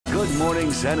Good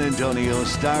Morning San Antonio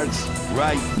starts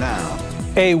right now.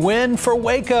 A win for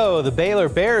Waco. The Baylor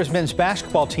Bears men's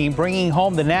basketball team bringing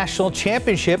home the national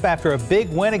championship after a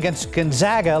big win against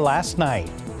Gonzaga last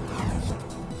night.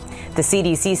 The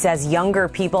CDC says younger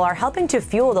people are helping to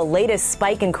fuel the latest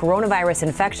spike in coronavirus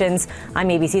infections. I'm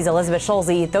ABC's Elizabeth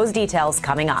Schulze. Those details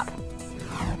coming up.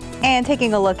 And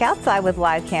taking a look outside with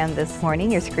live cam this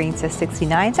morning, your screen says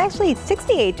 69. It's actually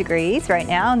 68 degrees right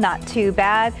now, not too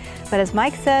bad. But as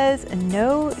Mike says,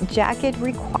 no jacket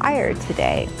required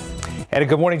today. And a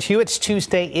good morning to you. It's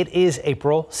Tuesday. It is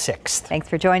April 6th. Thanks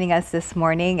for joining us this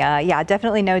morning. Yeah,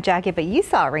 definitely no jacket, but you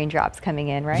saw raindrops coming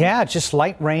in, right? Yeah, just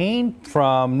light rain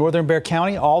from northern Bexar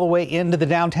County all the way into the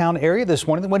downtown area this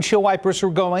morning. The windshield wipers were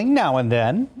going now and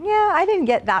then. Yeah, I didn't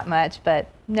get that much, but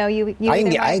no,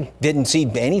 I didn't see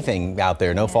anything out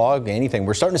there. No fog, anything.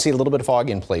 We're starting to see a little bit of fog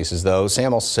in places, though.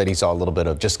 Sam also said he saw a little bit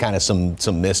of just kind of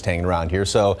some mist hanging around here.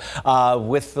 So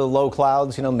with the low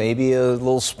clouds, you know, maybe a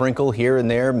little sprinkle here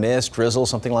and there, mist, drizzle,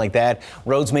 something like that.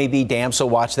 Roads may be damp, so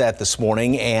watch that this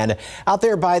morning. And out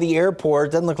there by the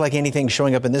airport, doesn't look like anything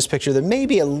showing up in this picture. There may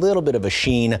be a little bit of a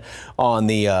sheen on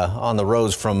the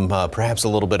roads from perhaps a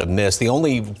little bit of mist. The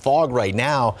only fog right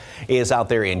now is out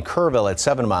there in Kerrville at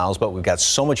 7 miles, but we've got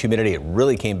so much humidity. It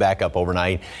really came back up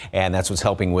overnight, and that's what's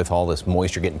helping with all this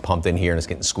moisture getting pumped in here, and it's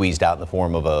getting squeezed out in the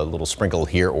form of a little sprinkle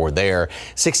here or there.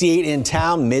 68 in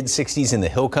town, mid 60s in the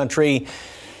hill country.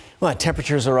 Well,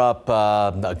 temperatures are up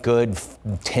a good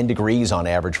 10 degrees on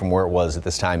average from where it was at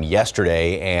this time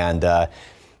yesterday, and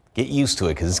get used to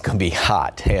it because it's going to be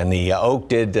hot. And the Oak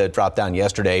did drop down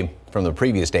yesterday from the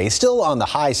previous day, still on the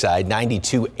high side,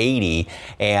 92-80,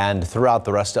 and throughout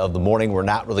the rest of the morning, we're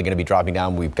not really going to be dropping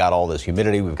down. We've got all this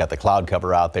humidity, we've got the cloud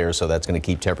cover out there, so that's going to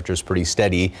keep temperatures pretty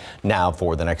steady now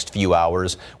for the next few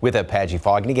hours with that patchy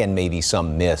fog, and again, maybe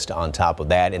some mist on top of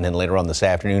that. And then later on this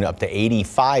afternoon, up to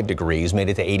 85 degrees, made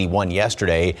it to 81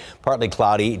 yesterday, partly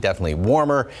cloudy, definitely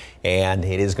warmer, and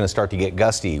it is going to start to get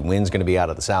gusty. Wind's going to be out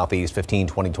of the southeast, 15,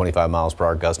 20, 25 miles per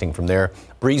hour gusting from there.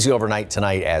 Breezy overnight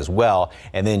tonight as well,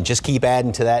 and then just keep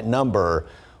adding to that number.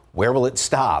 Where will it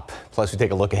stop? Plus, we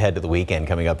take a look ahead to the weekend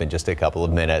coming up in just a couple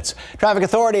of minutes. Traffic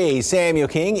Authority Samuel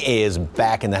King is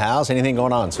back in the house. Anything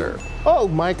going on, sir? Oh,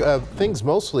 Mike, things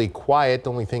mostly quiet. The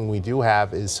only thing we do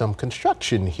have is some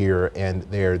construction here and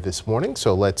there this morning.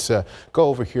 So let's go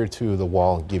over here to the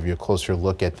wall and give you a closer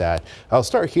look at that. I'll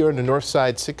start here on the north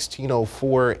side,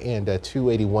 1604 and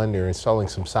 281. They're installing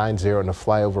some signs there on the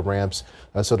flyover ramps.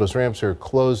 So those ramps are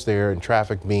closed there and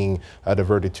traffic being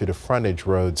diverted to the frontage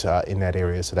roads in that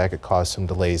area. So that could cause some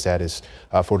delays. That is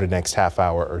for the next half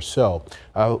hour or so.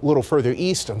 A little further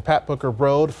east on Pat Booker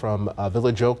Road from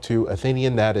Village Oak to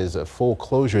Athenian, that is a full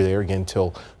closure there again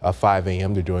till 5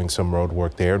 a.m. They're doing some road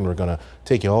work there, and we're going to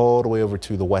take you all the way over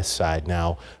to the west side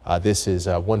now. This is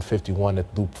 151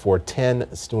 at Loop 410.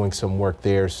 It's doing some work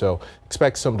there, so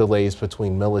expect some delays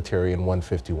between Military and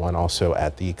 151, also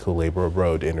at the Culebra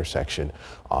Road intersection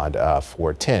on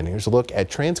 410. Here's a look at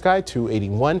TransGuide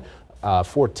 281.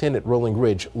 410 at Rolling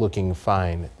Ridge looking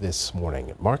fine this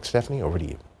morning. Mark, Stephanie, over to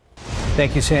you.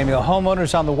 Thank you, Samuel.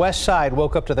 Homeowners on the west side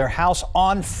woke up to their house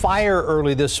on fire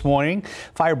early this morning.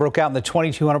 Fire broke out in the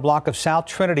 2200 block of South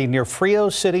Trinity near Frio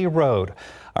City Road.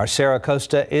 Our Sarah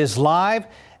Costa is live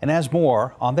and has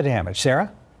more on the damage.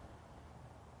 Sarah?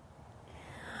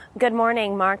 Good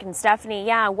morning, Mark and Stephanie.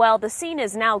 Yeah, well, the scene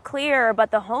is now clear,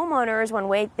 but the homeowners, when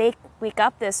they wake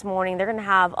up this morning, they're going to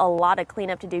have a lot of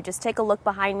cleanup to do. Just take a look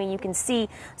behind me. You can see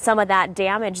some of that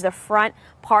damage. The front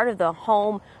part of the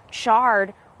home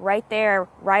charred right there,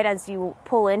 right as you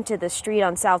pull into the street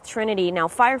on South Trinity. Now,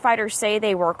 firefighters say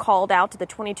they were called out to the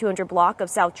 2200 block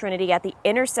of South Trinity at the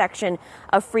intersection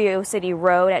of Frio City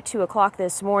Road at 2 o'clock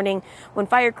this morning. When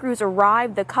fire crews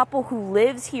arrived, the couple who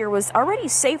lives here was already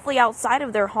safely outside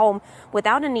of their home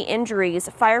without any injuries.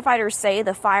 Firefighters say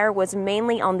the fire was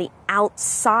mainly on the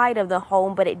outside of the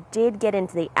home, but it did get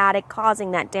into the attic, causing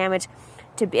that damage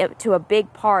to a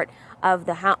big part of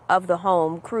the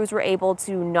home. Crews were able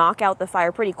to knock out the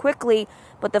fire pretty quickly,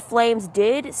 but the flames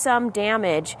did some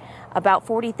damage, about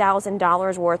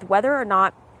 $40,000 worth. Whether or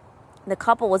not the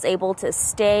couple was able to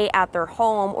stay at their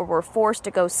home or were forced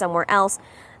to go somewhere else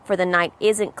for the night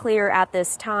isn't clear at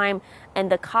this time,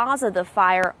 and the cause of the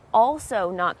fire also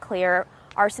not clear.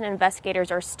 Arson investigators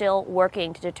are still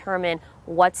working to determine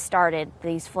what started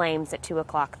these flames at 2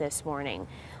 o'clock this morning.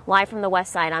 Live from the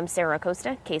west side, I'm Sarah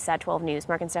Costa, KSAT 12 News.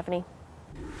 Mark and Stephanie.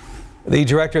 The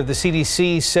director of the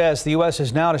CDC says the U.S.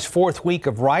 is now in its fourth week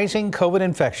of rising COVID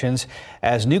infections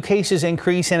as new cases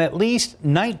increase in at least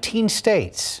 19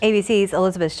 states. ABC's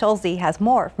Elizabeth Schulze has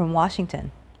more from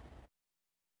Washington.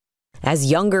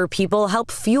 As younger people help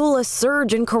fuel a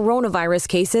surge in coronavirus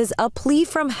cases, a plea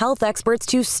from health experts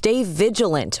to stay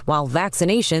vigilant while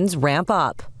vaccinations ramp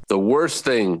up. The worst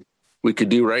thing we could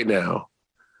do right now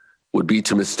would be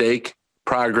to mistake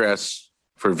progress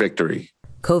for victory.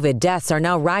 COVID deaths are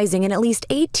now rising in at least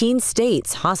 18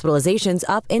 states, hospitalizations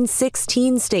up in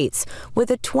 16 states, with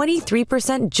a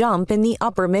 23% jump in the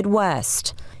upper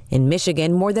Midwest. In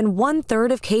Michigan, more than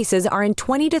 1/3 of cases are in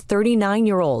 20 to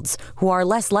 39-year-olds who are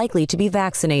less likely to be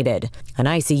vaccinated. An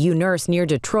ICU nurse near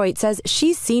Detroit says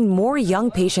she's seen more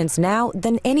young patients now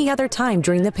than any other time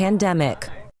during the pandemic.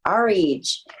 Our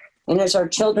age, and it's our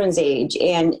children's age,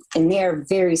 and they're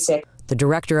very sick. The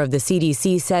director of the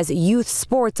CDC says youth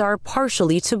sports are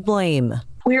partially to blame.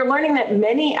 We are learning that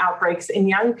many outbreaks in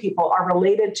young people are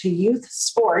related to youth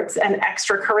sports and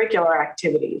extracurricular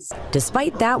activities.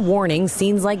 Despite that warning,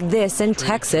 scenes like this in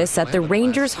Texas at the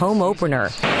Rangers home opener.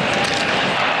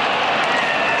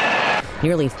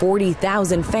 Nearly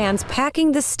 40,000 fans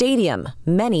packing the stadium,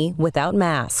 many without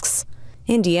masks.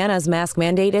 Indiana's mask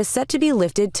mandate is set to be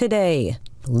lifted today.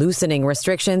 Loosening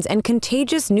restrictions and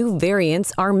contagious new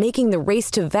variants are making the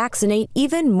race to vaccinate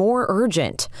even more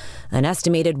urgent. An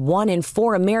estimated 1 in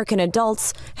 4 American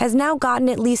adults has now gotten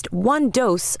at least 1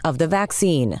 dose of the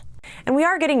vaccine. And we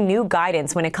are getting new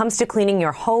guidance when it comes to cleaning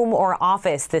your home or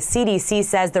office. The CDC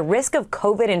says the risk of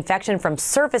COVID infection from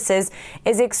surfaces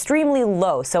is extremely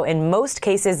low. So in most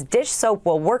cases, dish soap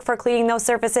will work for cleaning those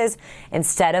surfaces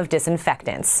instead of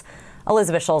disinfectants.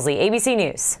 Elizabeth Schulze, ABC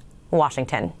News,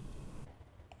 Washington.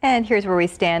 And here's where we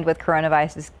stand with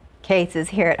coronavirus cases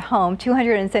here at home.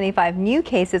 275 new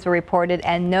cases were reported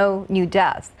and no new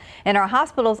deaths. In our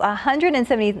hospitals,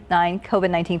 179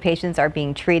 COVID-19 patients are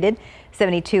being treated.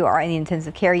 72 are in the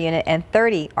intensive care unit and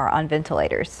 30 are on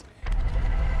ventilators.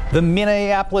 The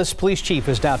Minneapolis police chief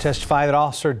has now testified that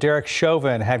Officer Derek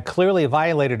Chauvin had clearly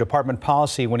violated department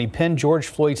policy when he pinned George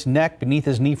Floyd's neck beneath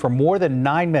his knee for more than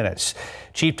 9 minutes.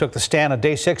 Chief took the stand on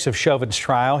day 6 of Chauvin's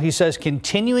trial. He says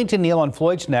continuing to kneel on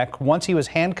Floyd's neck once he was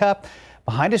handcuffed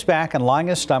behind his back and lying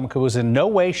on his stomach was in no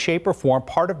way, shape or form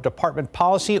part of department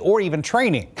policy or even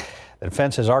training. The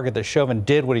defense has argued that Chauvin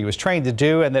did what he was trained to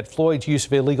do and that Floyd's use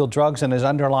of illegal drugs and his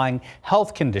underlying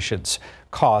health conditions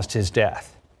caused his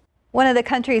death. One of the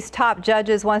country's top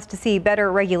judges wants to see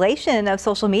better regulation of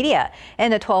social media.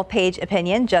 In a 12-page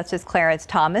opinion, Justice Clarence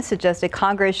Thomas suggested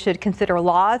Congress should consider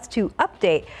laws to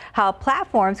update how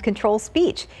platforms control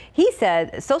speech. He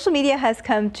said social media has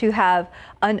come to have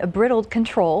unbridled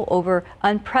control over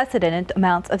unprecedented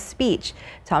amounts of speech.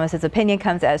 Thomas's opinion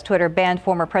comes as Twitter banned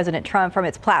former President Trump from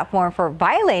its platform for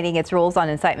violating its rules on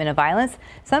incitement of violence.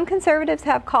 Some conservatives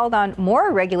have called on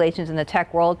more regulations in the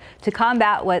tech world to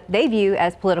combat what they view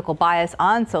as political bias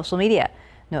on social media.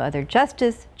 No other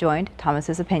justice joined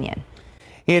Thomas's opinion.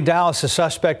 In Dallas, a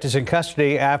suspect is in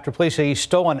custody after police say he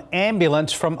stole an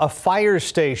ambulance from a fire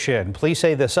station. Police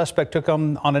say the suspect took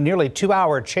him on a nearly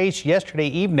 2-hour chase yesterday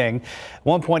evening. At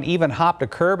one point, even hopped a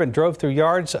curb and drove through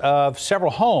yards of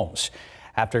several homes.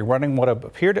 After running what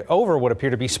appeared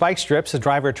to be spike strips, the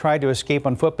driver tried to escape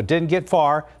on foot but didn't get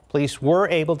far. Police were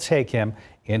able to take him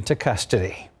into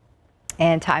custody.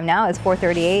 And time now is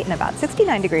 4:38 and about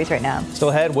 69 degrees right now. Still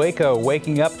ahead, Waco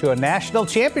waking up to a national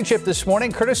championship this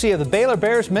morning, courtesy of the Baylor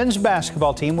Bears men's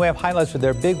basketball team. We have highlights of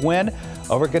their big win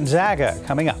over Gonzaga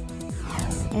coming up.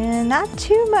 And not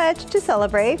too much to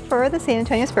celebrate for the San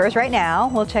Antonio Spurs right now.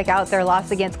 We'll check out their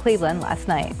loss against Cleveland last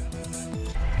night.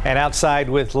 And outside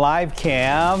with live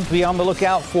cam, be on the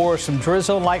lookout for some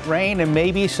drizzle, light rain, and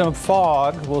maybe some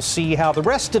fog. We'll see how the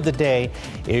rest of the day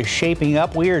is shaping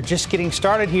up. We are just getting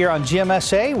started here on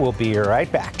GMSA. We'll be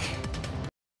right back.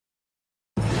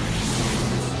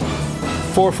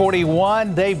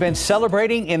 441, they've been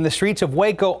celebrating in the streets of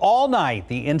Waco all night.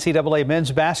 The NCAA Men's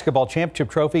Basketball Championship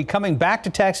Trophy coming back to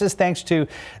Texas thanks to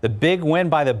the big win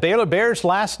by the Baylor Bears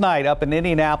last night up in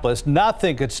Indianapolis.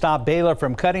 Nothing could stop Baylor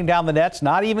from cutting down the nets,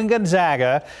 not even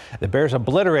Gonzaga. The Bears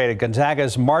obliterated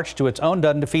Gonzaga's march to its own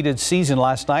undefeated season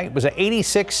last night. It was an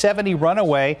 86-70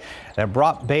 runaway that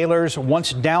brought Baylor's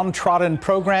once downtrodden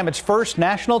program its first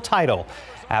national title.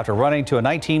 After running to a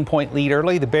 19-point lead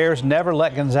early, the Bears never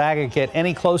let Gonzaga get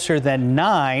any closer than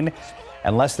 9.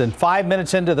 And less than 5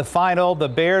 minutes into the final, the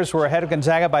Bears were ahead of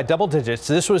Gonzaga by double digits.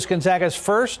 This was Gonzaga's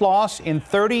first loss in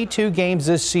 32 games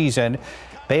this season.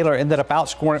 Baylor ended up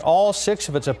outscoring all 6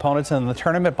 of its opponents in the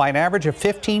tournament by an average of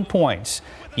 15 points.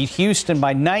 Beat Houston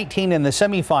by 19 in the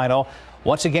semifinal.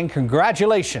 Once again,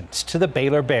 congratulations to the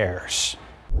Baylor Bears.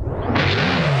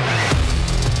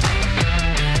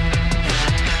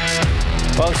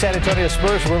 Well, the San Antonio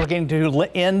Spurs were looking to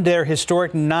end their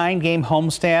historic 9-game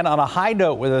homestand on a high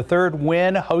note with a third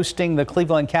win hosting the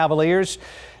Cleveland Cavaliers.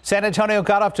 San Antonio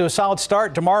got off to a solid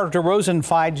start. DeMar DeRozan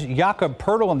finds Jakob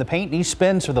Poeltl in the paint, and he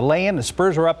spins for the lay-in. The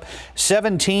Spurs are up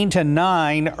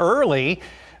 17-9 early.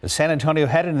 San Antonio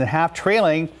headed in the half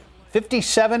trailing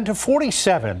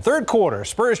 57-47. Third quarter,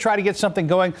 Spurs try to get something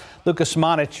going. Lukas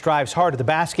Manic drives hard to the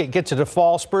basket, gets it to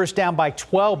fall. Spurs down by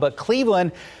 12, but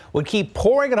Cleveland would keep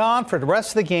pouring it on for the rest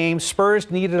of the game. Spurs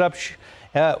ended up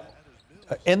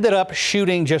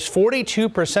shooting just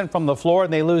 42% from the floor,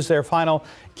 and they lose their final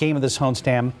game of this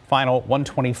homestand, final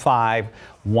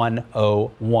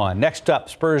 125-101. Next up,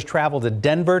 Spurs travel to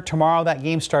Denver tomorrow. That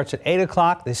game starts at 8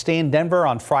 o'clock. They stay in Denver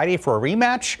on Friday for a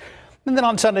rematch. And then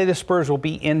on Sunday, the Spurs will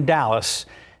be in Dallas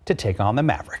to take on the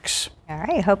Mavericks. All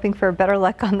right, hoping for better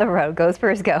luck on the road. Go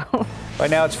Spurs, go. Right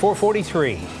now, it's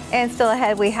 4:43. And still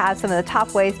ahead, we have some of the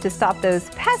top ways to stop those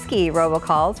pesky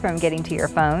robocalls from getting to your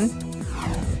phone.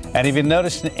 And if you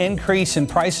noticed an increase in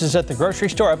prices at the grocery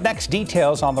store, up next,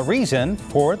 details on the reason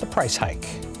for the price hike.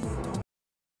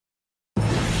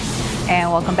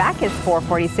 And welcome back. It's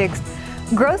 4:46.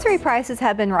 Grocery prices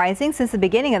have been rising since the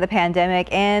beginning of the pandemic,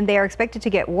 and they are expected to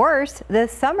get worse this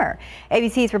summer.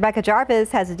 ABC's Rebecca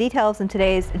Jarvis has the details in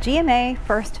today's GMA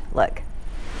First Look.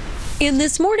 In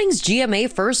this morning's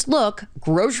GMA First Look,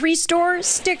 grocery store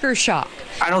sticker shock.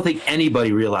 I don't think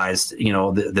anybody realized,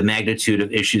 the magnitude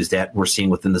of issues that we're seeing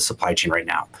within the supply chain right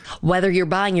now. Whether you're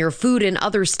buying your food and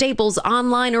other staples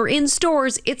online or in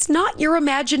stores, it's not your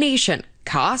imagination.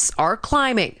 Costs are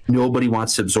climbing. Nobody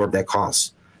wants to absorb that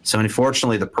cost. So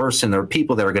unfortunately, the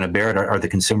people that are going to bear it are the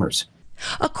consumers.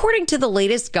 According to the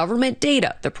latest government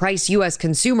data, the price U.S.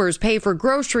 consumers pay for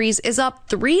groceries is up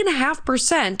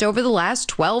 3.5% over the last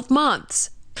 12 months.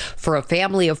 For a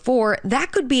family of 4,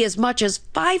 that could be as much as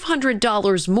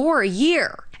 $500 more a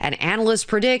year. And analysts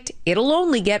predict it'll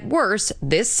only get worse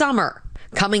this summer.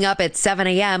 Coming up at 7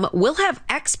 a.m., we'll have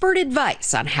expert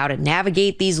advice on how to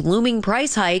navigate these looming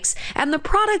price hikes and the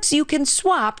products you can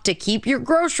swap to keep your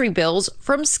grocery bills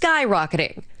from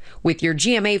skyrocketing. With your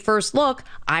GMA First Look,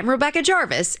 I'm Rebecca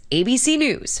Jarvis, ABC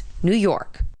News, New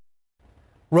York.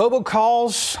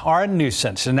 Robocalls are a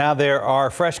nuisance, and now there are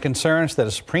fresh concerns that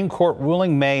a Supreme Court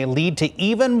ruling may lead to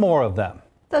even more of them.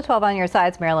 So 12 on your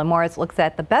side's Marilyn Morris looks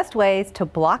at the best ways to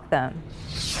block them.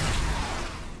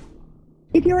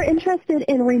 If you're interested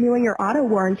in renewing your auto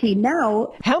warranty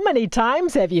now... How many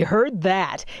times have you heard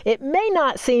that? It may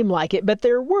not seem like it, but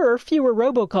there were fewer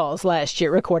robocalls last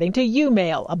year, according to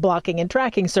UMail, a blocking and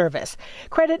tracking service.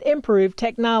 Credit improved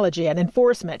technology and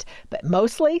enforcement, but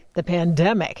mostly the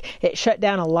pandemic. It shut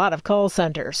down a lot of call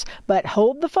centers. But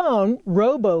hold the phone,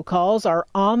 robocalls are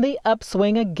on the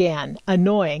upswing again,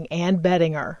 annoying Ann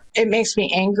Bettinger. It makes me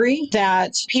angry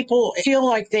that people feel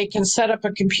like they can set up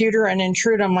a computer and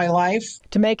intrude on my life.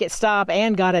 To make it stop,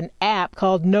 Ann got an app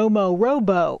called NoMo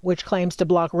Robo, which claims to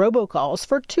block robocalls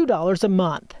for $2 a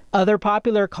month. Other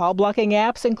popular call blocking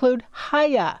apps include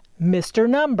Hiya, Mr.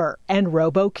 Number, and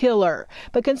RoboKiller.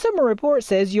 But Consumer Report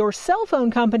says your cell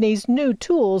phone company's new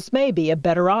tools may be a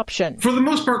better option. For the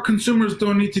most part, consumers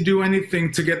don't need to do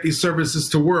anything to get these services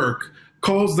to work.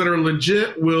 Calls that are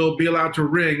legit will be allowed to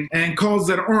ring, and calls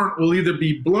that aren't will either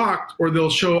be blocked or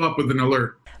they'll show up with an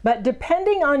alert. But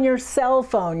depending on your cell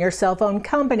phone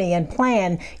company and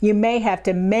plan, you may have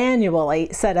to manually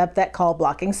set up that call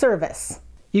blocking service.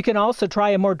 You can also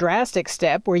try a more drastic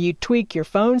step where you tweak your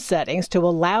phone settings to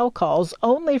allow calls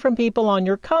only from people on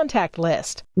your contact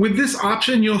list. With this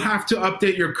option, you'll have to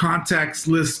update your contacts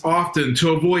list often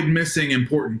to avoid missing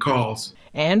important calls.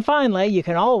 And finally, you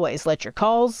can always let your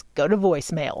calls go to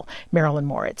voicemail. Marilyn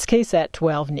Moritz, KSAT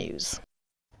 12 News.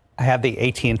 I have the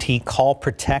AT&T Call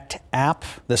Protect app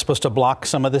that's supposed to block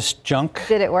some of this junk.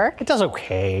 Did it work? It does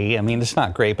okay. I mean, it's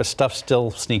not great, but stuff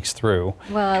still sneaks through.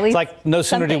 Well, at least it's like no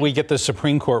sooner did we get the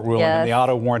Supreme Court ruling and the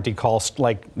auto warranty calls,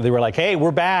 they were like, hey,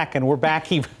 we're back, and we're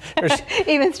back even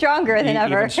stronger than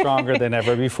ever. Even stronger than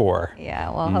ever before. Yeah,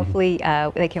 well, hopefully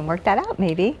they can work that out,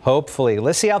 maybe. Hopefully.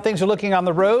 Let's see how things are looking on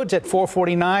the roads at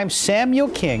 4:49. Samuel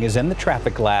King is in the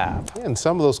traffic lab. Yeah, and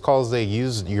some of those calls, they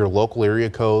use your local area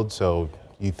code, so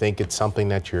you think it's something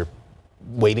that you're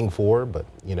waiting for, but,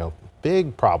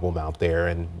 big problem out there.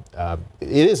 And it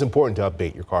is important to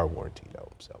update your car warranty, though.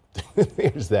 So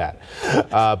there's that.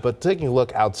 But taking a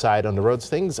look outside on the roads,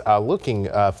 things are looking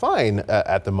fine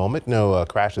at the moment. No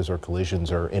crashes or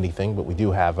collisions or anything, but we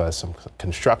do have some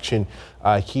construction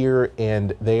here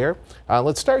and there.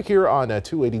 Let's start here on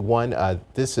 281.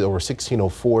 This is over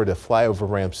 1604. The flyover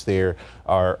ramps there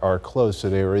are closed, so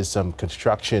there is some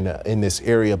construction in this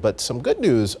area. But some good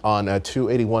news on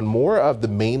 281. More of the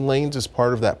main lanes as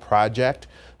part of that project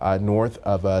north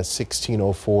of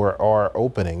 1604 are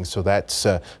opening, so that's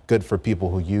good for people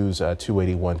who use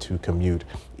 281 to commute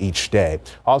each day.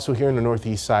 Also here in the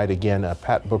northeast side, again,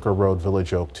 Pat Booker Road,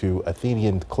 Village Oak to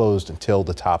Athenian closed until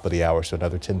the top of the hour, so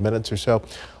another 10 minutes or so.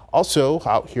 Also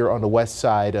out here on the west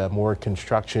side, more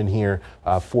construction here,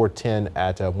 410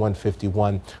 at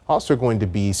 151. Also going to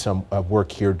be some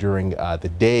work here during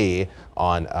the day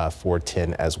on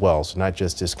 410 as well. So not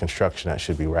just this construction that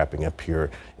should be wrapping up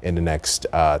here in the next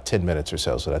 10 minutes or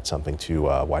so. So that's something to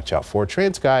watch out for.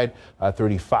 TransGuide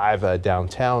 35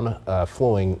 downtown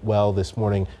flowing well this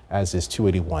morning, as is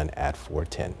 281 at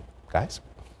 410. Guys?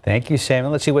 Thank you,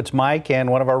 Samuel. Let's see what's Mike and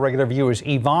one of our regular viewers,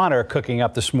 Yvonne, are cooking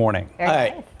up this morning. All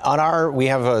right. We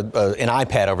have an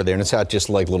iPad over there, and it's got just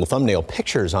like little thumbnail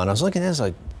pictures on it. I was looking at this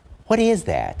like, what is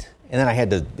that? And then I had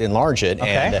to enlarge it,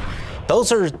 and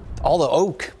those are all the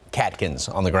oak catkins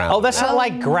on the ground. Oh, that's not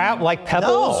like like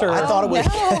pebbles? No, or I thought it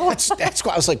was. That's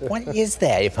why I was like, what is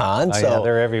that, Yvonne? Oh, yeah,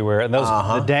 they're everywhere. And those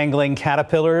the dangling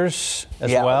caterpillars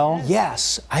as well?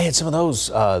 Yes. I had some of those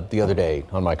the other day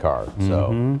on my car.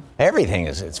 So everything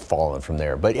it's falling from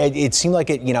there. But it seemed like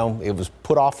it was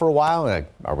put off for a while.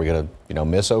 Like, are we going to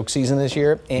miss oak season this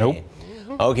year? Nope.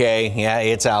 Okay, yeah,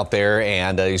 it's out there,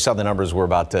 and you saw the numbers were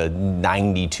about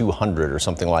 9,200 or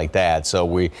something like that. So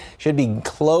we should be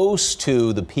close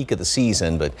to the peak of the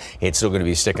season, but it's still going to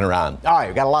be sticking around. All right,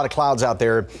 we've got a lot of clouds out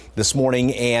there this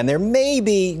morning, and there may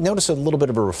be, notice a little bit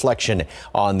of a reflection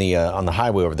on the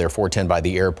highway over there, 410 by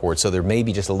the airport. So there may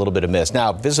be just a little bit of mist.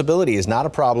 Now, visibility is not a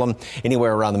problem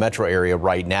anywhere around the metro area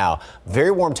right now.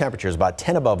 Very warm temperatures, about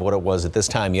 10 above what it was at this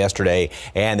time yesterday,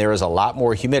 and there is a lot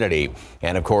more humidity.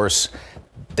 And of course,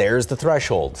 there's the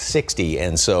threshold, 60,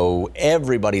 and so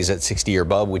everybody's at 60 or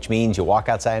above, which means you walk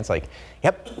outside and it's like,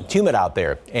 yep, it's humid out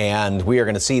there. And we are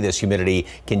going to see this humidity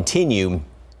continue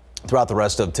throughout the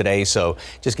rest of today. So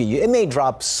it may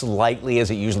drop slightly as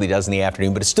it usually does in the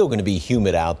afternoon, but it's still going to be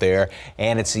humid out there,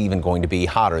 and it's even going to be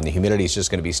hotter, and the humidity is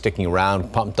just going to be sticking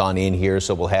around, pumped on in here.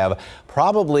 So we'll have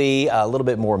probably a little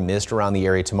bit more mist around the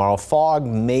area tomorrow. Fog,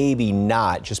 maybe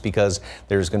not, just because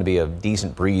there's going to be a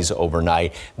decent breeze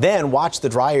overnight. Then watch the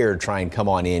dry air try and come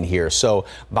on in here. So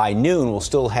by noon, we'll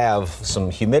still have some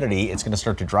humidity. It's going to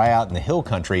start to dry out in the hill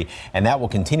country, and that will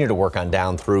continue to work on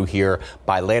down through here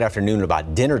by late afternoon,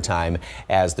 about dinner time,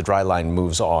 as the dry line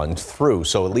moves on through.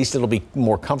 So at least it'll be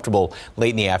more comfortable late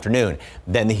in the afternoon.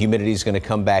 Then the humidity is going to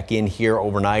come back in here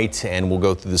overnight, and we'll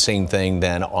go through the same thing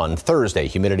then on Thursday.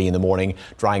 Humidity in the morning,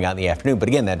 drying out in the afternoon. But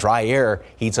again, that dry air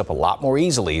heats up a lot more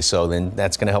easily, so then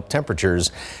that's going to help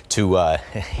temperatures to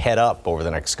head up over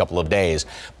the next couple of days.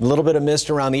 A little bit of mist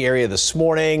around the area this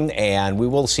morning, and we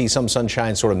will see some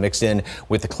sunshine sort of mixed in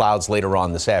with the clouds later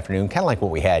on this afternoon, kind of like what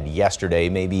we had yesterday,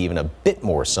 maybe even a bit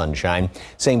more sunshine.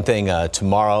 Same thing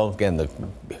tomorrow. Again, the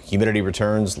humidity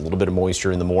returns, a little bit of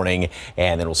moisture in the morning,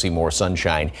 and then we'll see more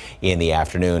sunshine in the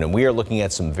afternoon. And we are looking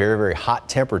at some very, very hot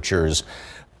temperatures.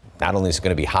 Not only is it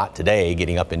going to be hot today,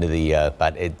 getting up into the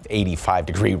about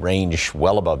 85-degree range,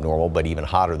 well above normal, but even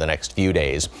hotter the next few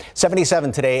days.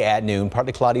 77 today at noon,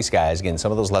 partly cloudy skies. Again,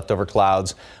 some of those leftover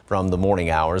clouds from the morning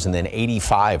hours, and then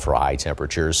 85 for high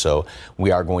temperatures. So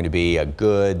we are going to be a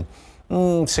good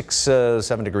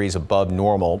 6-7 degrees above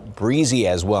normal. Breezy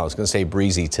as well. I was going to say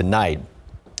breezy tonight.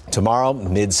 Tomorrow,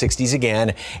 mid-60s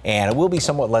again, and it will be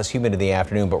somewhat less humid in the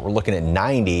afternoon, but we're looking at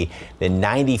 90, then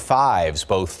 95s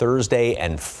both Thursday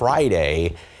and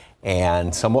Friday,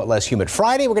 and somewhat less humid.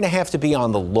 Friday, we're going to have to be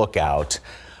on the lookout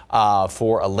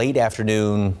for a late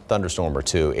afternoon thunderstorm or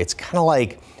two. It's kind of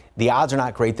like the odds are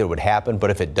not great that it would happen, but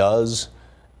if it does,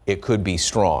 it could be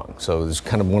strong. So there's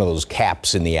kind of one of those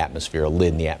caps in the atmosphere, a lid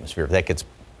in the atmosphere. If that gets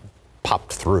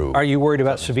popped through. Are you worried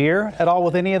about severe at all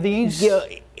with any of these? Yeah.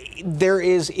 There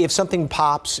is, if something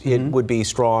pops, it would be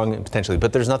strong potentially,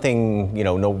 but there's nothing,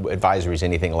 no advisories,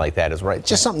 anything like that is right.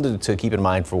 Just something to keep in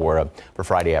mind for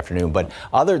Friday afternoon. But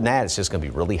other than that, it's just going to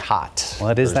be really hot. Well,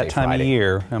 it is that time of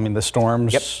year. I mean, the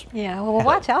storms. Yep. Yeah, well, we'll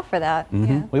watch out for that.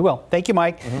 Yeah. We will. Thank you,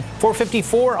 Mike.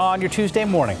 4:54 on your Tuesday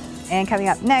morning. And coming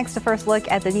up next, a first look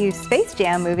at the new Space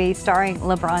Jam movie starring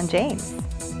LeBron James.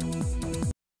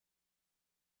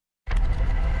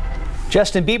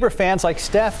 Justin Bieber fans like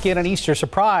Steph get an Easter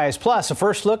surprise, plus a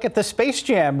first look at the Space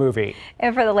Jam movie.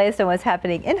 And for the latest on what's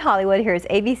happening in Hollywood, here's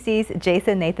ABC's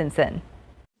Jason Nathanson.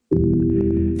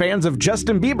 Fans of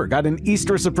Justin Bieber got an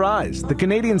Easter surprise. The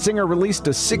Canadian singer released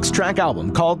a 6-track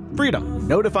album called Freedom,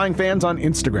 notifying fans on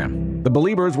Instagram. The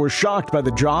Beliebers were shocked by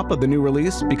the drop of the new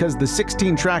release because the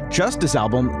 16-track Justice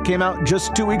album came out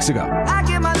just 2 weeks ago. I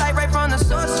get my life right from the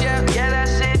source, yeah,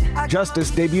 that's it.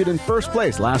 Justice debuted in first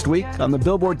place last week on the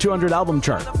Billboard 200 album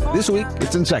chart. This week,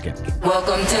 it's in second.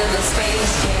 Welcome to the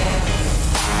Space Jam.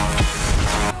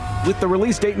 With the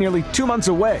release date nearly 2 months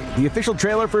away, the official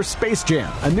trailer for Space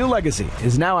Jam: A New Legacy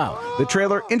is now out. The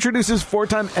trailer introduces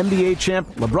 4-time NBA champ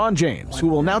LeBron James, who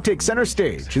will now take center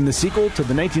stage in the sequel to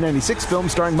the 1996 film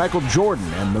starring Michael Jordan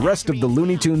and the rest of the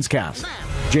Looney Tunes cast.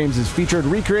 James is featured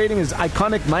recreating his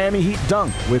iconic Miami Heat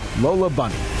dunk with Lola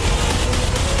Bunny.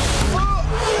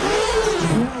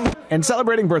 And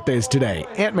celebrating birthdays today,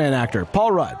 Ant-Man actor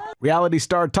Paul Rudd, reality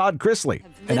star Todd Chrisley,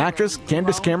 and actress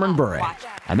Candace Cameron Bure.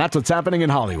 And that's what's happening in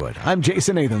Hollywood. I'm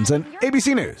Jason Nathanson,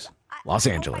 ABC News, Los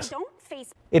Angeles.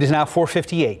 It is now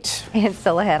 4:58. And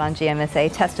still ahead on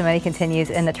GMSA, testimony continues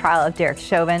in the trial of Derek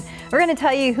Chauvin. We're going to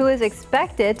tell you who is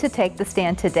expected to take the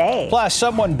stand today. Plus,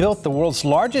 someone built the world's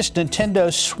largest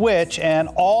Nintendo Switch and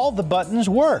all the buttons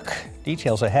work.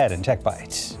 Details ahead in Tech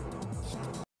Bites.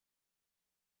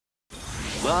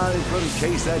 Live from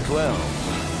KSAT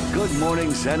 12, Good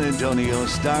Morning San Antonio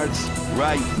starts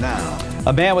right now.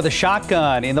 A man with a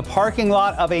shotgun in the parking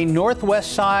lot of a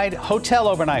Northwest Side hotel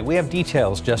overnight. We have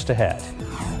details just ahead.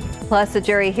 Plus, the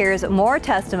jury hears more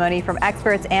testimony from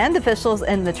experts and officials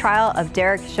in the trial of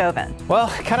Derek Chauvin. Well,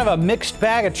 kind of a mixed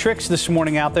bag of tricks this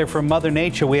morning out there from Mother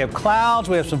Nature. We have clouds,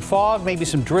 we have some fog, maybe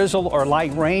some drizzle or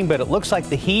light rain, but it looks like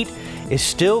the heat is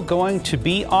still going to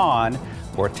be on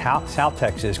for South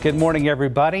Texas. Good morning,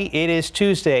 everybody. It is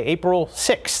Tuesday, April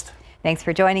 6th. Thanks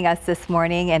for joining us this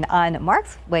morning. And on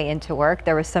Mark's way into work,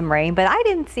 there was some rain, but I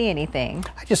didn't see anything.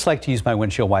 I just like to use my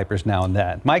windshield wipers now and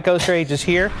then. Mike Osterage is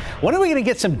here. When are we going to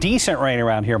get some decent rain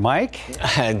around here, Mike?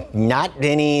 Not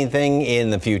anything in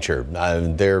the future.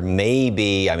 There may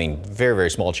be, very,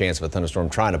 very small chance of a thunderstorm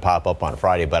trying to pop up on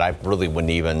Friday, but I really wouldn't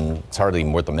even, it's hardly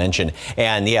even worth a mention.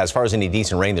 And yeah, as far as any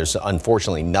decent rain, there's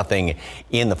unfortunately nothing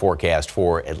in the forecast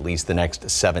for at least the next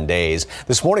 7 days.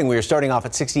 This morning, we were starting off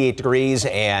at 68 degrees,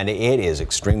 and it is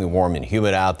extremely warm and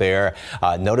humid out there.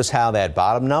 Notice how that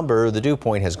bottom number, the dew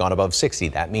point, has gone above 60.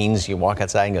 That means you walk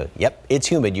outside and go, yep, it's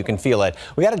humid. You can feel it.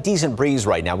 We got a decent breeze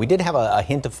right now. We did have a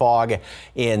hint of fog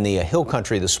in the hill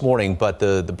country this morning, but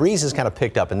the breeze has kind of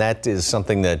picked up, and that is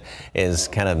something that is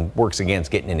kind of works against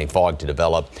getting any fog to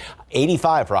develop.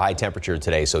 85 for a high temperature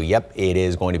today. So, yep, it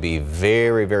is going to be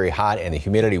very, very hot, and the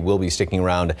humidity will be sticking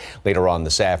around later on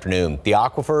this afternoon. The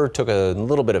aquifer took a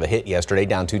little bit of a hit yesterday,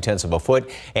 down 0.2 of a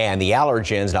foot, and the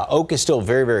allergens. Now, oak is still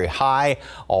very, very high.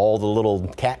 All the little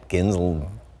catkins, little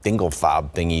dingle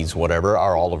fob thingies, whatever,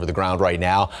 are all over the ground right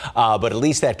now. But at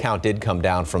least that count did come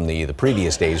down from the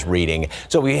previous day's reading.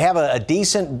 So we have a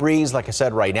decent breeze, like I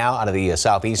said, right now out of the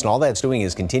southeast. And all that's doing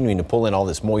is continuing to pull in all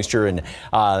this moisture. And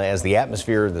as the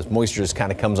atmosphere, this moisture just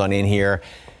kind of comes on in here,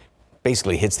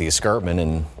 basically hits the escarpment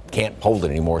and can't hold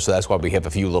it anymore. So that's why we have a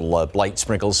few little light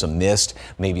sprinkles, some mist,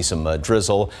 maybe some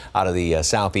drizzle out of the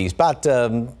southeast. About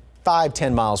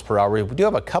 5-10 miles per hour. We do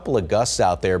have a couple of gusts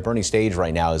out there. Bernie Stage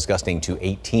right now is gusting to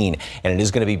 18, and it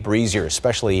is going to be breezier,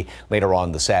 especially later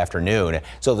on this afternoon.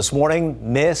 So this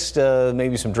morning, mist,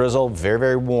 maybe some drizzle, very,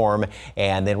 very warm,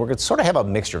 and then we're going to sort of have a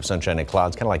mixture of sunshine and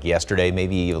clouds, kind of like yesterday,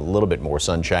 maybe a little bit more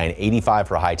sunshine. 85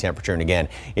 for a high temperature, and again,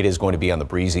 it is going to be on the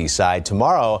breezy side.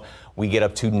 Tomorrow, we get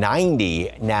up to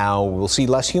 90. Now, we'll see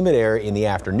less humid air in the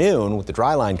afternoon with the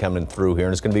dry line coming through here.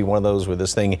 And it's going to be one of those where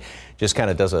this thing just kind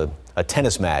of does a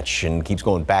tennis match and keeps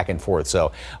going back and forth.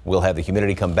 So we'll have the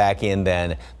humidity come back in.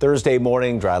 Then Thursday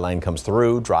morning, dry line comes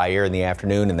through, dry air in the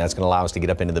afternoon, and that's going to allow us to get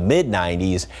up into the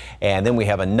mid-90s. And then we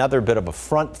have another bit of a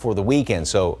front for the weekend.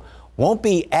 So won't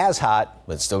be as hot,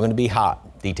 but it's still going to be hot.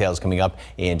 Details coming up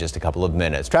in just a couple of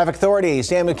minutes. Traffic Authority,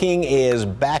 Sam King is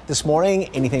back this morning.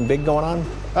 Anything big going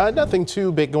on? Nothing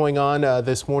too big going on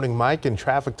this morning, Mike, and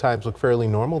traffic times look fairly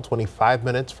normal. 25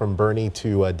 minutes from Bernie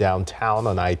to downtown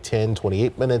on I-10,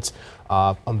 28 minutes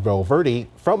on from Bow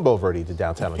Verde to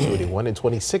downtown on 281, and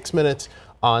 26 minutes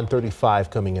on 35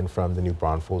 coming in from the New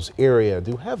Braunfels area. I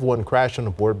do have one crash on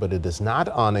the board, but it is not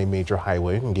on a major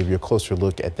highway. I can give you a closer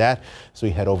look at that. So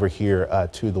we head over here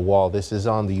to the wall. This is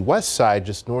on the west side,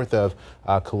 just north of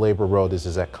Culebra Road. This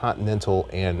is at Continental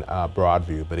and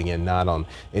Broadview, but again, not on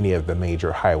any of the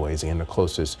major highways. Again, the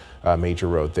closest major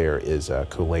road there is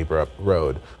Culebra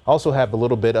Road. Also have a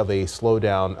little bit of a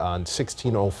slowdown on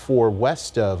 1604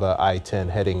 west of I-10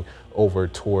 heading over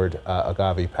toward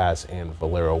Agave Pass and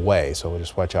Valero Way. So we'll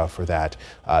just watch out for that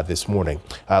this morning.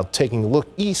 Taking a look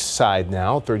east side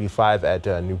now, 35 at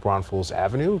New Braunfels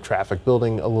Avenue. Traffic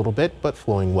building a little bit, but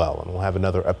flowing well. And we'll have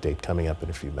another update coming up in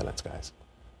a few minutes, guys.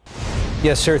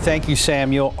 Yes, sir. Thank you,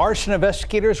 Samuel. Arson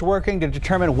investigators working to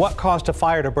determine what caused a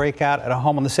fire to break out at a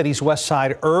home on the city's west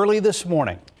side early this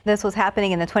morning. This was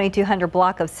happening in the 2200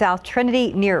 block of South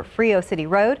Trinity near Frio City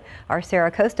Road. Our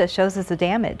Sarah Costa shows us the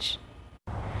damage.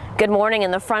 Good morning. In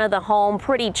the front of the home,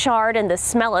 pretty charred, and the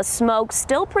smell of smoke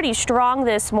still pretty strong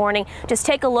this morning. Just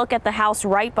take a look at the house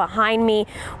right behind me,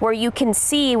 where you can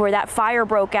see where that fire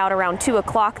broke out around 2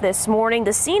 o'clock this morning.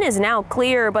 The scene is now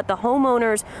clear, but the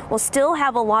homeowners will still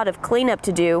have a lot of cleanup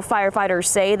to do. Firefighters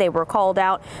say they were called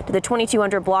out to the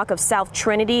 2200 block of South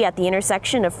Trinity at the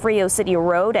intersection of Frio City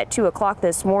Road at 2 o'clock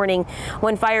this morning.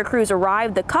 When fire crews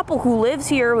arrived, the couple who lives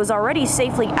here was already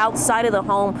safely outside of the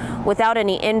home without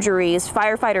any injuries.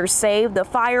 Firefighters say the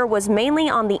fire was mainly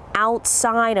on the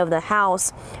outside of the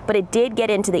house, but it did get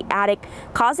into the attic,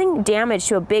 causing damage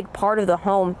to a big part of the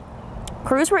home.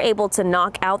 Crews were able to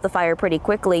knock out the fire pretty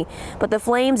quickly, but the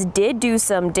flames did do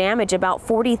some damage, about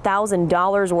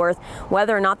 $40,000 worth.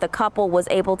 Whether or not the couple was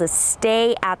able to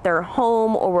stay at their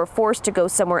home or were forced to go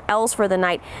somewhere else for the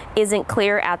night isn't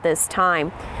clear at this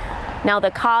time. Now,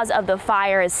 the cause of the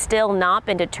fire has still not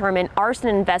been determined. Arson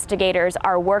investigators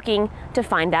are working to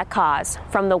find that cause.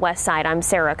 From the west side, I'm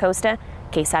Sarah Costa,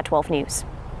 KSAT 12 News.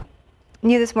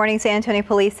 New this morning, San Antonio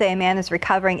police say a man is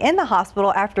recovering in the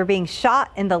hospital after being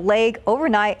shot in the leg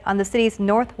overnight on the city's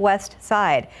northwest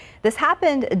side. This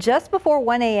happened just before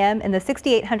 1 a.m. in the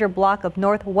 6800 block of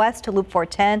Northwest to Loop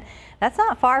 410. That's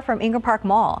not far from Ingram Park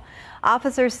Mall.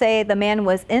 Officers say the man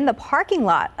was in the parking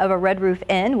lot of a Red Roof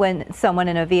Inn when someone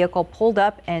in a vehicle pulled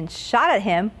up and shot at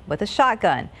him with a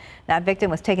shotgun. That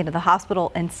victim was taken to the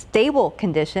hospital in stable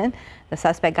condition. The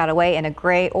suspect got away in a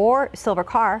gray or silver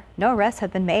car. No arrests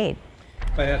have been made.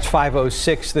 That's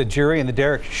 5:06. The jury in the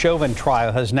Derek Chauvin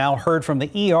trial has now heard from the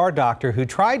ER doctor who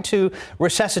tried to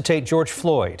resuscitate George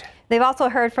Floyd. They've also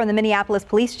heard from the Minneapolis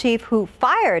police chief who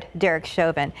fired Derek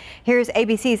Chauvin. Here's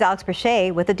ABC's Alex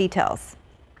Brachet with the details.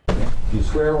 You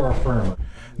swear or affirm?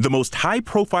 The most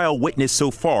high-profile witness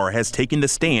so far has taken the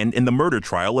stand in the murder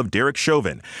trial of Derek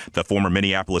Chauvin, the former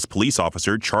Minneapolis police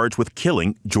officer charged with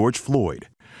killing George Floyd.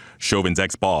 Chauvin's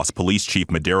ex-boss, Police Chief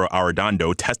Madero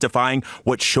Arredondo, testifying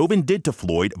what Chauvin did to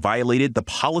Floyd violated the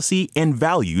policy and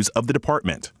values of the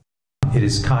department. It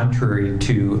is contrary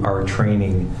to our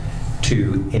training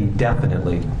to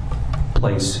indefinitely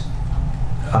place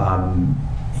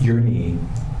your knee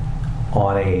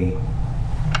on a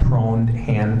prone,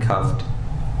 handcuffed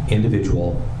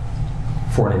individual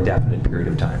for an indefinite period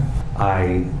of time.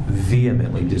 I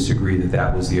vehemently disagree that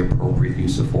that was the appropriate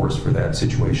use of force for that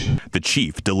situation. The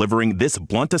chief delivering this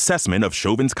blunt assessment of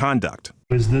Chauvin's conduct.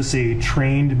 Is this a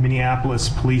trained Minneapolis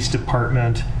Police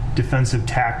Department defensive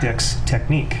tactics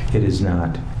technique? It is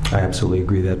not. I absolutely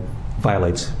agree that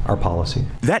violates our policy.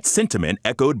 That sentiment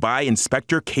echoed by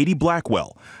Inspector Katie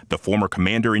Blackwell, the former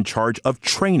commander in charge of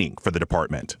training for the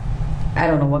department. I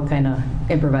don't know what kind of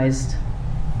improvised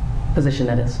position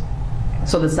that is.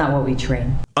 So that's not what we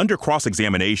train. Under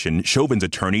cross-examination, Chauvin's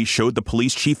attorney showed the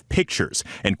police chief pictures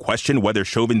and questioned whether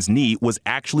Chauvin's knee was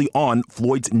actually on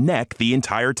Floyd's neck the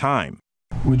entire time.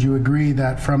 Would you agree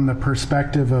that from the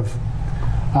perspective of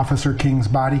Officer King's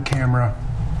body camera,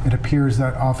 it appears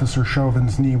that Officer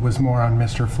Chauvin's knee was more on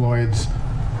Mr. Floyd's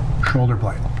shoulder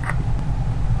blade?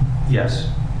 Yes.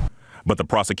 But the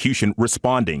prosecution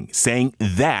responding, saying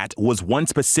that was one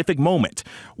specific moment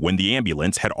when the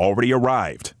ambulance had already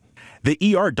arrived.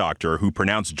 The ER doctor who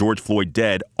pronounced George Floyd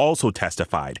dead also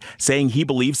testified, saying he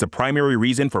believes the primary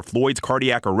reason for Floyd's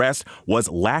cardiac arrest was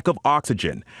lack of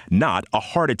oxygen, not a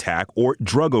heart attack or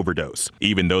drug overdose,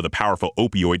 even though the powerful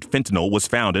opioid fentanyl was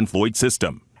found in Floyd's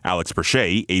system. Alex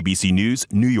Perche, ABC News,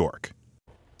 New York.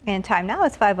 And time now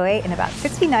is 5:08 and about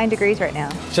 69 degrees right now.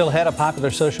 Still ahead, a popular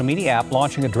social media app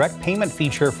launching a direct payment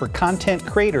feature for content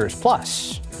creators.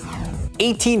 Plus,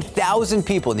 18,000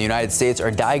 people in the United States are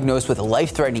diagnosed with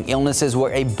life-threatening illnesses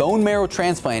where a bone marrow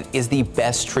transplant is the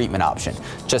best treatment option.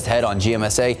 Just ahead on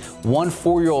GMSA, one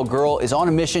 4-year-old girl is on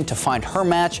a mission to find her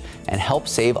match and help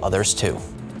save others too.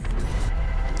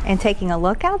 And taking a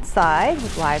look outside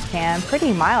with live cam,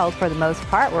 pretty mild for the most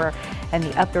part. We're in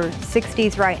the upper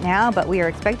 60s right now, but we are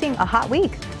expecting a hot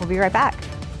week. We'll be right back.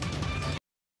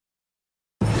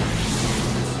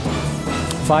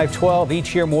 5:12.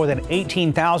 Each year, more than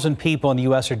 18,000 people in the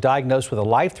U.S. are diagnosed with a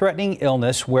life-threatening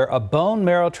illness where a bone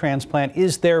marrow transplant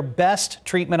is their best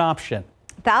treatment option.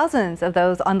 Thousands of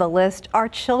those on the list are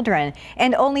children,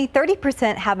 and only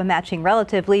 30% have a matching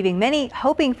relative, leaving many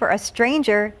hoping for a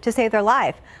stranger to save their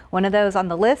life. One of those on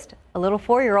the list, a little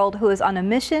 4-year-old who is on a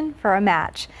mission for a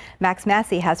match. Max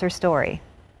Massey has her story.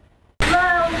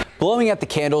 Blowing out the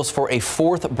candles for a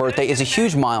 4th birthday is a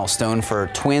huge milestone for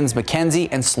twins Mackenzie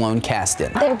and Sloan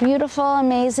Caston. They're beautiful,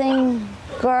 amazing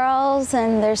girls,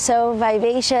 and they're so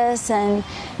vivacious. And,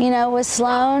 you know, with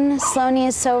Sloanie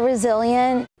is so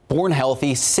resilient. Born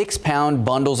healthy, 6-pound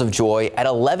bundles of joy, at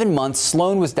 11 months,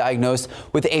 Sloan was diagnosed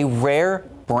with a rare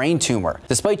brain tumor.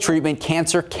 Despite treatment,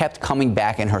 cancer kept coming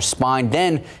back in her spine,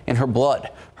 then in her blood.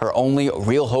 Her only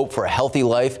real hope for a healthy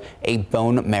life, a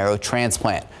bone marrow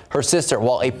transplant. Her sister,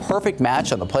 while a perfect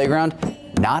match on the playground,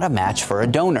 not a match for a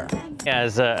donor.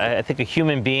 As I think a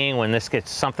human being, when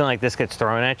something like this gets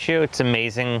thrown at you, it's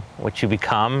amazing what you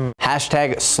become.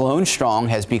 Hashtag Sloan Strong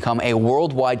has become a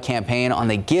worldwide campaign on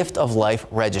the Gift of Life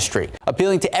registry,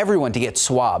 appealing to everyone to get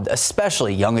swabbed,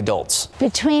 especially young adults.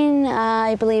 Between,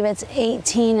 I believe it's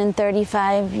 18 and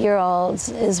 35-year-olds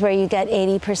is where you get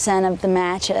 80% of the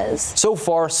matches. So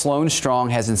far, Sloan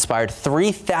Strong has inspired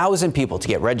 3,000 people to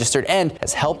get registered and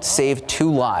has helped save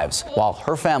 2 lives, while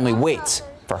her family waits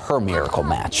for her miracle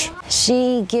match.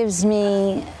 She gives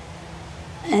me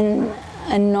an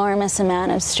enormous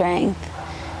amount of strength.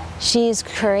 She's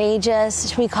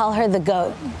courageous. We call her the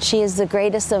GOAT. She is the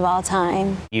greatest of all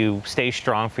time. You stay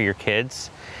strong for your kids,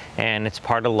 and it's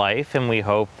part of life, and we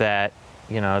hope that,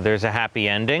 you know, there's a happy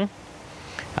ending.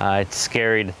 It's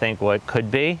scary to think what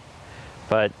could be,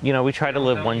 but, you know, we try to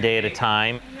live one day at a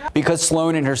time. Because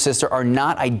Sloan and her sister are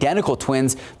not identical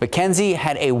twins, Mackenzie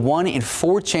had a 1 in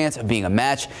 4 chance of being a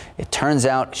match. It turns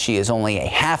out she is only a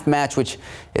half match, which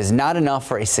is not enough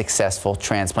for a successful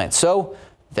transplant. So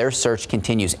their search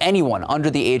continues. Anyone under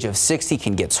the age of 60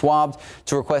 can get swabbed.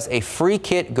 To request a free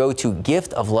kit, go to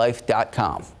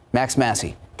giftoflife.com. Max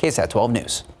Massey, KSAT 12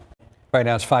 News. Right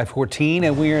now it's 5:14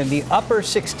 and we're in the upper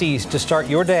 60s to start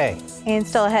your day. And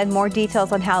still ahead, more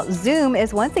details on how Zoom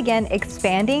is once again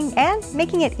expanding and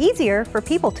making it easier for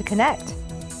people to connect.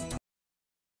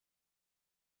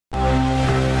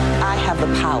 I have the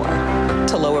power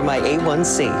to lower my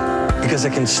A1C because I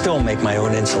can still make my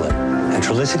own insulin. And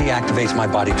Trulicity activates my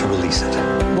body to release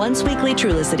it. Once weekly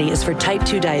Trulicity is for type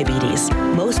 2 diabetes.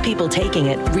 Most people taking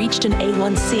it reached an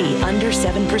A1C under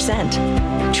 7%.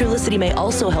 Trulicity may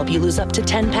also help you lose up to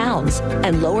 10 pounds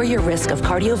and lower your risk of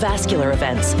cardiovascular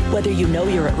events, whether you know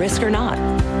you're at risk or not.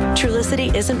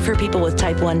 Trulicity isn't for people with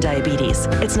type 1 diabetes.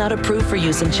 It's not approved for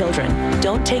use in children.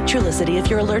 Don't take Trulicity if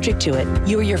you're allergic to it,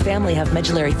 you or your family have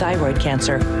medullary thyroid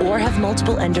cancer, or have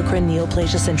multiple endocrine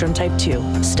neoplasia syndrome type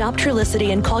 2. Stop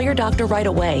Trulicity and call your doctor right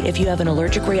away if you have an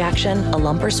allergic reaction, a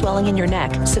lump or swelling in your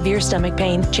neck, severe stomach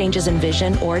pain, changes in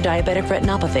vision, or diabetic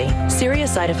retinopathy.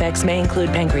 Serious side effects may include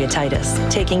pancreatitis.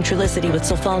 Taking Trulicity with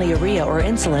sulfonylurea or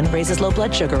insulin raises low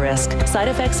blood sugar risk. Side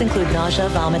effects include nausea,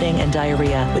 vomiting, and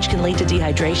diarrhea, which can lead to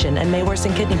dehydration and may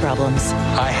worsen kidney problems.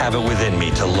 I have it within me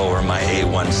to lower my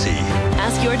A1C.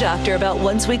 Ask your doctor about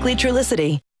once weekly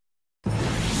Trulicity.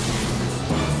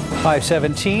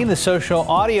 5:17, the social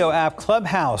audio app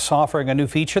Clubhouse offering a new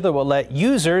feature that will let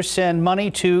users send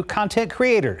money to content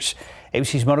creators.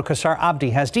 ABC's Mona Kassar Abdi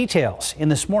has details in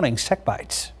this morning's Tech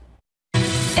Bites.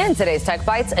 In today's Tech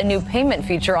Bites, a new payment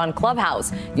feature on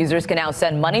Clubhouse. Users can now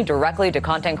send money directly to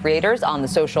content creators on the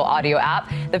social audio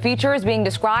app. The feature is being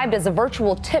described as a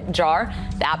virtual tip jar.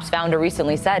 The app's founder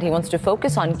recently said he wants to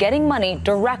focus on getting money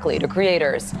directly to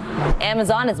creators.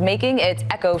 Amazon is making its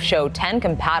Echo Show 10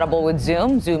 compatible with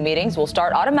Zoom. Zoom meetings will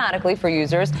start automatically for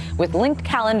users with linked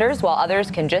calendars, while others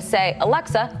can just say,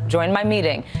 "Alexa, join my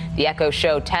meeting." The Echo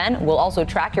Show 10 will also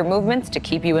track your movements to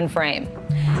keep you in frame.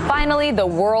 Finally, the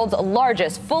world's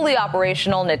largest fully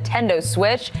operational Nintendo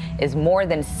Switch is more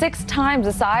than 6 times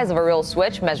the size of a real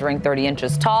Switch, measuring 30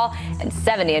 inches tall and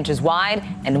 70 inches wide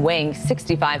and weighing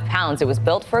 65 pounds. It was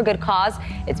built for a good cause.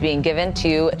 It's being given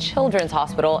to Children's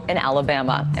Hospital in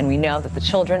Alabama. And we know that the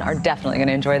children are definitely going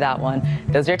to enjoy that one.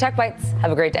 Those are your Tech Bites.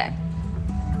 Have a great day.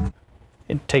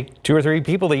 It'd take 2 or 3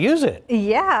 people to use it.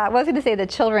 Yeah, I was going to say the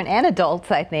children and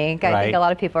adults, I think. I think a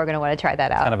lot of people are going to want to try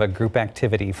that out. Kind of a group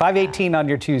activity. 5:18 on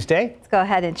your Tuesday. Let's go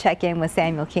ahead and check in with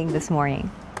Samuel King this morning.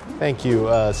 Thank you,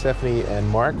 Stephanie and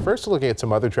Mark. First, looking at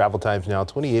some other travel times now.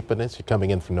 28 minutes, you're coming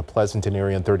in from the Pleasanton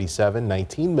area on 37.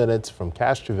 19 minutes from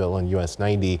Castroville on US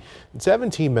 90. And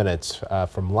 17 minutes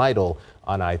from Lytle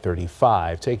on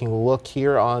I-35. Taking a look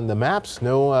here on the maps,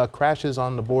 no crashes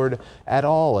on the board at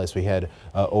all as we head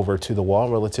over to the wall.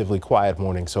 Relatively quiet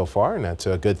morning so far, and that's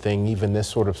a good thing. Even this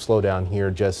sort of slowdown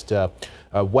here just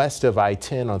west of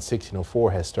I-10 on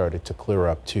 1604 has started to clear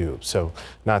up too, so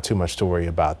not too much to worry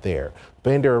about there.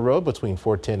 Bandera Road between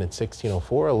 410 and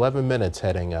 1604, 11 minutes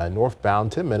heading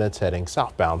northbound, 10 minutes heading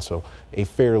southbound, so a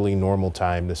fairly normal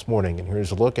time this morning. And here's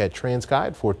a look at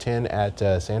TransGuide 410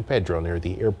 at San Pedro near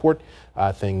the airport.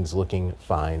 Things looking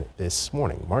fine this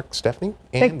morning. Mark, Stephanie,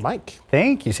 and Mike.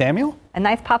 Thank you, Samuel. A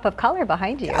nice pop of color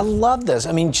behind you. I love this.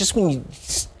 I mean, just when you,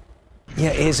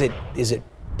 yeah, is it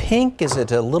pink? Is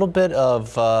it a little bit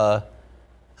of, I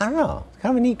don't know,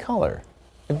 kind of a neat color.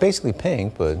 It's basically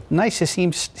pink, but nice to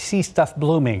see stuff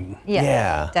blooming.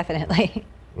 Yeah, definitely.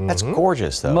 That's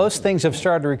gorgeous, though. Most things have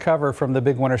started to recover from the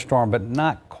big winter storm, but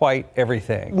not quite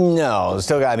everything. No,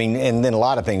 still, I mean, and then a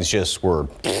lot of things just were,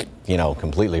 you know,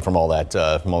 completely from all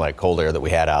that cold air that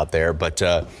we had out there. But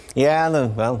yeah,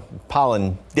 well,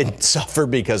 pollen didn't suffer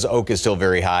because oak is still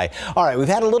very high. All right, we've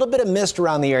had a little bit of mist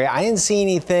around the area. I didn't see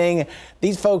anything.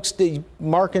 These folks,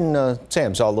 Mark and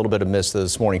Sam saw a little bit of mist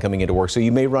this morning coming into work, so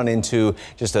you may run into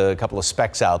just a couple of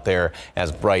specks out there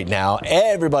as of right now.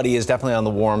 Everybody is definitely on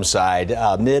the warm side,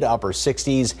 mid-upper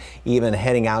 60s, even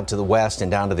heading out to the west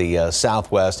and down to the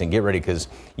southwest. And get ready, because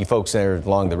you folks there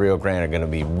along the Rio Grande are going to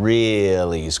be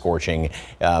really scorching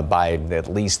by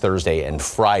at least Thursday and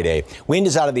Friday. Wind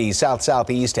is out of the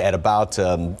south-southeast at about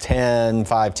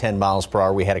 10 miles per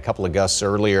hour. We had a couple of gusts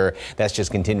earlier. That's just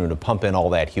continuing to pump in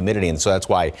all that humidity, and so that's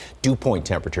why dew point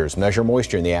temperatures, measure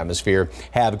moisture in the atmosphere,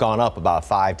 have gone up about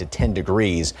 5 to 10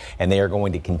 degrees, and they are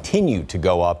going to continue to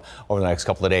go up over the next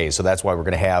couple of days. So that's why we're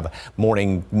going to have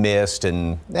morning mist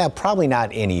and probably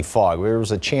not any fog. There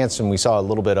was a chance, and we saw a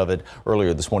little bit of it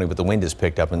earlier this morning, but the wind has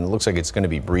picked up, and it looks like it's going to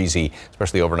be breezy,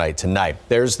 especially overnight tonight.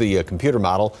 There's the computer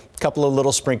model. A couple of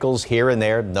little sprinkles here and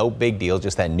there, no big deal,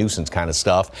 just that nuisance kind of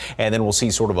stuff. And then we'll see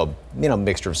sort of a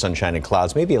mixture of sunshine and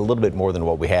clouds, maybe a little bit more than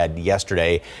what we had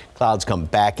yesterday. Clouds come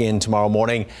back in tomorrow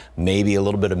morning, maybe a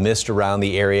little bit of mist around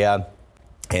the area.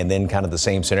 And then kind of the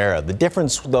same scenario. The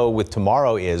difference, though, with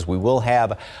tomorrow is we will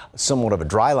have somewhat of a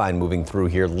dry line moving through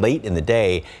here late in the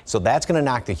day. So that's going to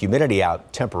knock the humidity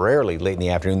out temporarily late in the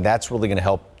afternoon. That's really going to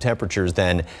help temperatures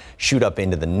then shoot up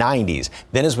into the 90s.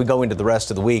 Then as we go into the rest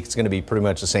of the week, it's going to be pretty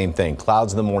much the same thing.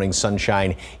 Clouds in the morning,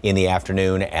 sunshine in the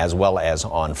afternoon, as well as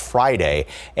on Friday.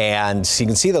 And so you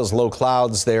can see those low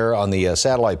clouds there on the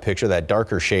satellite picture, that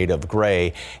darker shade of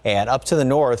gray. And up to the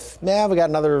north, we got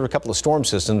another couple of storm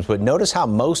systems, but notice how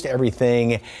most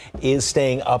everything is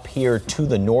staying up here to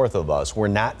the north of us. We're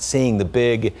not seeing the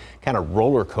big kind of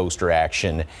roller coaster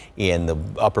action in the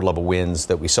upper level winds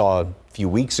that we saw a few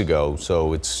weeks ago.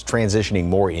 So it's transitioning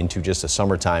more into just a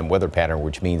summertime weather pattern,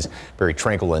 which means very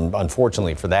tranquil. And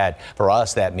unfortunately for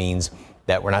us, that means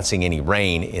that we're not seeing any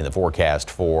rain in the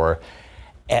forecast for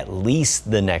at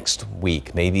least the next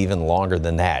week, maybe even longer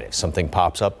than that. If something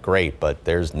pops up, great, but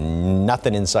there's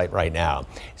nothing in sight right now.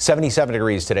 77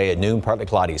 degrees today at noon, partly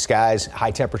cloudy skies.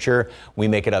 High temperature, we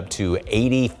make it up to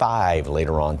 85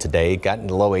 later on today. Got in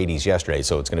the low 80s yesterday,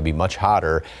 so it's going to be much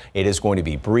hotter. It is going to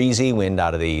be breezy, wind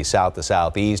out of the south to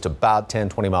southeast, about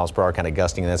 10-20 miles per hour, kind of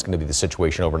gusting, and that's going to be the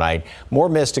situation overnight. More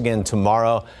mist again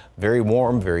tomorrow. Very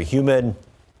warm, very humid.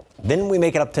 Then we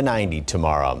make it up to 90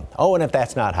 tomorrow. Oh, and if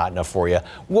that's not hot enough for you,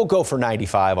 we'll go for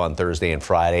 95 on Thursday and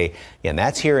Friday. And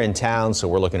that's here in town, so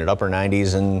we're looking at upper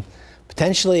 90s and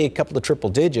potentially a couple of triple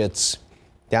digits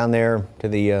down there to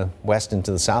the west and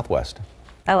to the southwest.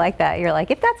 I like that. You're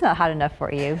like, if that's not hot enough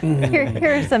for you,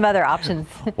 here are some other options.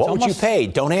 What would you pay?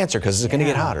 Don't answer, because it's going to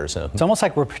get hotter. So it's almost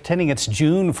like we're pretending it's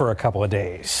June for a couple of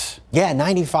days. Yeah,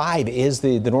 95 is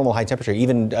the normal high temperature,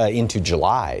 even into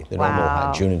July, the normal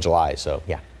high, June and July. So,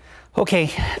 yeah. Okay,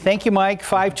 thank you, Mike.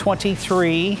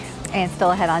 5:23. And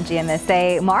still ahead on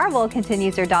GMSA, Marvel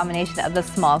continues their domination of the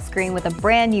small screen with a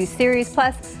brand new series,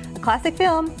 plus a classic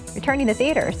film returning to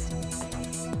theaters.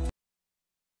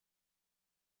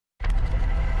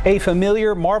 A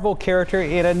familiar Marvel character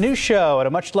in a new show and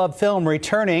a much-loved film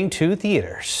returning to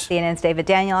theaters. CNN's David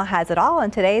Daniel has it all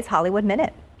in today's Hollywood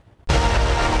Minute.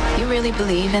 You really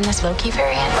believe in this Loki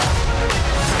variant?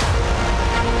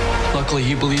 Luckily,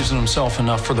 he believes in himself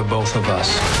enough for the both of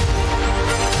us.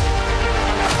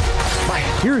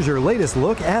 Here's your latest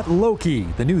look at Loki,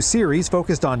 the new series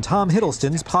focused on Tom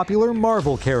Hiddleston's popular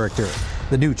Marvel character.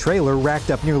 The new trailer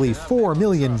racked up nearly 4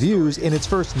 million views in its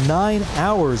first 9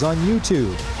 hours on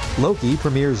YouTube. Loki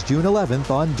premieres June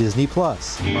 11th on Disney+.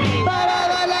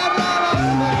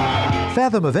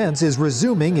 Fathom Events is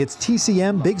resuming its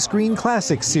TCM Big Screen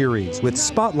Classics series with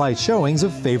spotlight showings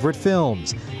of favorite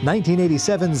films.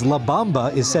 1987's La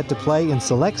Bamba is set to play in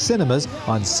select cinemas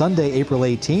on Sunday, April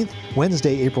 18th,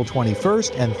 Wednesday, April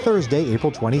 21st, and Thursday,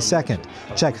 April 22nd.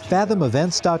 Check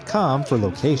fathomevents.com for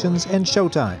locations and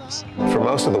showtimes. For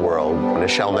most of the world,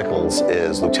 Nichelle Nichols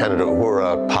is Lieutenant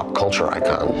Uhura pop culture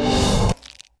icon.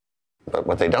 But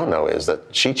what they don't know is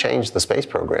that she changed the space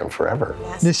program forever.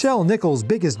 Nichelle Nichols'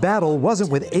 biggest battle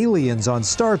wasn't with aliens on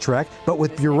Star Trek, but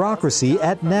with bureaucracy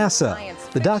at NASA.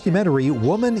 The documentary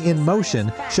Woman in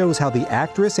Motion shows how the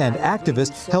actress and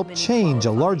activist helped change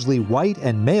a largely white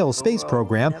and male space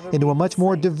program into a much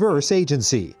more diverse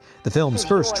agency. The film's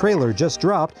first trailer just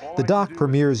dropped. The doc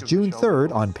premieres June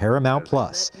 3rd on Paramount+.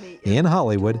 In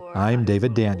Hollywood, I'm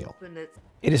David Daniel.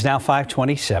 It is now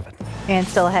 5:27. And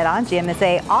still ahead on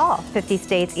GMSA, all 50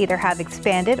 states either have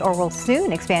expanded or will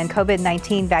soon expand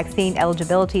COVID-19 vaccine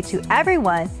eligibility to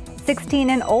everyone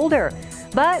 16 and older.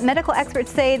 But medical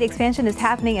experts say the expansion is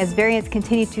happening as variants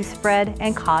continue to spread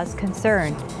and cause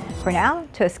concern. For now,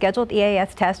 to a scheduled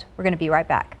EAS test, we're going to be right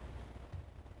back.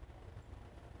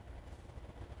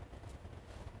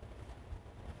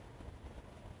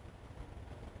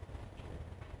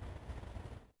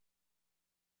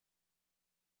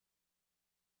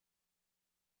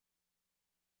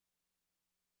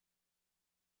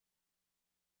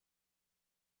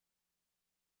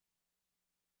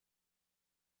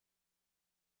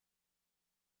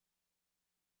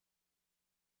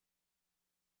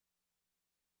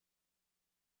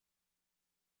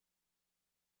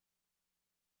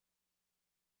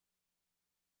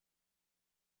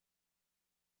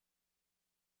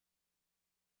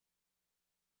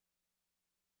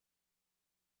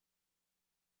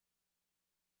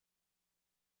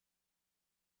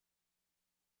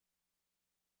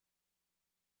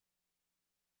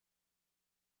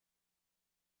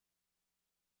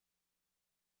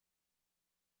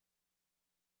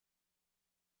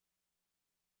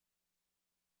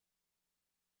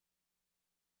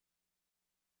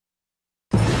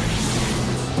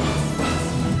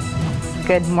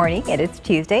 Good morning. It is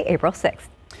Tuesday, April 6th.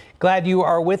 Glad you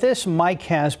are with us. Mike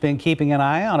has been keeping an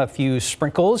eye on a few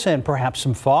sprinkles and perhaps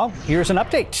some fog. Here's an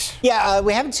update. Yeah,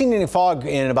 we haven't seen any fog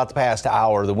in about the past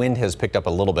hour. The wind has picked up a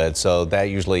little bit, so that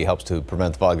usually helps to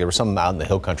prevent the fog. There was some out in the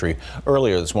hill country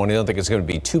earlier this morning. I don't think it's going to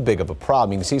be too big of a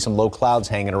problem. You can see some low clouds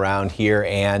hanging around here,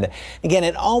 and again,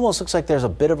 it almost looks like there's a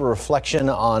bit of a reflection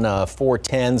on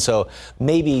 410, so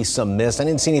maybe some mist. I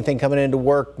didn't see anything coming into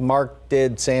work. Mark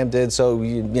did, Sam did, so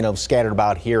you know, scattered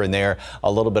about here and there,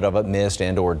 a little bit of a mist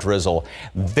and or drizzle.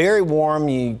 Very warm.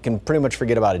 You can pretty much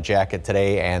forget about a jacket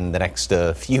today and the next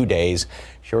few days.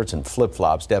 Shorts and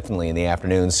flip-flops definitely in the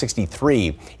afternoon.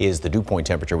 63 is the dew point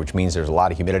temperature, which means there's a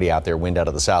lot of humidity out there. Wind out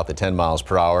of the south at 10 miles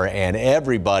per hour. And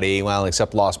everybody, well,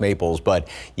 except Lost Maples, but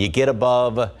you get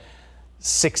above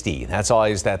 60. That's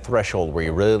always that threshold where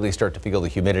you really start to feel the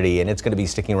humidity, and it's going to be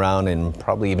sticking around and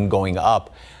probably even going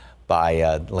up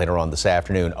by later on this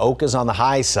afternoon. Oak is on the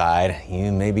high side. You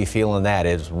may be feeling that.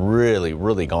 It's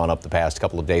really gone up the past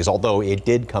couple of days, although it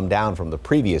did come down from the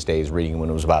previous day's reading when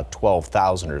it was about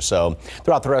 12,000 or so.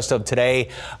 Throughout the rest of today,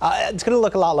 it's going to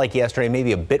look a lot like yesterday,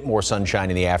 maybe a bit more sunshine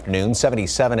in the afternoon.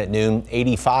 77 at noon,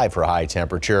 85 for high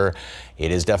temperature. It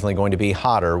is definitely going to be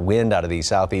hotter. Wind out of the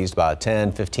southeast about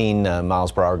 10, 15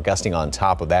 miles per hour, gusting on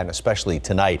top of that, and especially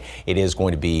tonight, it is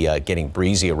going to be getting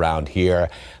breezy around here.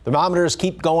 Thermometers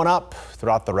keep going up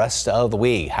throughout the rest of the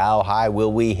week. How high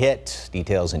will we hit?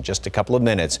 Details in just a couple of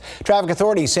minutes. Traffic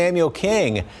Authority Samuel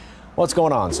King. What's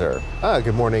going on, sir?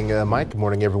 Good morning, Mike. Good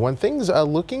morning, everyone. Things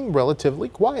looking relatively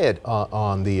quiet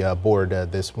on the board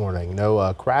this morning.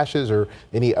 No crashes or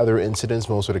any other incidents.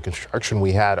 Most of the construction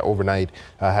we had overnight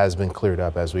has been cleared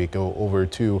up. As we go over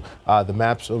to the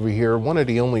maps over here, one of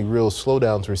the only real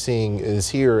slowdowns we're seeing is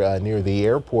here near the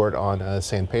airport on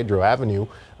San Pedro Avenue.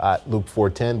 Loop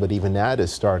 410, but even that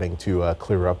is starting to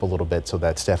clear up a little bit, so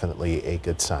that's definitely a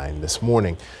good sign this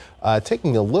morning.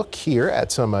 Taking a look here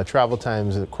at some travel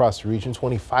times across the region,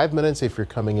 25 minutes if you're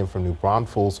coming in from New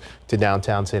Braunfels to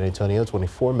downtown San Antonio,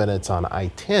 24 minutes on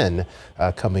I-10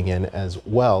 coming in as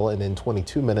well, and then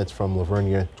 22 minutes from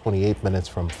Lavernia, 28 minutes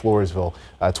from Floresville,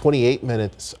 28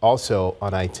 minutes also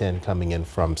on I-10 coming in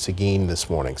from Seguin this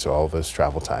morning. So all of those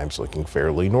travel times looking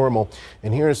fairly normal.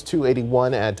 And here's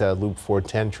 281 at Loop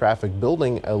 410, traffic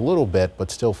building a little bit,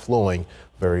 but still flowing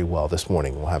very well this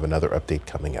morning. We'll have another update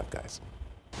coming up, guys.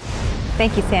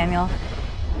 Thank you, Samuel.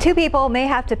 Two people may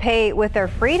have to pay with their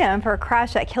freedom for a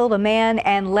crash that killed a man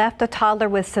and left a toddler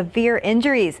with severe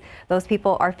injuries. Those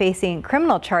people are facing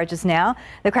criminal charges now.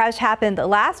 The crash happened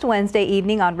last Wednesday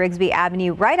evening on Rigsby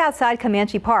Avenue, right outside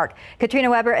Comanche Park. Katrina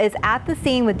Weber is at the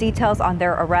scene with details on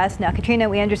their arrest. Now, Katrina,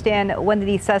 we understand one of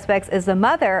these suspects is the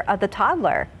mother of the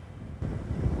toddler.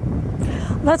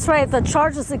 That's right. The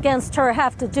charges against her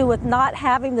have to do with not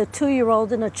having the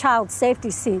 2-year-old in a child safety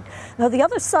seat. Now, the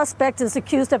other suspect is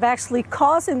accused of actually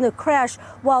causing the crash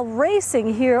while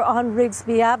racing here on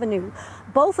Rigsby Avenue.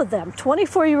 Both of them,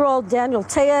 24-year-old Daniel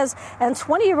Tellez and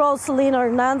 20-year-old Selena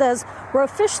Hernandez, were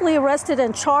officially arrested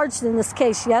and charged in this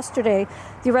case yesterday.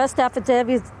 The arrest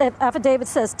affidavit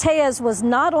says Tellez was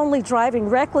not only driving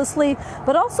recklessly,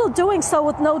 but also doing so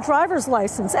with no driver's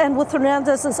license and with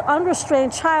Hernandez's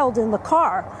unrestrained child in the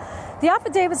car. The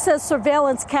affidavit says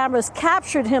surveillance cameras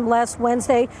captured him last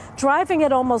Wednesday driving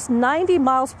at almost 90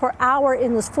 miles per hour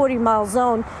in this 40-mile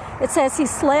zone. It says he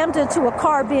slammed into a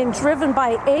car being driven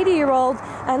by 80-year-old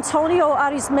Antonio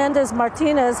Arismendez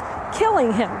Martinez,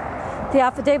 killing him. The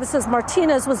affidavit says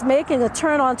Martinez was making a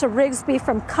turn onto Rigsby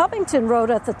from Covington Road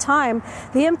at the time.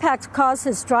 The impact caused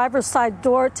his driver's side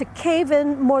door to cave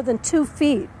in more than 2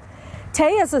 feet.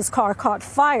 Tellez's car caught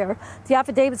fire. The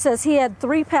affidavit says he had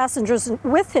 3 passengers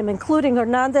with him, including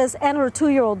Hernandez and her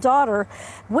 2-year-old daughter.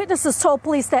 Witnesses told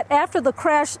police that after the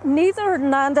crash, neither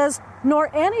Hernandez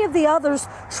nor any of the others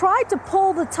tried to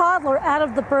pull the toddler out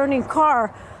of the burning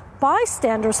car.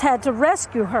 Bystanders had to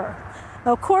rescue her.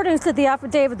 Now, according to the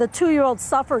affidavit, the 2-year-old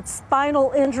suffered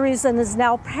spinal injuries and is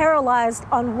now paralyzed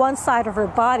on one side of her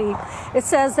body. It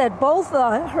says that both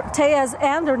Tellez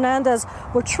and Hernandez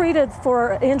were treated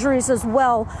for injuries as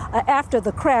well after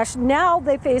the crash. Now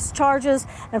they face charges,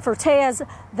 and for Tellez,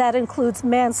 that includes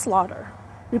manslaughter.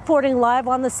 Reporting live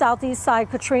on the southeast side,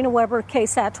 Katrina Weber,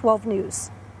 KSAT 12 News.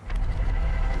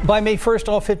 By May 1st,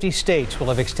 all 50 states will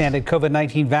have extended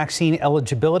COVID-19 vaccine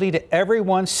eligibility to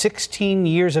everyone 16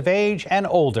 years of age and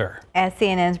older. As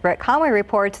CNN's Brett Conway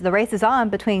reports, the race is on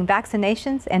between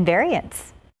vaccinations and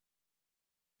variants.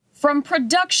 From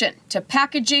production to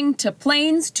packaging to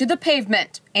planes to the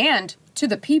pavement and to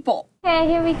the people. Okay,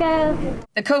 here we go.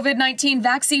 The COVID-19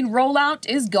 vaccine rollout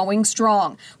is going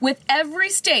strong, with every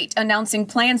state announcing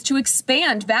plans to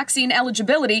expand vaccine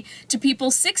eligibility to people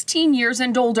 16 years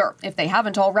and older, if they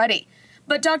haven't already.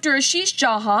 But Dr. Ashish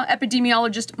Jha,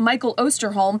 epidemiologist Michael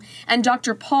Osterholm, and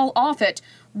Dr. Paul Offit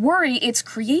worry it's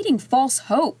creating false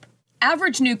hope.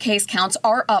 Average new case counts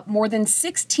are up more than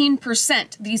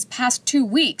 16% these past 2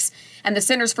 weeks. And the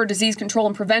Centers for Disease Control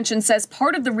and Prevention says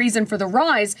part of the reason for the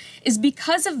rise is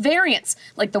because of variants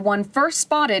like the one first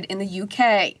spotted in the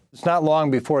UK. It's not long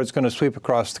before it's going to sweep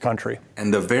across the country.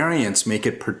 And the variants make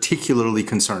it particularly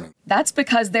concerning. That's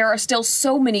because there are still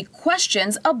so many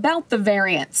questions about the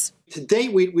variants. To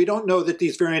date, we don't know that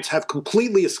these variants have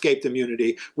completely escaped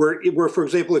immunity, where, for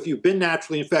example, if you've been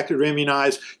naturally infected or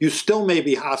immunized, you still may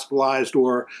be hospitalized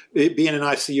or be in an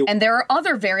ICU. And there are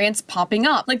other variants popping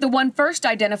up, like the one first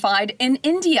identified in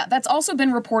India that's also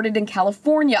been reported in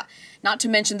California, not to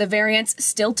mention the variants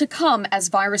still to come as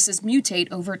viruses mutate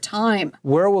over time.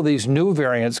 Where will these new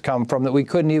variants come from that we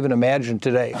couldn't even imagine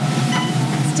today?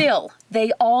 Still,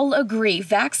 they all agree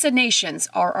vaccinations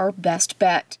are our best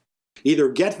bet. Either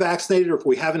get vaccinated, or if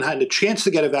we haven't had a chance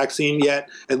to get a vaccine yet,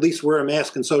 at least wear a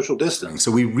mask and social distance. So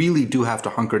we really do have to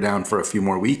hunker down for a few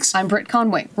more weeks. I'm Britt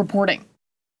Conway reporting.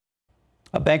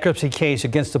 A bankruptcy case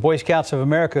against the Boy Scouts of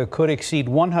America could exceed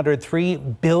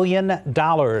 $103 billion.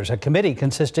 A committee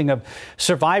consisting of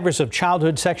survivors of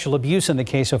childhood sexual abuse in the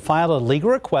case have filed a legal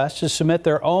request to submit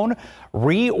their own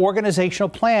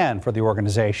reorganizational plan for the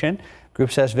organization. The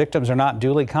group says victims are not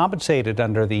duly compensated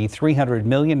under the $300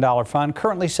 million fund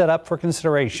currently set up for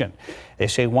consideration. They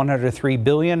say $103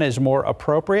 billion is more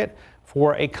appropriate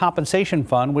for a compensation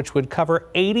fund, which would cover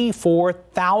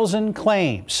 84,000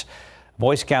 claims.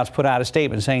 Boy Scouts put out a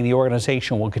statement saying the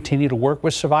organization will continue to work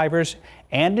with survivors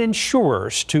and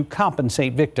insurers to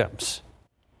compensate victims.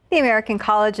 The American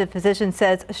College of Physicians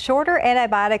says shorter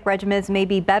antibiotic regimens may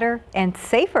be better and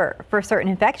safer for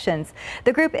certain infections.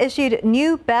 The group issued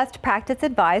new best practice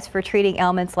advice for treating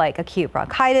ailments like acute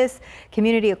bronchitis,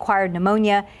 community-acquired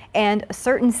pneumonia, and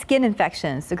certain skin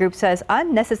infections. The group says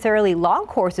unnecessarily long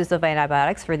courses of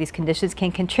antibiotics for these conditions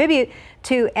can contribute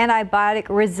to antibiotic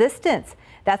resistance.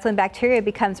 That's when bacteria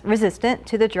becomes resistant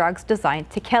to the drugs designed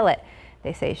to kill it.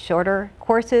 They say shorter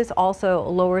courses also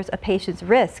lowers a patient's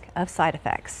risk of side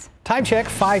effects. Time check,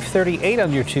 5:38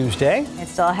 on your Tuesday.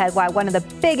 It's still ahead why one of the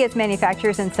biggest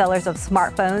manufacturers and sellers of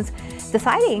smartphones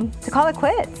deciding to call it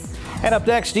quits. And up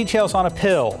next, details on a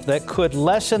pill that could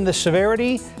lessen the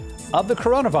severity of the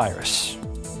coronavirus.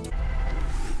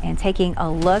 And taking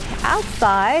a look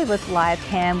outside with live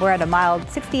cam, we're at a mild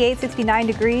 68, 69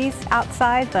 degrees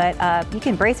outside, but you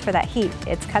can brace for that heat.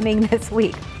 It's coming this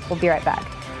week. We'll be right back.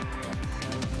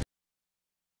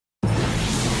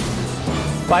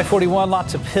 541,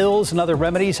 lots of pills and other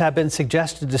remedies have been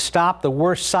suggested to stop the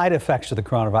worst side effects of the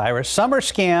coronavirus. Some are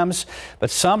scams,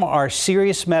 but some are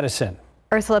serious medicine.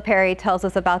 Ursula Perry tells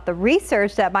us about the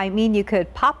research that might mean you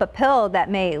could pop a pill that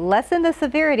may lessen the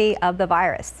severity of the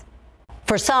virus.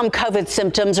 For some, COVID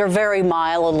symptoms are very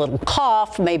mild, a little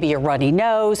cough, maybe a runny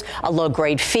nose, a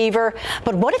low-grade fever.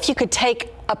 But what if you could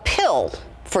take a pill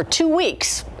for 2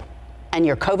 weeks and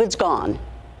your COVID's gone?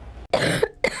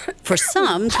 For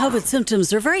some, COVID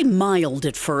symptoms are very mild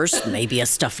at first, maybe a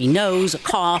stuffy nose, a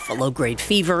cough, a low-grade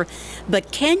fever.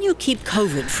 But can you keep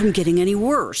COVID from getting any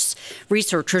worse?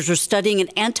 Researchers are studying an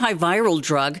antiviral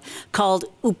drug called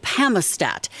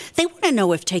upamostat. They want to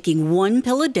know if taking one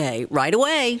pill a day right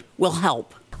away will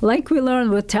help. Like we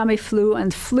learned with Tamiflu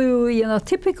and flu,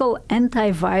 typical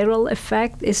antiviral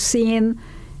effect is seen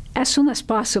as soon as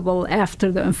possible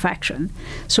after the infection.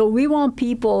 So we want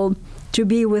people to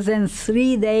be within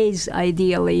 3 days,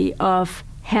 ideally, of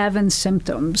having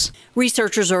symptoms.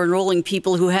 Researchers are enrolling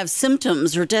people who have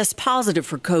symptoms or test positive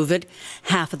for COVID.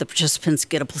 Half of the participants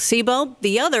get a placebo.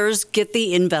 The others get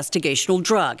the investigational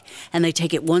drug, and they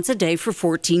take it once a day for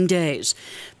 14 days.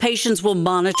 Patients will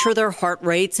monitor their heart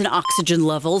rates and oxygen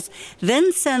levels,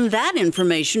 then send that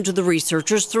information to the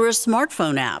researchers through a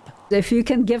smartphone app. If you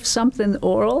can give something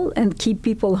oral and keep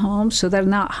people home so they're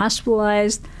not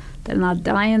hospitalized, they're not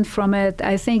dying from it,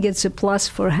 I think it's a plus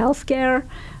for healthcare,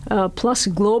 plus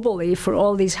globally for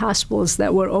all these hospitals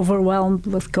that were overwhelmed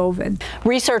with COVID.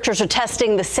 Researchers are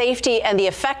testing the safety and the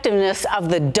effectiveness of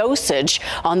the dosage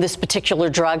on this particular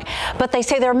drug, but they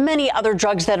say there are many other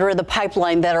drugs that are in the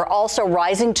pipeline that are also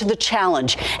rising to the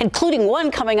challenge, including one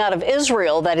coming out of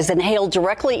Israel that is inhaled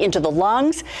directly into the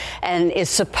lungs and is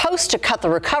supposed to cut the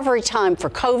recovery time for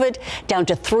COVID down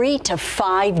to 3 to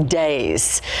 5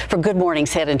 days. For Good Morning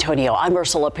San Antonio, I'm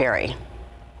Ursula Perry.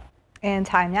 And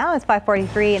time now is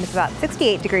 5:43, and it's about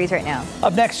 68 degrees right now.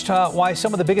 Up next, why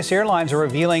some of the biggest airlines are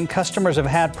revealing customers have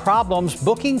had problems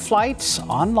booking flights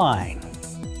online.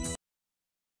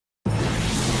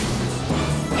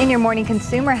 In your morning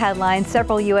consumer headlines,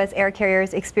 several U.S. air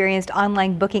carriers experienced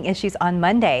online booking issues on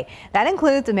Monday. That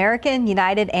includes American,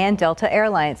 United, and Delta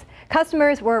Airlines.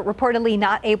 Customers were reportedly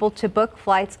not able to book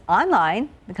flights online.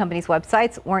 The company's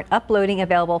websites weren't uploading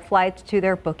available flights to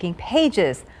their booking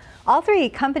pages. All three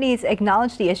companies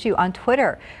acknowledged the issue on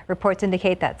Twitter. Reports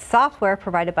indicate that software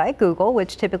provided by Google,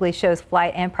 which typically shows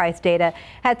flight and price data,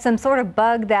 had some sort of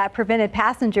bug that prevented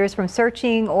passengers from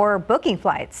searching or booking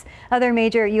flights. Other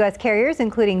major U.S. carriers,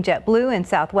 including JetBlue and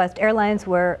Southwest Airlines,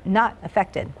 were not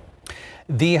affected.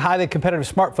 The highly competitive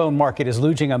smartphone market is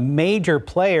losing a major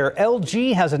player.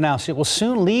 LG has announced it will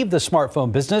soon leave the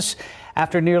smartphone business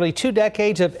after nearly 2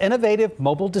 decades of innovative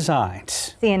mobile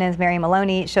designs. CNN's Mary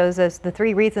Maloney shows us the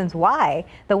 3 reasons why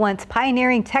the once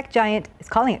pioneering tech giant is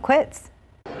calling it quits.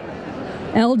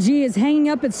 LG is hanging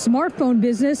up its smartphone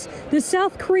business. The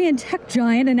South Korean tech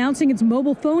giant announcing its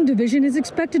mobile phone division is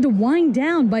expected to wind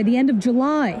down by the end of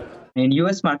July. In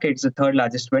U.S. market, it's the 3rd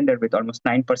largest vendor with almost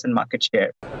 9% market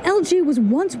share. LG was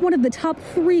once one of the top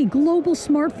 3 global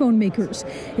smartphone makers.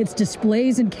 Its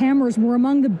displays and cameras were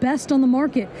among the best on the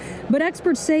market. But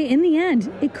experts say in the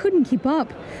end, it couldn't keep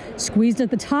up. Squeezed at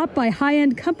the top by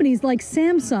high-end companies like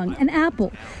Samsung and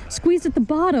Apple. Squeezed at the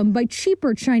bottom by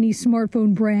cheaper Chinese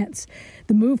smartphone brands.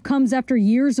 The move comes after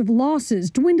years of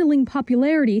losses, dwindling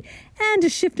popularity, and a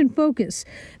shift in focus.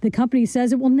 The company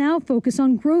says it will now focus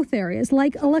on growth areas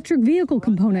like electric vehicle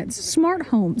components, smart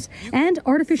homes, and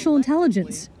artificial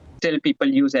intelligence. Still, people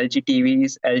use LG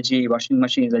TVs, LG washing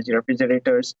machines, LG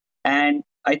refrigerators, and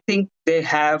I think they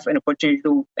have an opportunity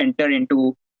to enter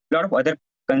into a lot of other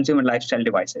consumer lifestyle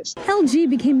devices. LG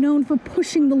became known for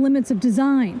pushing the limits of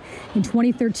design. In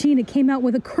 2013, it came out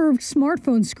with a curved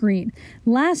smartphone screen.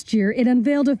 Last year, it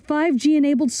unveiled a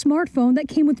 5G-enabled smartphone that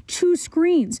came with 2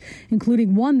 screens,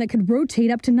 including one that could rotate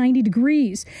up to 90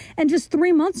 degrees. And just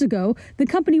 3 months ago, the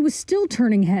company was still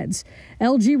turning heads.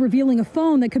 LG revealing a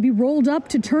phone that could be rolled up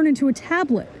to turn into a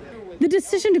tablet. The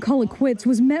decision to call it quits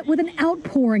was met with an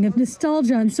outpouring of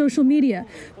nostalgia on social media,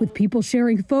 with people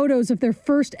sharing photos of their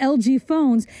first LG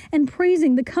phones and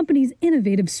praising the company's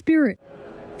innovative spirit.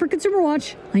 For Consumer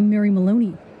Watch, I'm Mary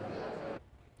Maloney.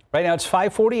 Right now it's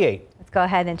 5:48. go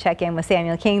ahead and check in with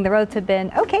Samuel King. The roads have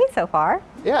been okay so far.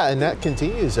 Yeah, and that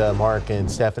continues, Mark and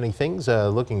Stephanie. Things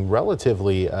looking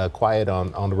relatively quiet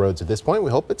on the roads at this point.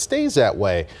 We hope it stays that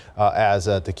way as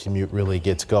the commute really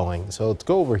gets going. So let's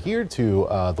go over here to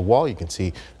the wall. You can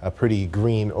see pretty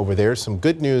green over there. Some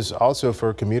good news also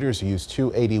for commuters who use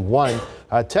 281.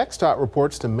 TxDOT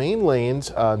reports the main lanes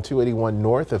on 281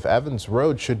 north of Evans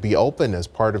Road should be open as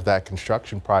part of that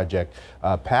construction project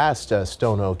past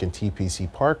Stone Oak and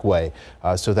TPC Parkway.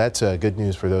 So that's good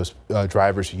news for those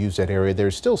drivers who use that area.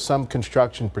 There's still some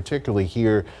construction, particularly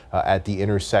here at the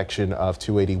intersection of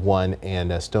 281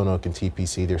 and Stone Oak and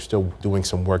TPC. They're still doing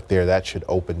some work there. That should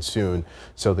open soon.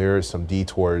 So there are some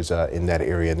detours in that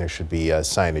area, and there should be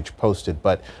signage posted.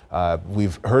 But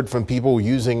we've heard from people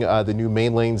using the new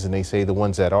main lanes, and they say the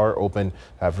ones that are open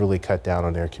have really cut down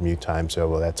on their commute time.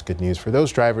 So that's good news for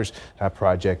those drivers.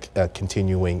 Project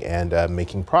continuing and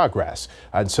making progress.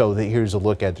 And so here's a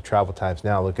look at the travel times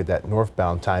now. Look at that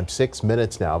northbound time, 6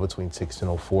 minutes now between 6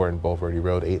 and 04 and Bulverde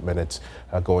Road, 8 minutes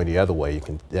going the other way. You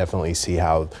can definitely see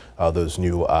how those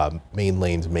new main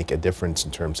lanes make a difference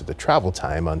in terms of the travel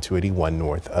time on 281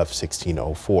 north of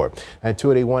 1604. And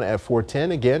 281 at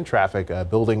 410, again, traffic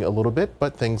building a little bit,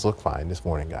 but things look fine this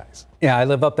morning, guys. Yeah, I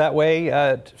live up that way,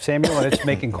 Samuel, and it's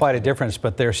making quite a difference,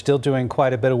 but they're still doing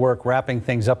quite a bit of work wrapping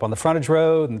things up on the frontage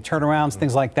road and turnarounds,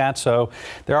 things like that. So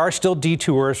there are still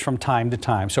detours from time to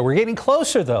time. So we're getting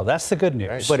closer, though. That's the good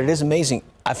news. But it is amazing.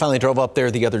 I finally drove up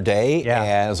there the other day, and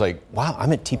I was like, wow,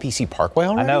 I'm at TPC Parkway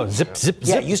already? I know, zip, zip, yeah,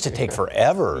 zip. It used to take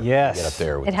forever to get up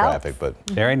there with traffic, but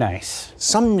very nice.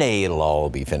 Someday it'll all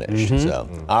be finished. So,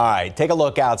 all right, take a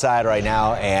look outside right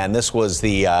now, and this was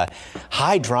the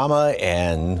high drama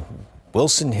and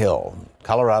Wilson Hill,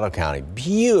 Colorado County.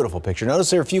 Beautiful picture. Notice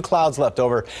there are a few clouds left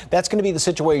over. That's going to be the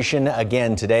situation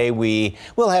again today. We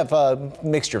will have a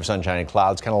mixture of sunshine and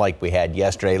clouds, kind of like we had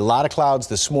yesterday. A lot of clouds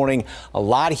this morning, a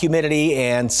lot of humidity,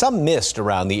 and some mist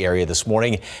around the area this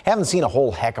morning. Haven't seen a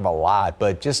whole heck of a lot,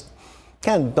 but just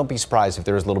kind of don't be surprised if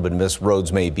there's a little bit of mist.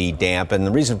 Roads may be damp, and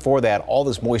the reason for that, all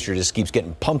this moisture just keeps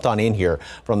getting pumped on in here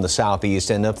from the southeast,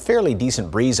 and a fairly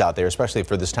decent breeze out there, especially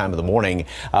for this time of the morning.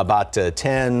 About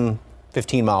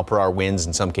 15 mile per hour winds,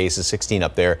 in some cases 16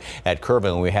 up there at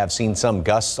Kerrville. And we have seen some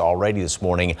gusts already this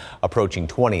morning approaching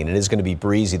 20, and it is going to be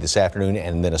breezy this afternoon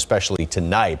and then especially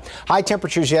tonight. High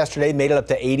temperatures yesterday made it up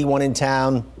to 81 in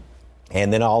town.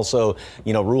 And then also,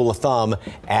 rule of thumb,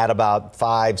 add about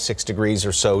 5-6 degrees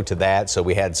or so to that. So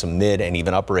we had some mid and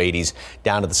even upper 80s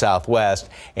down to the southwest.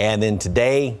 And then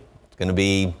today, it's going to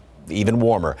be even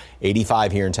warmer.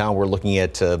 85 here in town. We're looking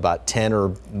at about 10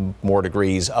 or more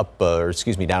degrees up, down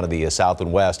to the south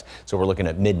and west. So we're looking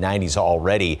at mid 90s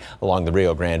already along the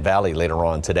Rio Grande Valley later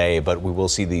on today. But we will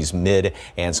see these mid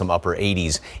and some upper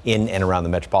 80s in and around the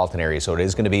metropolitan area. So it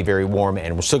is going to be very warm,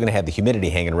 and we're still going to have the humidity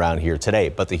hanging around here today.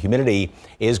 But the humidity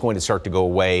is going to start to go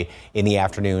away in the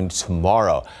afternoon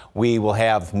tomorrow. We will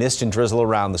have mist and drizzle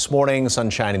around this morning,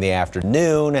 sunshine in the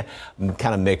afternoon,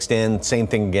 kind of mixed in. Same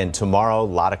thing again tomorrow. A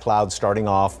lot of clouds starting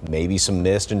off, maybe some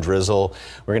mist and drizzle.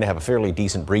 We're going to have a fairly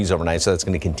decent breeze overnight, so that's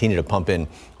going to continue to pump in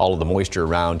all of the moisture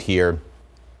around here.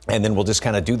 And then we'll just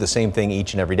kind of do the same thing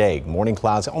each and every day. Morning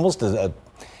clouds, almost a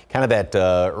kind of that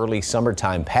early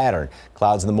summertime pattern.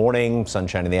 Clouds in the morning,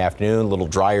 sunshine in the afternoon, a little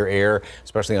drier air,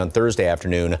 especially on Thursday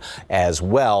afternoon as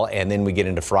well. And then we get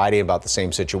into Friday, about the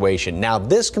same situation. Now,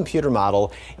 this computer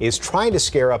model is trying to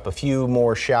scare up a few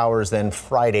more showers than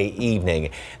Friday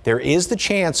evening. There is the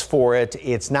chance for it.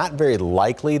 It's not very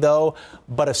likely, though.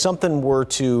 But if something were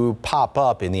to pop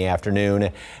up in the afternoon,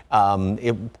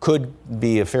 it could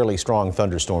be a fairly strong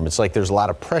thunderstorm. It's like there's a lot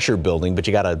of pressure building, but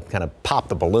you got to kind of pop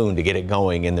the balloon to get it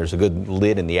going. And there's a good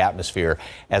lid in the atmosphere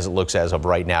as it looks as of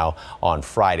right now on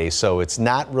Friday. So it's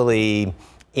not really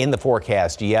in the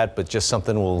forecast yet, but just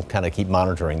something we'll kind of keep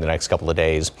monitoring the next couple of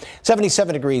days.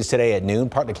 77 degrees today at noon,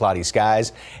 partly cloudy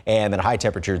skies, and then a high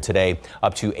temperature today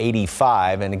up to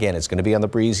 85. And again, it's going to be on the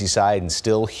breezy side and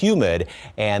still humid.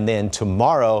 And then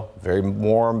tomorrow, very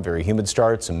warm, very humid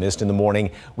start, some mist in the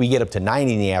morning. We get up to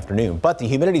 90 in the afternoon, but the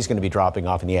humidity is going to be dropping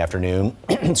off in the afternoon.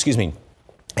 Excuse me.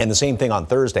 And the same thing on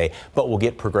Thursday, but we'll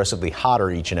get progressively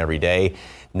hotter each and every day.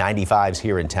 95s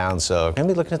here in town, so we're going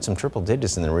to be looking at some triple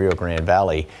digits in the Rio Grande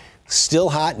Valley. Still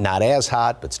hot, not as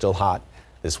hot, but still hot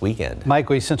this weekend. Mike,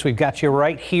 since we've got you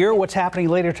right here, what's happening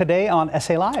later today on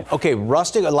SA Live? Okay,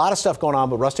 Rustic, a lot of stuff going on,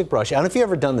 but Rustic Brush. I don't know if you've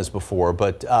ever done this before,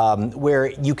 but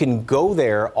where you can go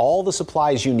there, all the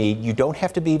supplies you need. You don't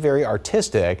have to be very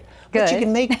artistic, but you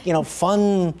can make,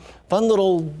 fun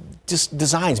little just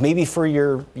designs, maybe for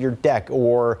your deck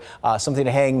or something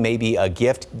to hang, maybe a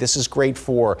gift. This is great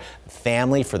for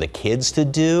family, for the kids to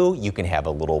do. You can have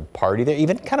a little party there,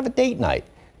 even kind of a date night,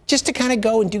 just to kind of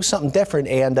go and do something different.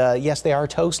 And yes, they are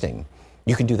toasting.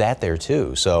 You can do that there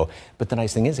too. So, but the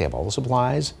nice thing is they have all the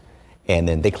supplies, and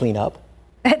then they clean up.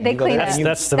 They clean up.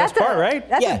 That's the best part, right?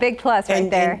 That's a big plus right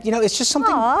there. And, you know, it's just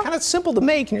something kind of simple to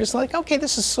make, and you're just like, okay,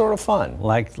 this is sort of fun.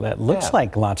 Like that looks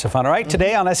like lots of fun. All right,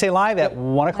 today on SA Live at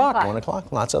 1 o'clock. 1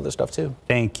 o'clock. Lots of other stuff too.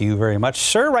 Thank you very much,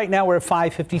 sir. Right now we're at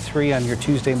 5:53 on your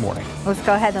Tuesday morning. Let's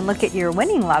go ahead and look at your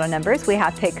winning lotto numbers. We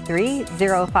have pick 3,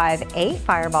 0, 5, 8,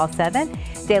 Fireball 7,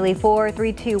 Daily 4,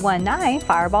 3, 2, 1, 9,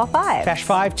 Fireball 5. Cash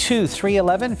 5, 2, 3,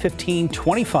 11, 15,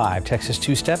 25. Texas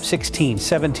two-step 16,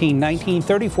 17, 19,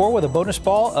 34 with a bonus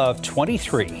ball of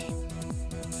 23.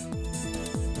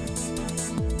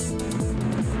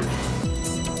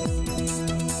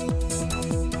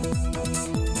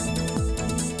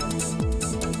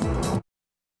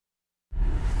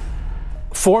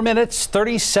 4 minutes,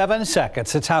 37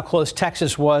 seconds. That's how close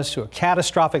Texas was to a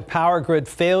catastrophic power grid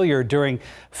failure during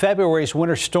February's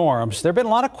winter storms. There have been a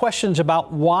lot of questions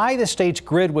about why the state's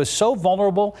grid was so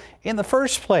vulnerable in the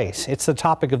first place. It's the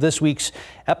topic of this week's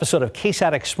episode of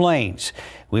KSAT Explains.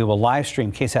 We will live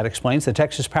stream KSAT Explains, the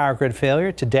Texas power grid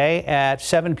failure, today at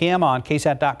 7 p.m. on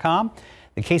KSAT.com,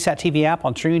 the KSAT TV app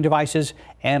on streaming devices,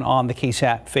 and on the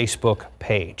KSAT Facebook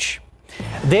page.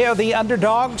 They are the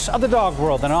underdogs of the dog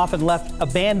world and often left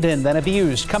abandoned and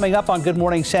abused. Coming up on Good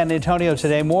Morning San Antonio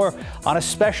today, more on a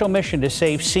special mission to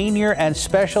save senior and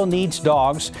special needs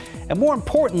dogs, and more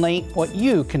importantly, what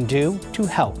you can do to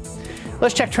help.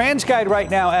 Let's check TransGuide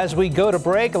right now as we go to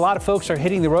break. A lot of folks are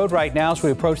hitting the road right now as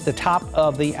we approach the top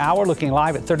of the hour, looking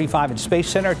live at 35 at Space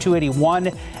Center,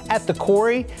 281 at the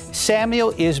Quarry.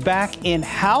 Samuel is back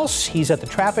in-house. He's at the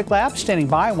traffic lab standing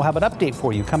by, and we'll have an update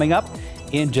for you coming up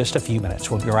in just a few minutes.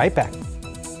 We'll be right back.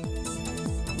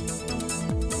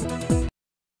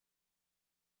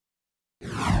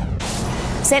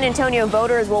 San Antonio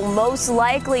voters will most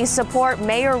likely support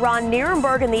Mayor Ron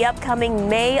Nirenberg in the upcoming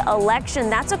May election.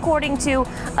 That's according to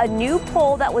a new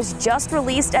poll that was just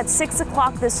released at 6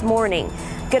 o'clock this morning.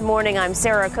 Good morning, I'm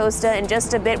Sarah Acosta. In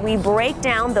just a bit, we break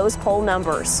down those poll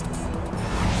numbers.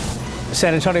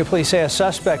 San Antonio police say a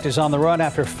suspect is on the run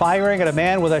after firing at a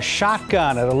man with a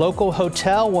shotgun at a local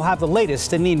hotel. We'll have the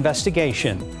latest in the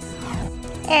investigation.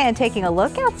 And taking a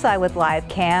look outside with live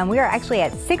cam, we are actually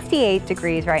at 68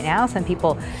 degrees right now. Some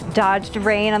people dodged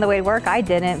rain on the way to work. I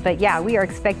didn't, but yeah, we are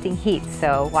expecting heat,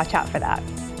 so watch out for that.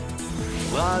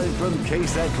 Live from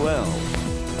KSAT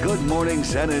 12, Good Morning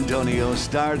San Antonio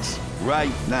starts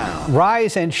right now.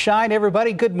 Rise and shine,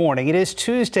 everybody. Good morning. It is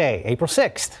Tuesday, April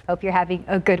 6th. Hope you're having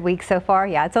a good week so far.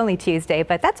 Yeah, it's only Tuesday,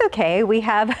 but that's okay. We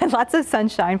have lots of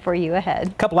sunshine for you ahead.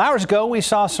 A couple hours ago, we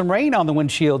saw some rain on the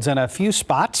windshields in a few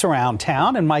spots around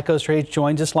town, and Mike Osterhage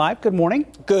joins us live. Good morning.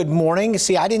 Good morning.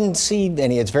 See, I didn't see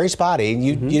any. It's very spotty.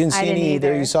 You didn't see any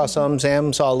either. You saw some.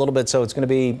 Sam saw a little bit, so it's going to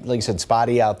be, like you said,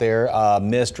 spotty out there.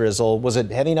 Mist, drizzle. Was it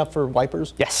heavy enough for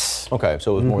wipers? Yes. Okay,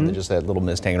 so it was more than just that little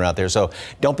mist hanging out there. So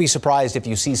don't be surprised if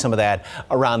you see some of that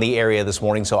around the area this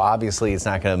morning. So obviously it's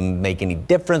not going to make any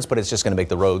difference, but it's just going to make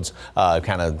the roads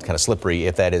kind of slippery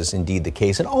if that is indeed the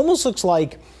case. It almost looks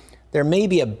like there may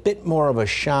be a bit more of a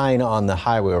shine on the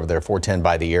highway over there, 410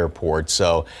 by the airport.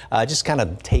 So just kind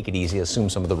of take it easy. Assume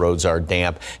some of the roads are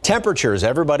damp. Temperatures,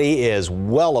 everybody is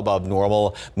well above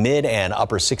normal. Mid and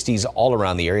upper 60s all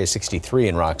around the area. 63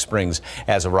 in Rock Springs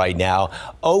as of right now.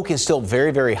 Oak is still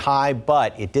very, very high,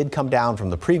 but it did come down from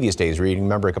the previous day's reading.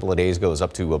 Remember, a couple of days ago it was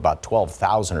up to about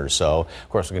 12,000 or so. Of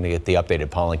course, we're going to get the updated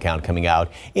pollen count coming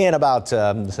out in about,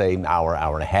 say, an hour,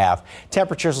 hour and a half.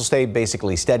 Temperatures will stay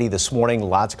basically steady this morning.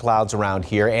 Lots of clouds around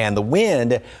here, and the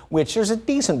wind, which there's a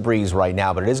decent breeze right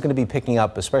now, but it is going to be picking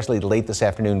up, especially late this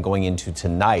afternoon going into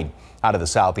tonight out of the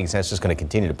southeast. That's just going to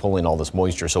continue to pull in all this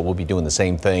moisture, so we'll be doing the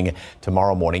same thing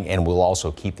tomorrow morning, and we'll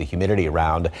also keep the humidity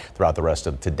around throughout the rest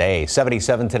of today.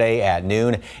 77 today at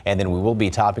noon, and then we will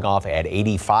be topping off at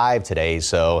 85 today,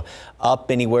 so up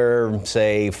anywhere,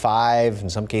 say 5, in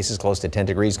some cases close to 10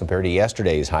 degrees compared to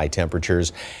yesterday's high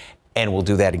temperatures. And we'll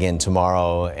do that again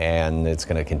tomorrow, and it's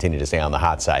going to continue to stay on the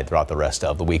hot side throughout the rest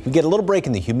of the week. We get a little break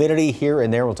in the humidity here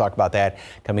and there. We'll talk about that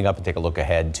coming up and take a look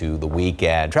ahead to the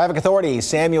weekend. Traffic Authority,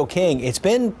 Samuel King. It's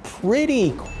been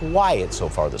pretty quiet so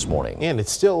far this morning. And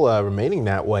it's still remaining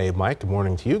that way. Mike, good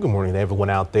morning to you. Good morning to everyone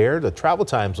out there. The travel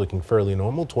time's looking fairly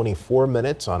normal. 24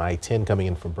 minutes on I-10 coming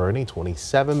in from Bernie,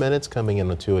 27 minutes coming in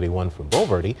on 281 from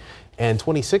Bulverde, and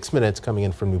 26 minutes coming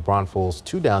in from New Braunfels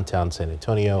to downtown San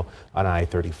Antonio on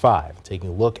I-35. Taking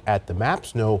a look at the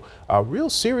maps, no real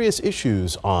serious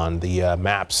issues on the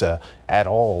maps at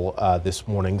all this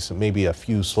morning. So maybe a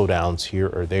few slowdowns here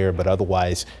or there, but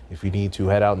otherwise, if you need to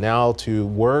head out now to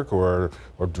work or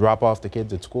drop off the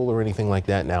kids at school or anything like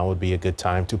that, now would be a good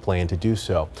time to plan to do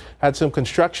so. Had some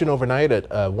construction overnight at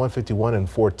 151 and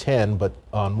 410, but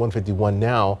on 151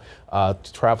 now,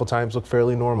 travel times look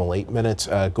fairly normal. 8 minutes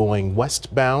going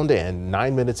westbound and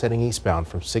 9 minutes heading eastbound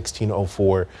from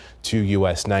 1604 to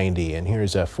US 90. And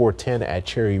here's 410 at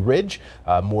Cherry Ridge.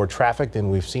 More traffic than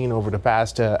we've seen over the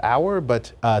past hour,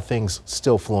 but things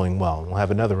still flowing well. We'll have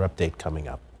another update coming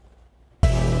up.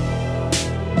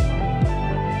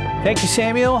 Thank you,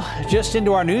 Samuel. Just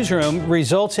into our newsroom,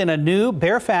 results in a new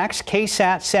Fairfax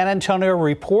KSAT San Antonio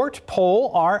report poll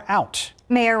are out.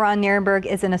 Mayor Ron Nirenberg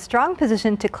is in a strong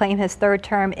position to claim his third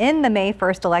term in the May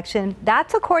 1st election.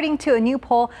 That's according to a new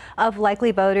poll of likely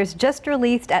voters just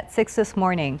released at 6 this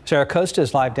morning. Sarah Costa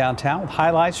is live downtown with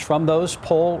highlights from those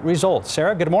poll results.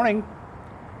 Sarah, good morning.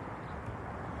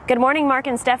 Good morning, Mark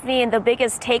and Stephanie. And the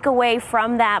biggest takeaway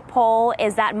from that poll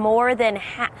is that more than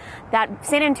that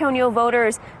San Antonio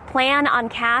voters plan on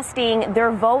casting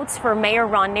their votes for Mayor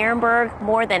Ron Nirenberg.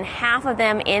 More than half of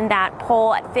them in that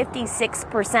poll, at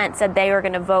 56%, said they are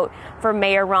going to vote for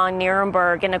Mayor Ron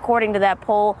Nirenberg. And according to that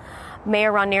poll,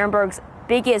 Mayor Ron Nirenberg's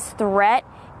biggest threat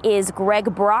is Greg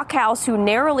Brockhouse, who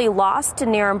narrowly lost to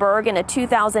Nirenberg in a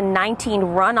 2019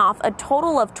 runoff. A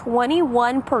total of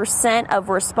 21% of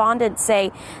respondents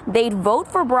say they'd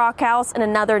vote for Brockhouse, and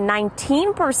another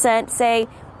 19% say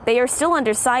they are still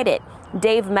undecided.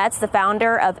 Dave Metz, the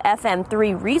founder of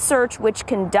FM3 Research, which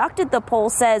conducted the poll,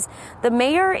 says the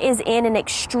mayor is in an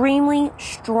extremely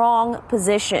strong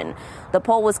position. The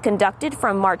poll was conducted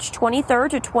from March 23rd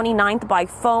to 29th by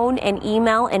phone and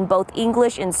email in both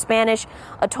English and Spanish.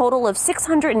 A total of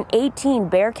 618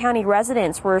 Bexar County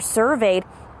residents were surveyed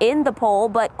in the poll,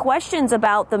 but questions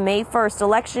about the May 1st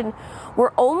election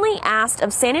were only asked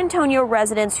of San Antonio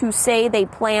residents who say they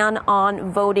plan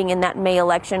on voting in that May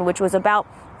election, which was about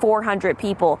 400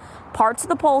 people. Parts of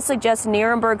the poll suggest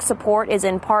Nirenberg's support is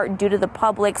in part due to the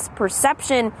public's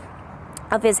perception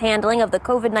of his handling of the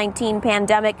COVID-19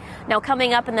 pandemic. Now,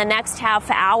 coming up in the next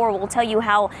half hour, we'll tell you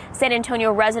how San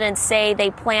Antonio residents say they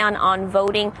plan on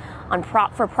voting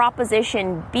for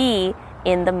Proposition B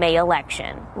in the May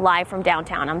election. Live from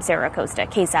downtown, I'm Sarah Costa,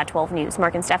 KSAT 12 News.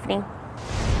 Mark and Stephanie.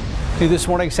 New this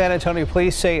morning, San Antonio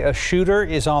police say a shooter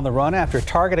is on the run after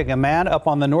targeting a man up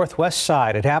on the northwest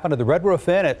side. It happened at the Red Roof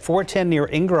Inn at 410 near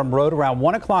Ingram Road around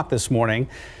 1 o'clock this morning.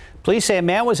 Police say a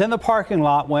man was in the parking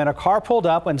lot when a car pulled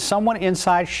up and someone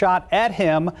inside shot at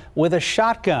him with a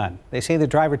shotgun. They say the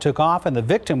driver took off and the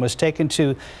victim was taken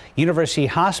to University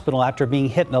Hospital after being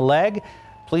hit in the leg.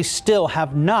 Police still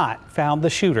have not found the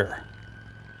shooter.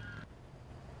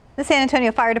 The San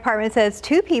Antonio Fire Department says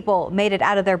 2 people made it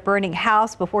out of their burning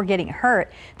house before getting hurt.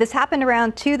 This happened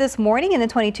around 2 this morning in the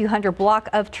 2200 block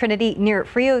of Trinity near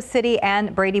Frio City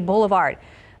and Brady Boulevard.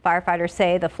 Firefighters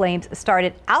say the flames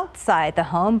started outside the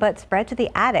home but spread to the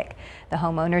attic. The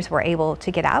homeowners were able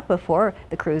to get out before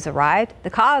the crews arrived. The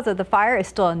cause of the fire is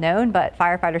still unknown, but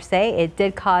firefighters say it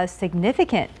did cause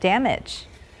significant damage.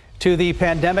 To the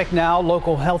pandemic now,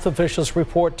 local health officials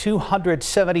report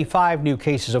 275 new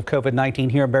cases of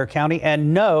COVID-19 here in Bexar County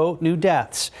and no new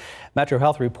deaths. Metro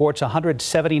Health reports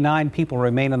 179 people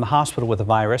remain in the hospital with the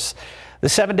virus. The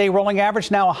 7-day rolling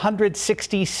average now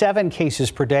 167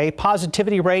 cases per day.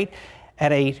 Positivity rate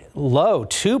at a low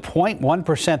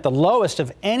 2.1%, the lowest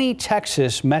of any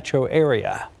Texas metro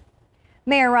area.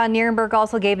 Mayor Ron Nirenberg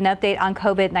also gave an update on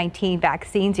COVID-19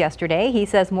 vaccines yesterday. He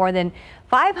says more than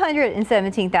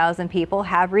 517,000 people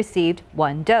have received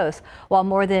 1 dose, while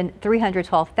more than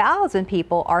 312,000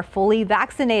 people are fully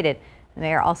vaccinated. The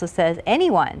mayor also says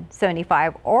anyone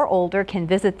 75 or older can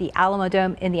visit the Alamo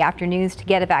Dome in the afternoons to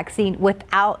get a vaccine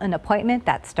without an appointment.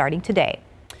 That's starting today.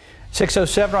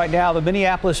 6:07 right now. The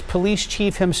Minneapolis police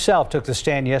chief himself took the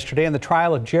stand yesterday in the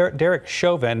trial of Derek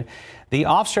Chauvin, the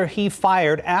officer he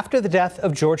fired after the death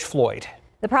of George Floyd.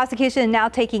 The prosecution now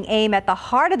taking aim at the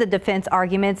heart of the defense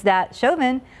arguments that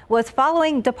Chauvin was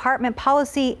following department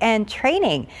policy and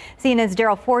training. CNN's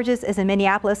Daryl Forges is in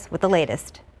Minneapolis with the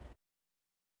latest.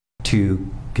 To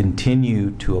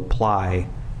continue to apply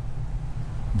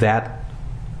that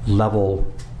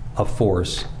level of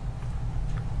force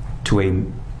to a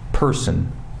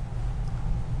person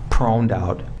proned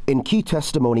out. In key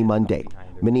testimony Monday,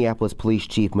 Minneapolis Police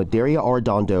Chief Madaria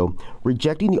Arredondo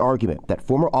rejecting the argument that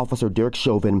former officer Derek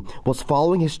Chauvin was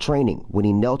following his training when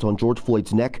he knelt on George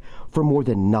Floyd's neck for more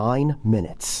than 9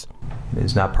 minutes. It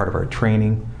is not part of our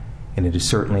training, and it is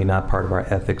certainly not part of our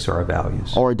ethics or our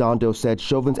values. Arredondo said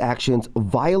Chauvin's actions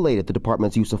violated the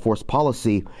department's use of force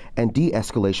policy and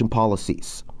de-escalation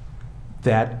policies.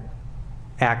 That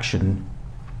action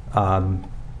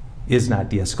is not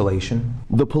de-escalation.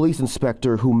 The police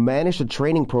inspector who managed the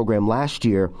training program last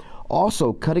year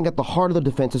also cutting at the heart of the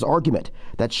defense's argument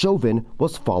that Chauvin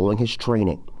was following his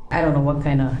training. I don't know what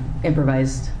kind of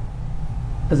improvised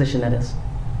position that is.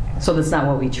 So that's not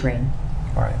what we train.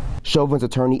 All right. Chauvin's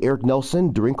attorney Eric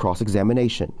Nelson during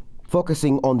cross-examination,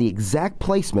 focusing on the exact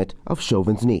placement of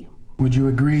Chauvin's knee. Would you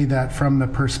agree that from the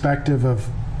perspective of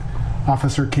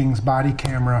Officer King's body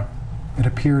camera, it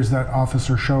appears that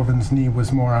Officer Chauvin's knee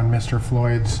was more on Mr.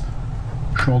 Floyd's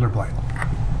shoulder blade?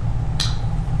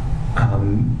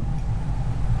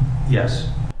 Yes.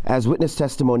 As witness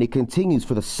testimony continues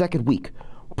for the second week,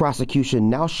 prosecution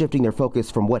now shifting their focus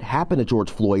from what happened to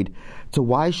George Floyd to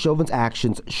why Chauvin's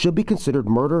actions should be considered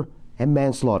murder and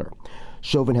manslaughter.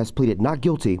 Chauvin has pleaded not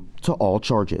guilty to all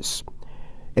charges.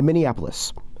 In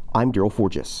Minneapolis, I'm Daryl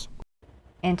Forges.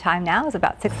 And time now is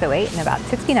about 6:08 and about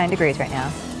 69 degrees right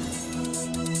now.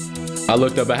 I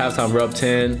looked up at halftime, we're up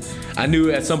 10. I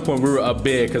knew at some point we were up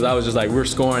big because I was just like, we're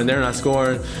scoring, they're not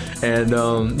scoring. And,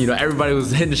 you know, everybody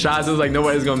was hitting the shots. It was like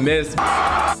nobody's going to miss.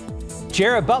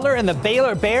 Jared Butler and the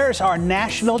Baylor Bears are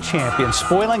national champions,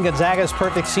 spoiling Gonzaga's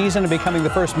perfect season and becoming the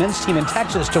first men's team in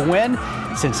Texas to win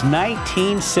since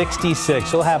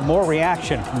 1966. We'll have more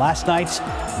reaction from last night's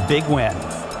big win.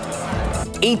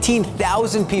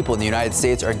 18,000 people in the United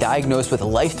States are diagnosed with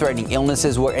life-threatening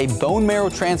illnesses where a bone marrow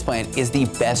transplant is the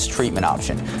best treatment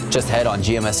option. Just ahead on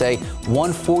GMSA,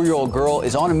 one 4-year-old girl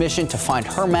is on a mission to find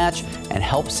her match and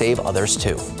help save others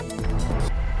too.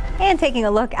 And taking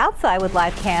a look outside with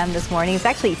live cam this morning, it's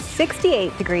actually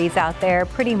 68 degrees out there,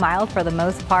 pretty mild for the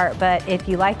most part. But if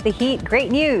you like the heat,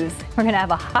 great news. We're going to have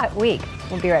a hot week.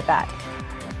 We'll be right back.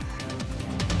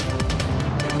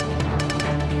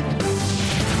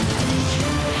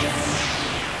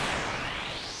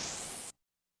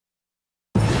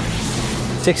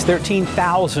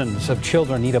 Thousands of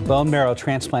children need a bone marrow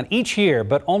transplant each year,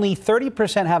 but only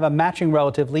 30% have a matching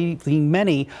relative, leaving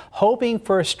many hoping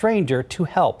for a stranger to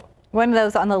help. One of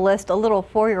those on the list, a little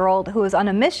 4-year-old who is on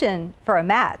a mission for a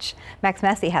match. Max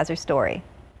Massey has her story.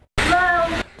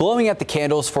 Blowing out the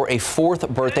candles for a 4th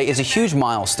birthday is a huge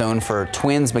milestone for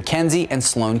twins Mackenzie and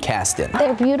Sloan Caston.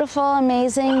 They're beautiful,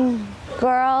 amazing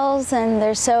girls, and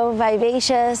they're so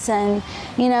vivacious. And,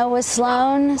 you know, with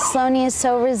Sloanie is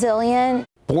so resilient.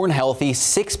 Born healthy,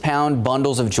 6-pound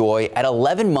bundles of joy. At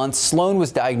 11 months, Sloan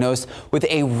was diagnosed with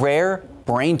a rare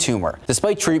brain tumor.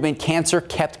 Despite treatment, cancer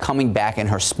kept coming back in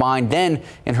her spine, then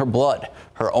in her blood.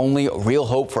 Her only real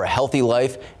hope for a healthy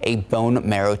life, a bone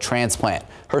marrow transplant.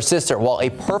 Her sister, while a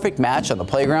perfect match on the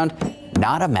playground,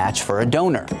 not a match for a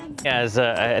donor. As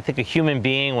I think a human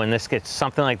being, when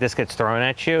something like this gets thrown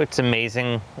at you, it's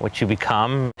amazing what you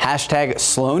become. Hashtag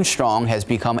Sloan Strong has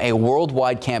become a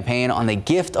worldwide campaign on the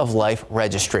Gift of Life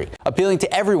registry, appealing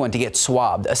to everyone to get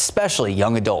swabbed, especially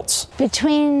young adults.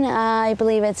 Between, I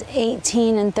believe it's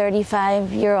 18 and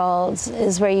 35-year-olds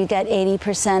is where you get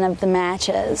 80% of the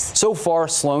matches. So far,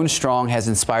 Sloan Strong has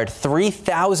inspired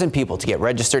 3,000 people to get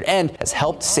registered and has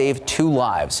helped save 2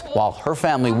 lives while her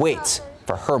family waits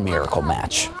for her miracle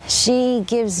match. She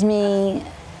gives me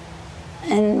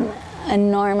an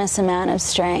enormous amount of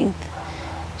strength.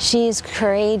 She's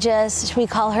courageous. We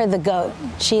call her the GOAT.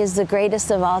 She is the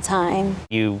greatest of all time.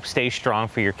 You stay strong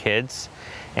for your kids,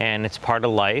 and it's part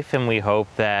of life, and we hope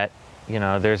that, you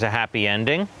know, there's a happy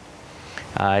ending.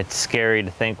 It's scary to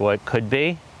think what could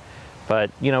be, but,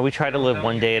 you know, we try to live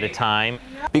one day at a time.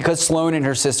 Because Sloan and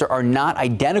her sister are not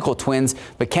identical twins,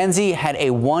 Mackenzie had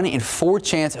a 1 in 4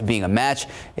 chance of being a match.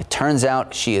 It turns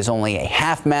out she is only a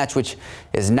half match, which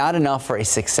is not enough for a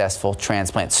successful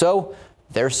transplant. So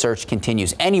their search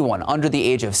continues. Anyone under the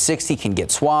age of 60 can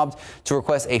get swabbed. To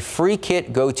request a free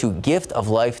kit, go to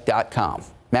giftoflife.com.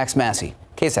 Max Massey,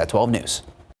 KSAT 12 News.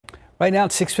 Right now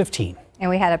it's 6:15. And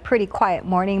we had a pretty quiet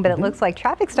morning, but it looks like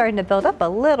traffic's starting to build up a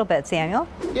little bit, Samuel.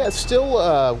 Yeah, it's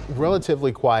still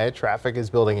relatively quiet. Traffic is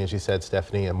building, as you said,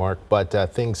 Stephanie and Mark, but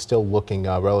things still looking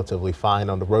relatively fine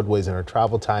on the roadways, and our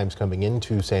travel times coming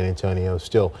into San Antonio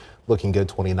still looking good.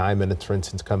 29 minutes, for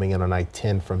instance, coming in on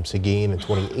I-10 from Seguin, and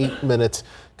 28 minutes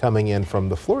coming in from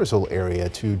the Floresville area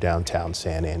to downtown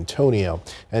San Antonio.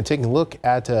 And taking a look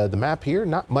at the map here,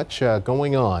 not much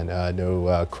going on.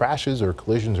 No crashes or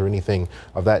collisions or anything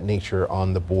of that nature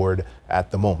on the board at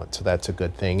the moment. So that's a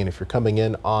good thing. And if you're coming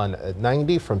in on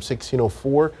 90 from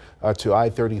 1604 to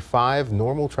I-35,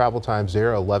 normal travel times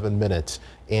there, 11 minutes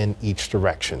in each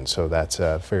direction. So that's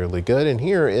fairly good. And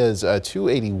here is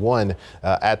 281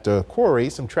 at the quarry.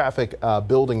 Some traffic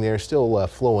building there, still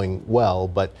flowing well,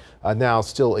 but now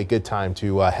still a good time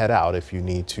to head out if you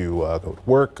need to go to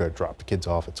work, or drop the kids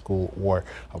off at school, or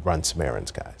run some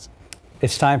errands, guys.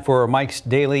 It's time for Mike's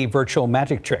daily virtual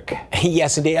magic trick.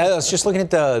 Yes, indeed. I was just looking at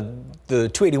the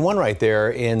 281 right there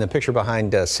in the picture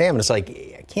behind Sam, and it's like,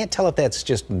 I can't tell if that's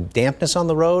just dampness on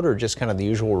the road or just kind of the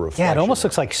usual reflection. Yeah, it almost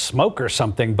looks like smoke or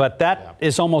something, but that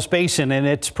is almost basin, and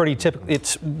it's pretty typical.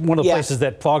 It's one of the places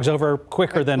that fogs over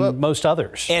quicker than most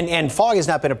others. And fog has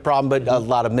not been a problem, but a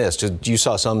lot of mist. You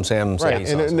saw some, Sam. Right,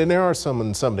 and there are some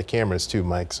in some of the cameras too,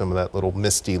 Mike, some of that little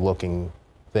misty looking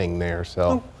thing there,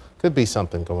 so could be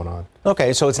something going on.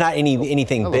 Okay, so it's not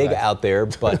anything big out there,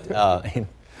 but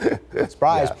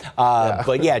surprise.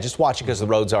 But yeah, just watch it because the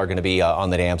roads are going to be on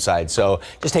the damp side. So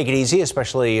just take it easy,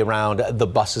 especially around the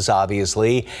buses,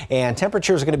 obviously. And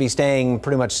temperatures are going to be staying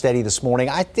pretty much steady this morning.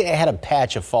 I had a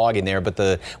patch of fog in there,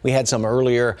 but we had some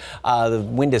earlier. The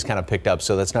wind has kind of picked up,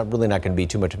 so that's really not going to be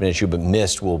too much of an issue. But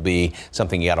mist will be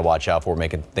something you got to watch out for,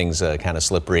 making things kind of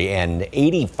slippery. And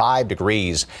 85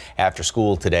 degrees after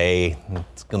school today.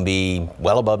 It's going to be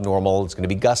well above normal. It's going to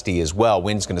be gusty as well.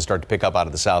 Wind's going to start to pick up out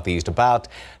of the southeast about,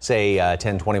 say,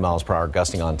 10, 20 miles per hour,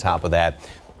 gusting on top of that.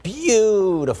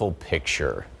 Beautiful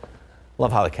picture.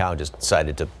 Love how the cow just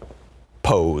decided to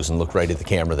pose and look right at the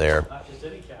camera there. Not just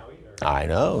any cow either. I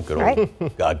know.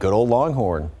 Good old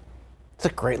Longhorn. It's a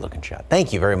great looking shot.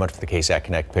 Thank you very much for the KSAT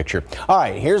Connect picture. All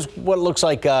right, here's what it looks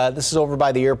like. This is over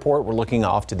by the airport. We're looking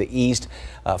off to the east,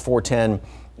 410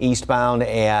 eastbound,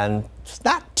 and it's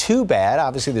not too bad.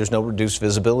 Obviously, there's no reduced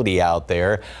visibility out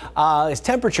there. It's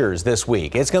temperatures this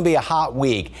week. It's going to be a hot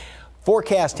week.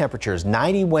 Forecast temperatures,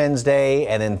 90 Wednesday,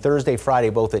 and then Thursday, Friday,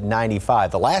 both at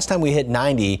 95. The last time we hit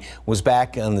 90 was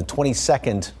back on the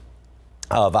 22nd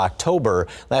of October.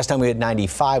 Last time we hit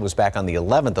 95 was back on the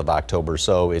 11th of October.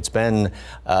 So it's been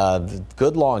a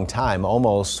good long time,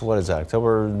 almost, what is that,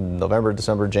 October, November,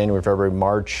 December, January, February,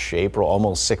 March, April,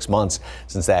 almost 6 months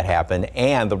since that happened.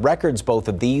 And the records both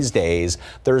of these days,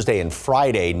 Thursday and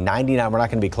Friday, 99, we're not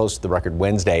going to be close to the record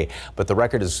Wednesday, but the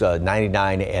record is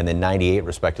 99 and then 98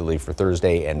 respectively for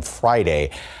Thursday and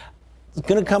Friday. It's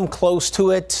going to come close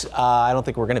to it. I don't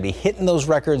think we're going to be hitting those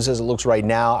records as it looks right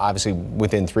now, obviously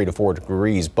within 3 to 4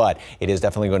 degrees, but it is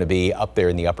definitely going to be up there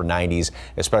in the upper 90s,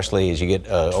 especially as you get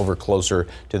over closer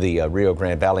to the Rio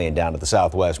Grande Valley and down to the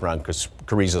southwest around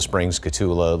Carrizo Springs,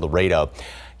 Cotulla, Laredo.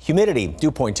 Humidity,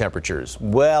 dew point temperatures,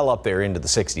 well up there into the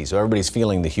 60s, so everybody's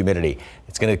feeling the humidity.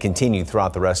 It's going to continue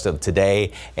throughout the rest of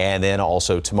today and then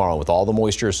also tomorrow. With all the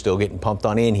moisture still getting pumped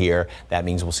on in here, that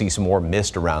means we'll see some more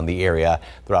mist around the area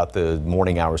throughout the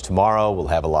morning hours tomorrow. We'll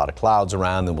have a lot of clouds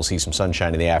around, then we'll see some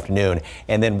sunshine in the afternoon.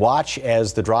 And then watch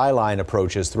as the dry line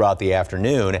approaches throughout the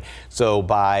afternoon. So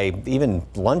by even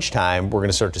lunchtime, we're going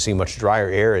to start to see much drier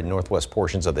air in northwest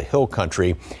portions of the hill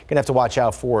country. Going to have to watch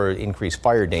out for increased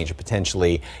fire danger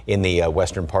potentially in the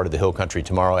western part of the hill country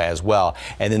tomorrow as well.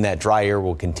 And then that dry air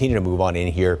will continue to move on in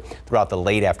here throughout the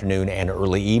late afternoon and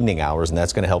early evening hours, and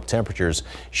that's going to help temperatures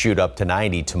shoot up to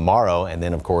 90 tomorrow, and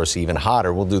then of course even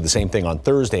hotter. We'll do the same thing on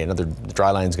Thursday. Another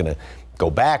dry line is going to go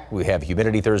back. We have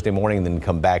humidity Thursday morning and then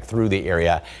come back through the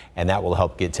area, and that will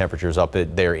help get temperatures up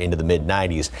there into the mid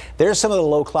 90s. There's some of the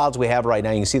low clouds we have right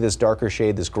now. You can see this darker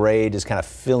shade, this gray just kind of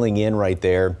filling in right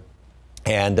there,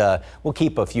 and we'll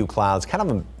keep a few clouds, kind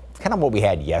of what we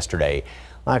had yesterday.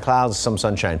 A lot of clouds, some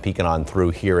sunshine peeking on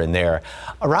through here and there.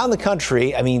 Around the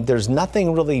country, I mean, there's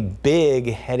nothing really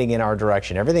big heading in our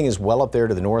direction. Everything is well up there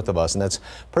to the north of us, and that's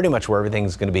pretty much where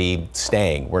everything's going to be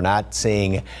staying. We're not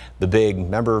seeing the big,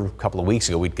 remember a couple of weeks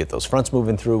ago, we'd get those fronts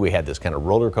moving through. We had this kind of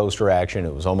roller coaster action.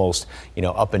 It was almost,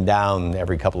 up and down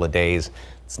every couple of days.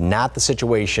 It's not the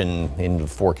situation in the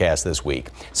forecast this week.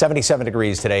 77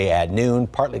 degrees today at noon,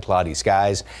 partly cloudy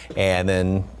skies, and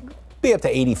then be up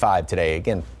to 85 today.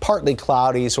 Again, partly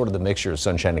cloudy, sort of the mixture of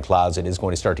sunshine and clouds. It is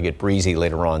going to start to get breezy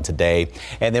later on today.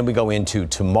 And then we go into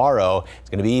tomorrow. It's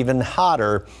going to be even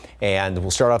hotter, and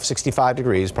we'll start off 65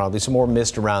 degrees, probably some more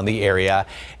mist around the area,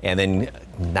 and then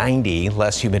 90,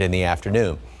 less humid in the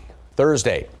afternoon.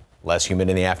 Thursday, less humid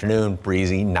in the afternoon,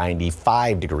 breezy,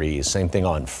 95 degrees. Same thing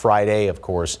on Friday, of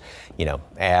course,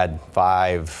 add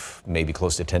 5, maybe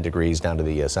close to 10 degrees down to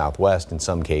the southwest in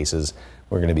some cases.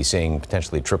 We're going to be seeing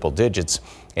potentially triple digits,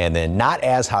 and then not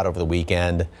as hot over the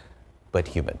weekend, but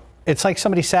humid. It's like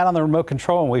somebody sat on the remote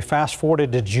control and we fast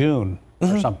forwarded to June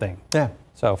or something. Yeah.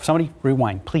 So if somebody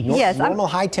rewind, please. Yes, normal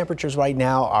high temperatures right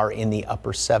now are in the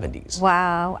upper 70s.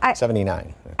 Wow.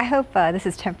 79. I hope this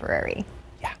is temporary.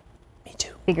 Yeah, me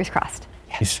too. Fingers crossed.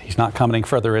 He's not coming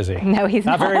further, is he? No, he's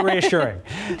not. Not very reassuring.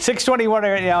 6:21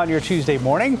 right now on your Tuesday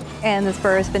morning. And the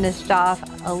Spurs finished off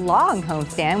a long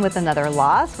homestand with another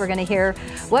loss. We're going to hear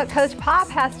what Coach Pop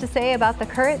has to say about the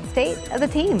current state of the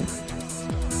team.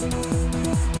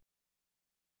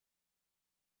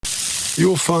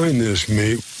 You'll find this,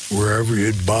 mate. wherever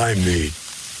you'd buy meat.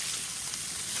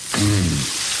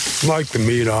 Like the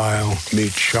meat aisle,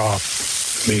 meat shop,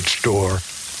 meat store,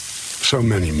 so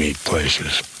many meat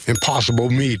places. Impossible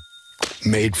Meat,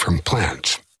 made from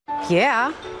plants.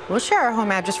 Yeah, we'll share our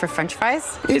home address for French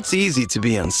fries. It's easy to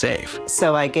be unsafe.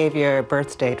 So I gave your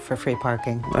birth date for free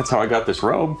parking. That's how I got this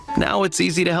robe. Now it's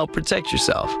easy to help protect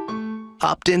yourself.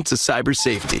 Opt in to cyber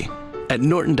safety at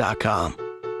Norton.com.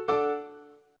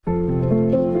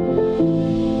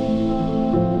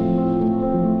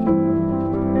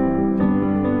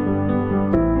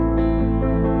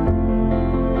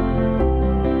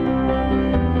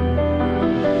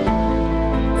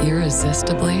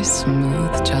 Irresistibly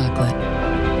smooth chocolate.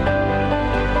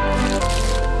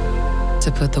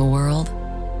 To put the world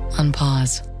on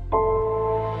pause.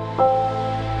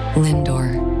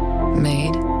 Lindor,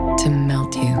 made to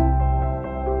melt you.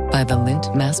 By the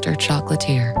Lindt Master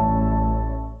Chocolatier.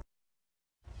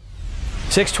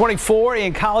 6:24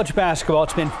 in college basketball.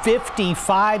 It's been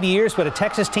 55 years, but a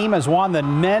Texas team has won the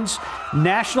men's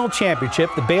national championship.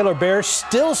 The Baylor Bears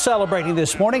still celebrating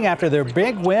this morning after their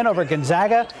big win over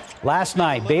Gonzaga last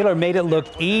night. Baylor made it look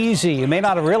easy. You may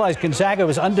not have realized Gonzaga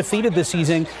was undefeated this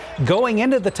season going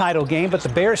into the title game, but the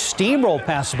Bears steamrolled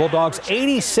past the Bulldogs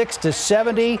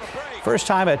 86-70. First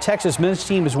time a Texas men's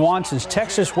team has won since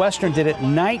Texas Western did it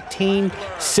in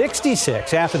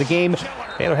 1966. After the game,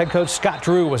 Baylor head coach Scott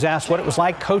Drew was asked what it was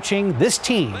like coaching this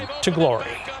team to glory.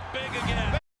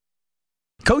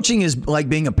 Coaching is like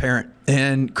being a parent.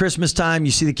 And Christmas time,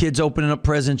 you see the kids opening up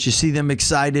presents. You see them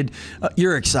excited.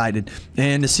 You're excited.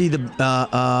 And to see the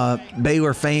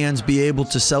Baylor fans be able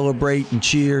to celebrate and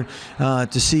cheer,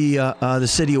 to see the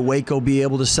city of Waco be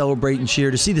able to celebrate and cheer,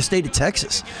 to see the state of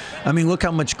Texas. I mean, look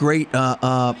how much great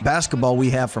basketball we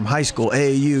have from high school,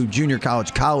 AAU, junior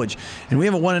college, college. And we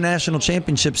haven't won a national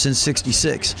championship since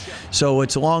 '66. So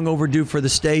it's long overdue for the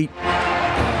state.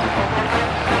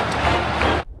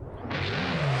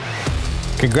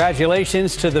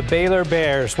 Congratulations to the Baylor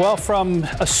Bears. Well, from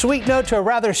a sweet note to a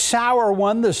rather sour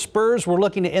one, the Spurs were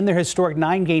looking to end their historic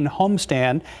 9-game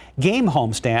homestand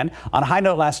on a high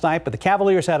note last night, but the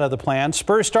Cavaliers had other plans.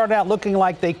 Spurs started out looking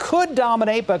like they could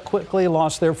dominate, but quickly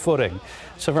lost their footing.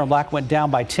 Silver and Black went down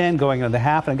by 10 going into the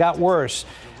half, and it got worse.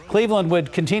 Cleveland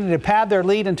would continue to pad their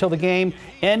lead until the game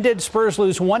ended. Spurs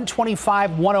lose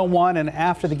 125-101, and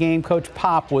after the game, Coach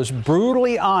Pop was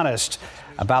brutally honest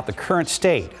about the current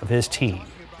state of his team.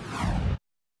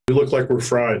 We look like we're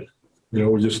fried.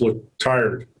 We just look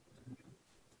tired.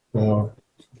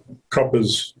 Cup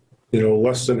is,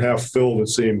 less than half filled, it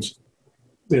seems.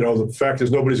 The fact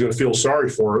is nobody's going to feel sorry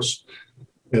for us,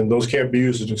 and those can't be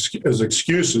used as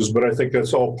excuses, but I think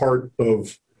that's all part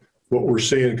of what we're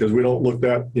seeing because we don't look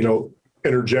that,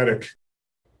 energetic.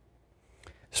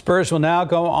 Spurs will now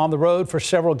go on the road for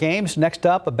several games. Next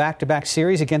up, a back-to-back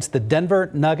series against the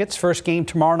Denver Nuggets. First game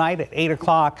tomorrow night at 8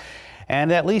 o'clock.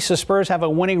 And at least the Spurs have a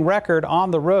winning record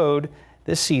on the road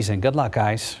this season. Good luck,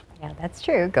 guys. Yeah, that's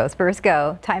true. Go Spurs,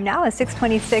 go. Time now is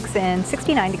 6:26 and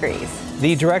 69 degrees.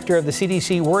 The director of the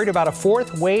CDC worried about a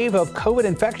fourth wave of COVID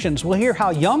infections. We'll hear how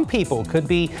young people could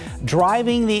be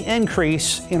driving the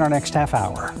increase in our next half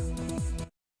hour.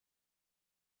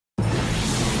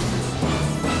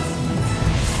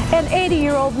 An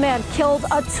 80-year-old man killed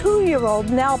a 2-year-old,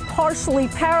 now partially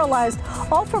paralyzed,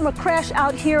 all from a crash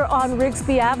out here on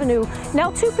Rigsby Avenue.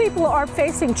 Now 2 people are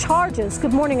facing charges.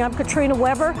 Good morning, I'm Katrina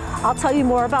Weber. I'll tell you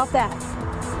more about that.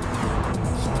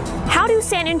 How do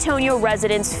San Antonio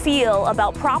residents feel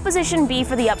about Proposition B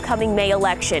for the upcoming May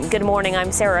election? Good morning,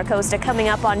 I'm Sarah Acosta. Coming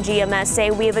up on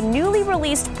GMSA, we have a newly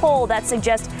released poll that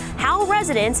suggests how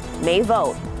residents may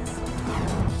vote.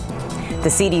 The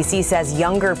CDC says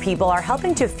younger people are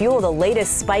helping to fuel the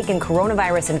latest spike in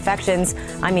coronavirus infections.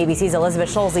 I'm ABC's Elizabeth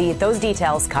Schulze. Those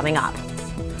details coming up.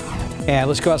 And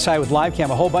let's go outside with live cam.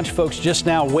 A whole bunch of folks just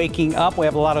now waking up. We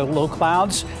have a lot of low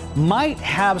clouds. Might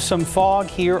have some fog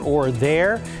here or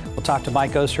there. We'll talk to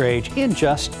Mike Osterage in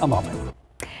just a moment.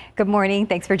 Good morning.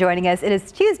 Thanks for joining us. It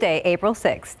is Tuesday, April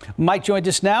 6th. Mike joined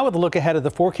us now with a look ahead of the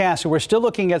forecast. We're still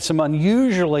looking at some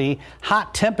unusually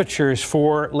hot temperatures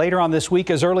for later on this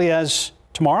week, as early as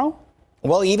tomorrow.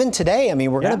 Well, even today, I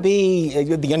mean, we're going to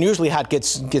be, the unusually hot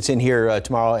gets in here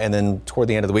tomorrow and then toward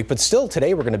the end of the week. But still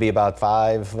today, we're going to be about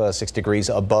 5-6 degrees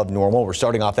above normal. We're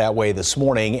starting off that way this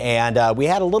morning. And we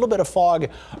had a little bit of fog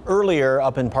earlier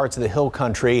up in parts of the hill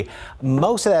country.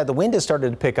 Most of that, the wind has started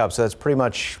to pick up, so that's pretty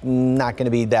much not going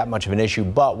to be that much of an issue.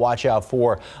 But watch out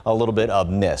for a little bit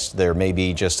of mist. There may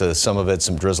be just some of it,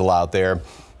 some drizzle out there.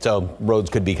 So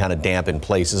roads could be kind of damp in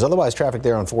places. Otherwise, traffic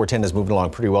there on 410 is moving along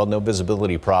pretty well. No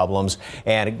visibility problems.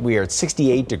 And we are at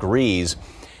 68 degrees.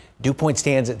 Dew point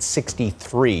stands at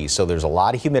 63, so there's a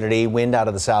lot of humidity, wind out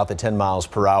of the south at 10 miles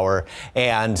per hour,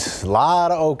 and a lot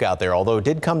of oak out there. Although it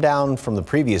did come down from the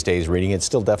previous day's reading, it's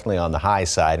still definitely on the high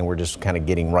side, and we're just kind of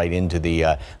getting right into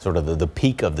the sort of the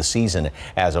peak of the season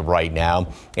as of right now.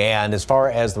 And as far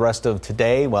as the rest of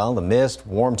today, well, the mist,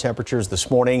 warm temperatures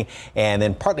this morning, and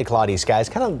then partly cloudy skies,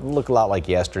 kind of look a lot like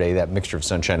yesterday, that mixture of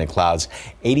sunshine and clouds.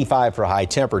 85 for a high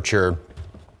temperature.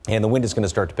 And the wind is going to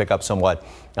start to pick up somewhat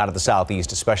out of the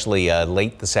southeast, especially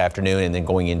late this afternoon and then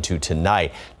going into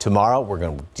tonight. Tomorrow, we're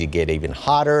going to get even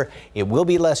hotter. It will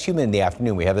be less humid in the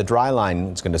afternoon. We have the dry line.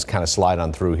 It's going to kind of slide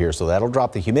on through here, so that'll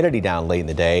drop the humidity down late in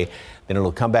the day. Then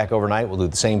it'll come back overnight. We'll do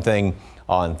the same thing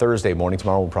on Thursday morning.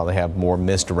 Tomorrow, we'll probably have more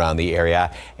mist around the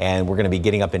area, and we're going to be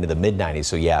getting up into the mid-90s.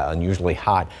 So, yeah, unusually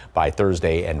hot by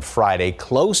Thursday and Friday,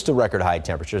 close to record high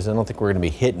temperatures. I don't think we're going to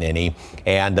be hitting any,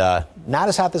 and not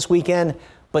as hot this weekend,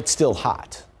 but still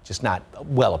hot, just not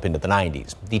well up into the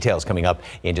 90s. Details coming up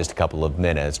in just a couple of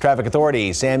minutes. Traffic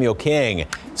Authority, Samuel King,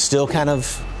 still kind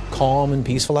of calm and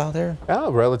peaceful out there?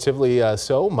 Relatively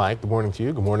so, Mike. Good morning to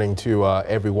you. Good morning to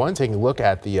everyone. Taking a look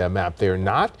at the map there,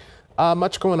 not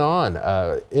much going on,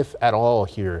 if at all,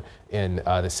 here in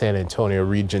the San Antonio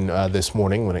region this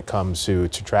morning when it comes to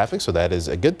traffic. So that is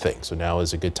a good thing. So now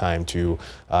is a good time to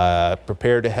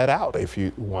prepare to head out if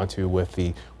you want to with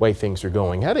the way things are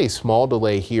going. Had a small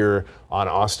delay here on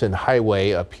Austin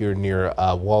Highway up here near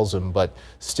Walsham, but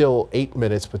still 8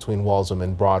 minutes between Walsham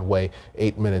and Broadway,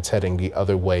 8 minutes heading the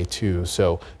other way too.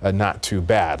 So not too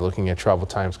bad. Looking at travel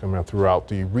times coming out throughout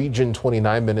the region,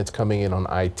 29 minutes coming in on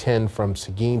I-10 from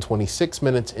Seguin, 26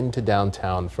 minutes into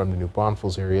downtown from the New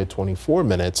Braunfels area, 24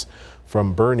 minutes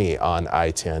from Bernie on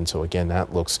I-10. So again,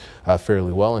 that looks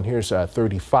fairly well. And here's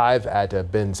 35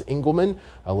 at Ben's Engelman.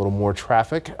 A little more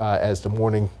traffic as the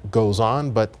morning goes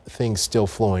on, but things still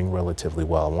flowing relatively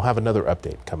well. And we'll have another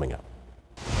update coming up.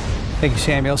 Thank you,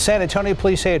 Samuel. San Antonio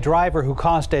police say a driver who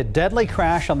caused a deadly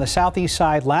crash on the southeast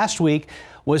side last week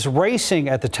was racing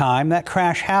at the time that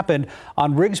crash happened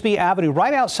on Rigsby Avenue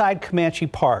right outside Comanche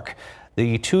Park.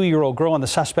 The 2-year-old girl in the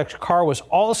suspect's car was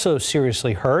also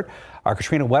seriously hurt. Our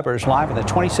Katrina Weber is live in the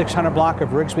 2600 block of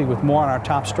Rigsby with more on our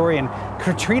top story. And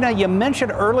Katrina, you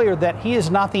mentioned earlier that he is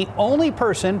not the only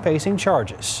person facing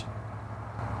charges.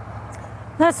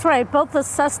 That's right. Both the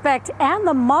suspect and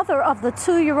the mother of the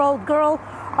 2-year-old girl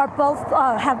are both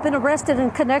have been arrested in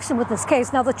connection with this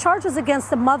case. Now, the charges against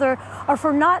the mother are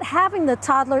for not having the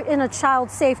toddler in a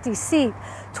child safety seat.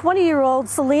 20-year-old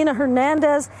Selena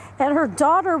Hernandez and her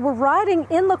daughter were riding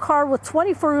in the car with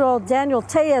 24-year-old Daniel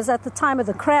Tellez at the time of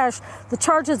the crash. The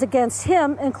charges against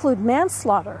him include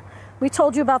manslaughter. We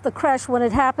told you about the crash when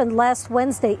it happened last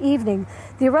Wednesday evening.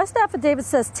 The arrest affidavit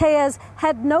says Tellez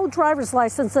had no driver's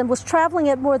license and was traveling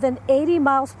at more than 80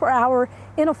 miles per hour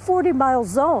in a 40-mile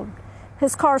zone.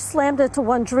 His car slammed into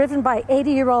one driven by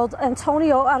 80-year-old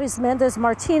Antonio Arizmendez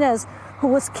Martinez, who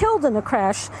was killed in the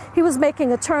crash. He was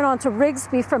making a turn onto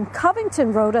Rigsby from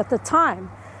Covington Road at the time.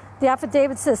 The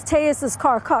affidavit says Tellez's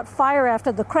car caught fire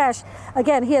after the crash.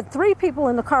 Again, he had 3 people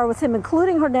in the car with him,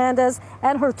 including Hernandez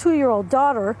and her 2-year-old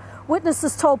daughter.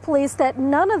 Witnesses told police that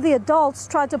none of the adults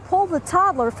tried to pull the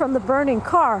toddler from the burning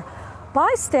car.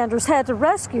 Bystanders had to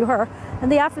rescue her, and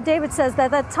the affidavit says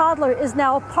that that toddler is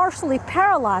now partially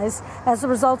paralyzed as a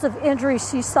result of injuries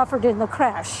she suffered in the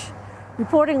crash.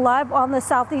 Reporting live on the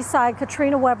southeast side,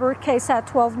 Katrina Weber, KSAT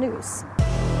 12 News.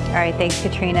 All right, thanks,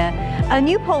 Katrina. A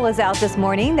new poll is out this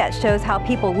morning that shows how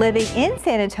people living in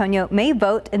San Antonio may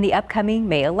vote in the upcoming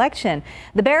May election.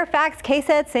 The Bare Facts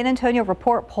KSAT San Antonio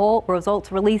Report poll results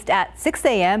released at 6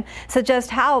 a.m.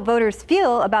 suggest how voters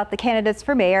feel about the candidates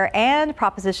for mayor and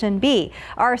Proposition B.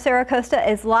 Our Sarah Costa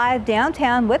is live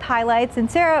downtown with highlights.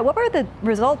 And Sarah, what were the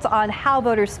results on how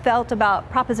voters felt about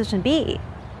Proposition B?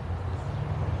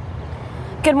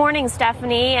 Good morning,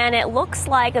 Stephanie. And it looks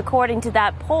like, according to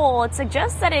that poll, it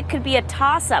suggests that it could be a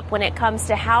toss-up when it comes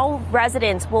to how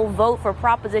residents will vote for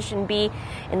Proposition B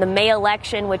in the May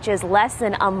election, which is less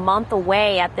than a month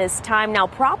away at this time. Now,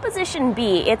 Proposition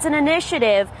B, it's an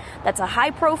initiative that's a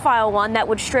high-profile one that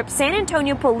would strip San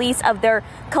Antonio police of their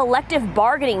collective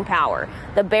bargaining power.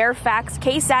 The Bare Facts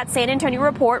KSAT San Antonio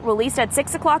report released at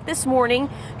 6 o'clock this morning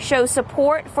shows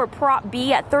support for Prop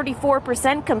B at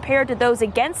 34% compared to those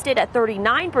against it at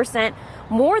 39%.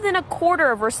 More than a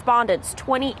quarter of respondents,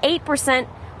 28%,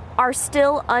 are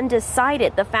still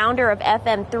undecided. The founder of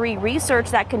FM3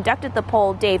 Research that conducted the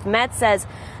poll, Dave Metz, says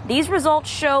these results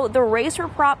show the race for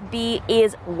Prop B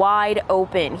is wide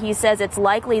open. He says it's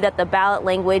likely that the ballot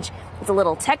language is a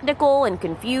little technical and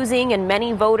confusing, and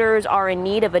many voters are in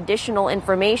need of additional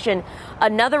information.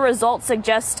 Another result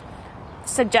suggests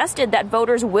suggested that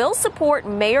voters will support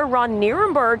Mayor Ron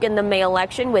Nirenberg in the May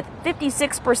election, with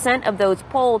 56% of those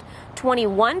polled.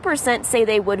 21% say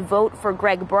they would vote for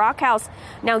Greg Brockhouse.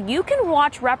 Now, you can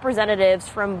watch representatives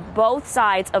from both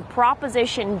sides of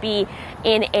Proposition B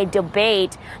in a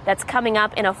debate that's coming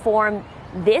up in a forum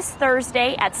this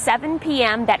Thursday at 7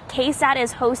 p.m. that KSAT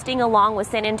is hosting along with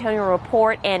San Antonio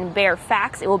Report and Bear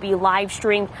Facts. It will be live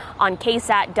streamed on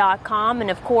KSAT.com. And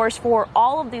of course, for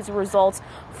all of these results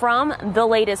from the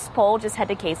latest poll, just head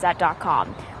to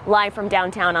KSAT.com. Live from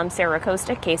downtown, I'm Sarah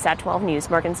Costa, KSAT 12 News.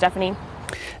 Mark and Stephanie.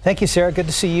 Thank you, Sarah. Good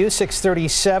to see you.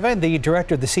 6:37. The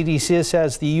director of the CDC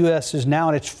says the U.S. is now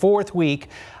in its fourth week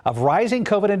of rising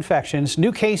COVID infections.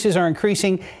 New cases are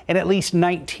increasing in at least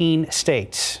 19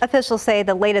 states. Officials say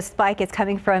the latest spike is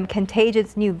coming from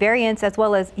contagious new variants, as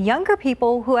well as younger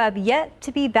people who have yet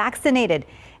to be vaccinated.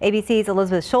 ABC's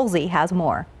Elizabeth Schulze has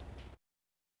more.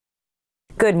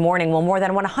 Good morning. Well, more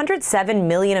than 107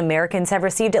 million Americans have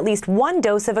received at least one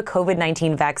dose of a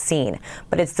COVID-19 vaccine.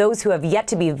 But it's those who have yet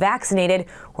to be vaccinated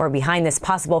who are behind this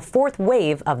possible fourth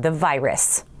wave of the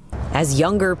virus. As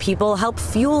younger people help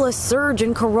fuel a surge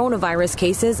in coronavirus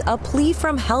cases, a plea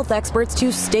from health experts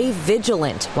to stay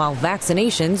vigilant while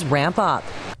vaccinations ramp up.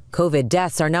 COVID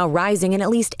deaths are now rising in at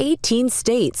least 18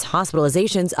 states,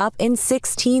 hospitalizations up in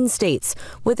 16 states,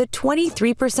 with a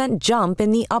 23% jump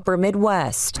in the upper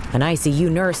Midwest. An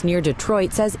ICU nurse near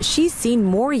Detroit says she's seen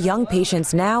more young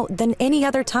patients now than any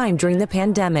other time during the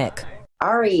pandemic.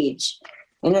 Our age,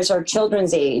 and it's our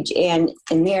children's age, and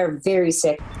they're very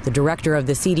sick. The director of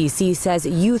the CDC says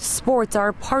youth sports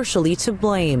are partially to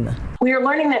blame. We are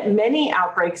learning that many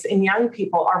outbreaks in young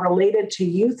people are related to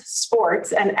youth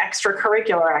sports and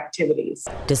extracurricular activities.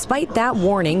 Despite that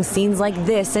warning, scenes like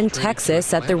this in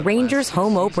Texas at the Rangers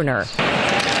home opener.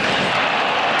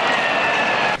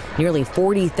 Nearly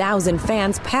 40,000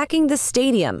 fans packing the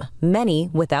stadium, many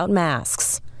without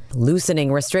masks.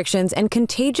 Loosening restrictions and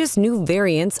contagious new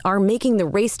variants are making the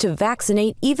race to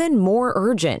vaccinate even more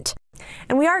urgent.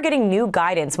 And we are getting new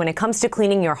guidance when it comes to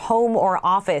cleaning your home or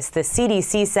office. The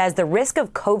CDC says the risk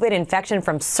of COVID infection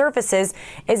from surfaces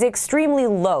is extremely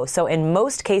low. So in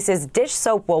most cases, dish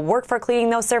soap will work for cleaning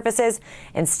those surfaces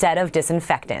instead of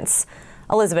disinfectants.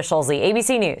 Elizabeth Schulze,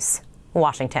 ABC News,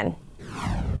 Washington.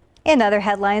 In other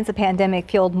headlines, the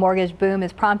pandemic-fueled mortgage boom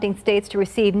is prompting states to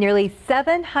receive nearly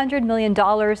 $700 million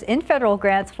in federal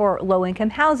grants for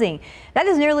low-income housing. That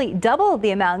is nearly double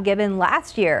the amount given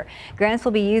last year. Grants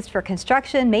will be used for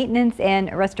construction, maintenance,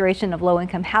 and restoration of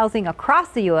low-income housing across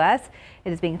the U.S.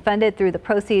 It is being funded through the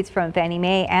proceeds from Fannie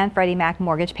Mae and Freddie Mac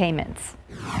mortgage payments.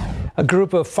 A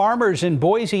group of farmers in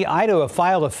Boise, Idaho, have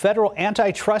filed a federal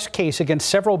antitrust case against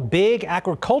several big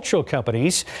agricultural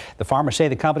companies. The farmers say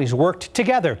the companies worked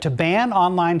together to ban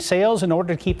online sales in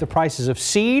order to keep the prices of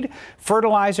seed,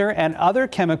 fertilizer, and other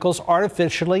chemicals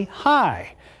artificially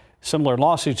high. Similar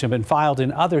lawsuits have been filed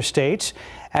in other states.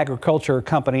 Agriculture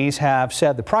companies have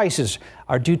said the prices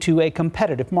are due to a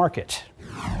competitive market.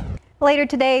 Later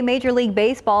today, Major League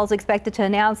Baseball is expected to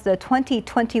announce the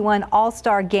 2021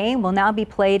 All-Star Game will now be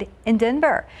played in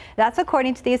Denver. That's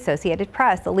according to the Associated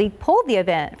Press. The league pulled the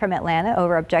event from Atlanta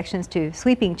over objections to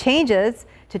sweeping changes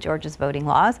to Georgia's voting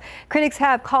laws. Critics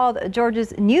have called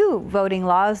Georgia's new voting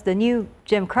laws the new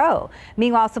Jim Crow.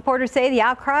 Meanwhile, supporters say the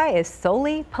outcry is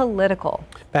solely political.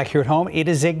 Back here at home, it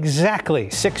is exactly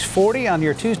 6:40 on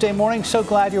your Tuesday morning. So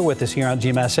glad you're with us here on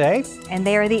GMSA. And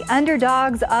they are the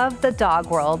underdogs of the dog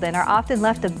world and are often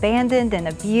left abandoned and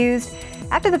abused.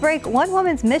 After the break, one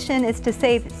woman's mission is to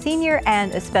save senior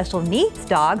and special needs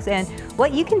dogs and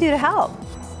what you can do to help.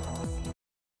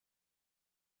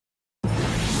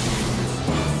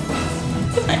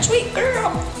 Sweet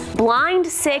girl. Blind,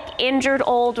 sick, injured,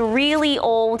 old, really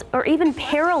old, or even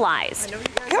paralyzed.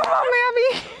 Come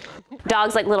on, Mammy.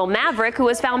 Dogs like little Maverick, who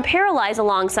was found paralyzed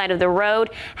alongside of the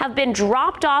road, have been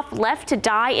dropped off, left to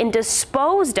die, and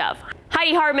disposed of.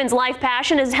 Heidi Hartman's life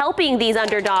passion is helping these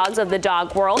underdogs of the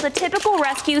dog world. A typical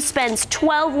rescue spends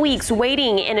 12 weeks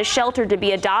waiting in a shelter to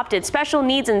be adopted. Special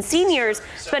needs and seniors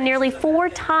spend nearly 4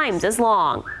 times as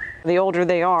long. The older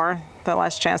they are, the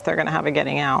less chance they're going to have of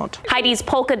getting out. Heidi's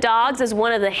Polka Dogs is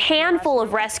one of the handful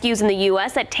of rescues in the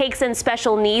U.S. that takes in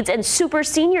special needs and super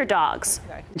senior dogs.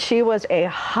 She was a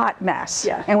hot mess,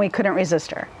 and we couldn't resist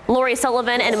her. Lori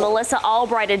Sullivan and Melissa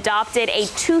Albright adopted a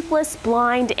toothless,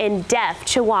 blind, and deaf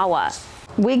Chihuahua.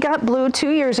 We got Blue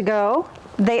 2 years ago.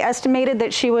 They estimated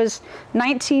that she was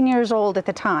 19 years old at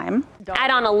the time.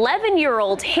 Add on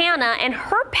 11-year-old Hannah and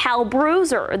her pal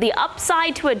Bruiser. The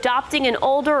upside to adopting an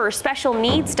older or special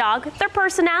needs dog, their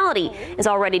personality is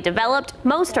already developed.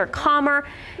 Most are calmer,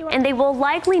 and they will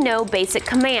likely know basic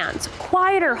commands.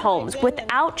 Quieter homes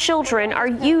without children are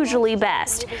usually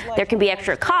best. There can be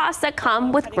extra costs that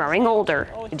come with growing older.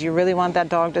 Do you really want that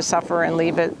dog to suffer and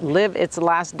live its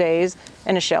last days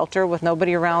in a shelter with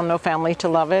nobody around, no family to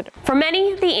love it? For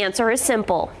many, the answer is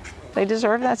simple. They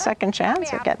deserve that second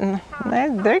chance at getting,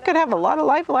 they could have a lot of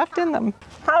life left in them.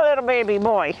 How little baby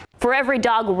boy. For every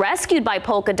dog rescued by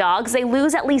Polka Dogs, they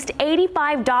lose at least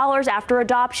 $85 after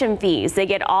adoption fees. They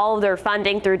get all of their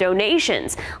funding through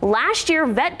donations. Last year,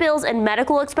 vet bills and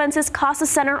medical expenses cost the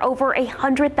center over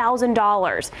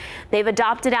 $100,000. They've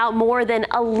adopted out more than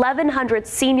 1,100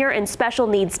 senior and special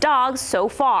needs dogs so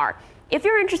far. If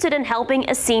you're interested in helping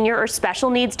a senior or special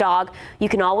needs dog, you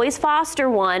can always foster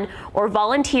one or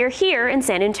volunteer here in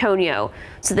San Antonio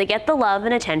so they get the love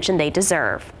and attention they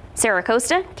deserve. Sarah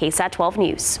Costa, KSAT 12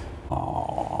 News.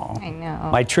 I know.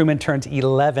 My Truman turns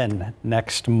 11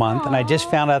 next month, and I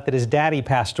just found out that his daddy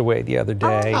passed away the other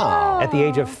day at the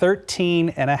age of 13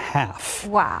 and a half.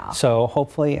 Wow. So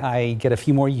hopefully I get a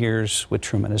few more years with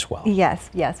Truman as well. Yes,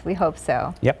 we hope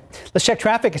so. Yep. Let's check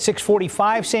traffic at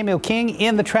 6:45. Samuel King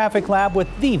in the traffic lab with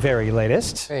the very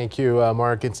latest. Thank you,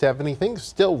 Mark and Stephanie. Things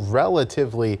still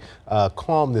relatively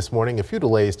calm this morning. A few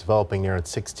delays developing there at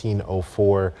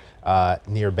 1604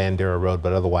 near Bandera Road,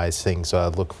 but otherwise things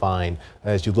look fine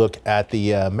as you look at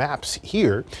the maps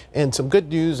here. And some good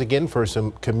news again for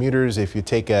some commuters. If you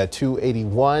take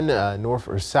 281 north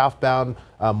or southbound,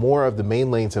 more of the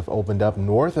main lanes have opened up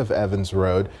north of Evans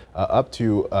Road up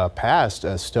to past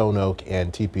Stone Oak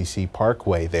and TPC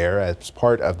Parkway there as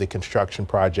part of the construction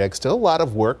project. Still a lot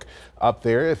of work up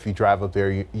there. If you drive up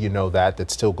there, you know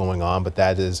that's still going on, but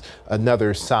that is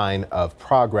another sign of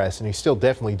progress. And he's still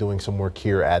definitely doing some work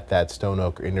here at that Stone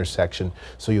Oak intersection.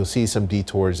 So you'll see some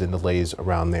detours and delays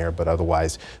around there, but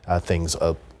otherwise things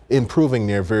improving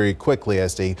there very quickly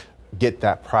as they get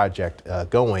that project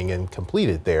going and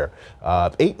completed there.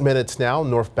 8 minutes now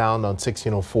northbound on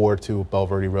 1604 to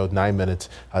Belverde Road, 9 minutes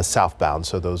southbound.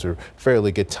 So those are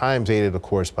fairly good times, aided of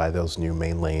course by those new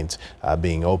main lanes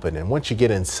being open. And once you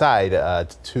get inside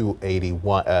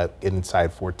 281,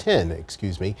 inside 410,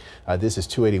 excuse me, this is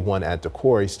 281 at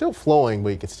Decorey, still flowing, but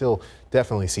you can still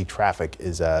definitely see traffic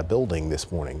is building this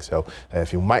morning. So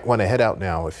if you might want to head out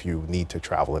now if you need to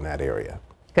travel in that area.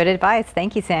 Good advice.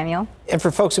 Thank you, Samuel. And for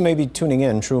folks who may be tuning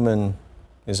in, Truman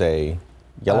is a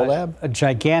yellow lab? A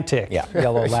gigantic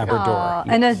yellow Labrador.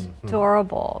 And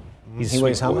adorable. He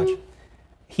weighs how much?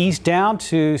 He's down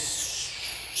to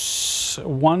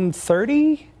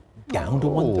 130. Down to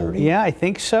 130? Yeah, I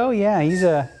think so. Yeah,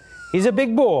 he's a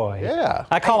big boy. Yeah.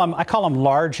 I call him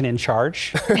large and in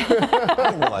charge. I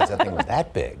didn't realize that thing was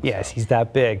that big. Yes, he's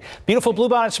that big. Beautiful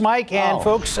bluebonnets, Mike. And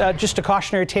folks, just a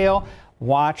cautionary tale.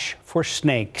 Watch for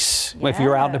snakes if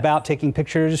you're out and about taking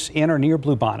pictures in or near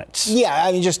bluebonnets. Yeah,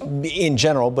 I mean, just in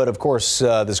general, but of course,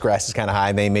 this grass is kind of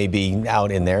high. They may be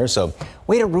out in there. So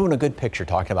way to ruin a good picture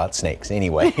talking about snakes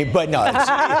anyway. But no,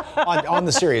 on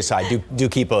the serious side, do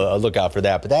keep a lookout for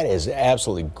that. But that is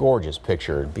absolutely gorgeous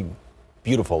picture.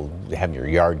 Beautiful having your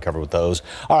yard covered with those.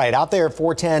 All right, out there at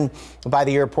 410 by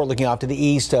the airport looking off to the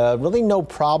east, really no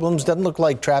problems. Doesn't look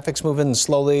like traffic's moving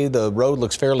slowly. The road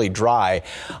looks fairly dry.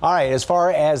 All right, as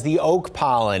far as the oak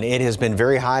pollen, it has been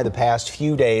very high the past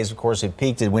few days. Of course, it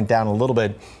peaked. It went down a little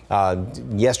bit.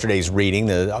 Yesterday's reading,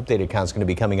 the updated count is going to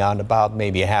be coming out in about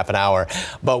maybe a half an hour.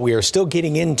 But we are still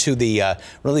getting into the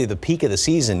really the peak of the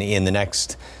season in the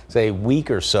next, say, week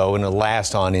or so, and it'll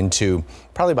last on into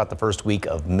probably about the first week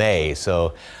of May. So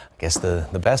I guess the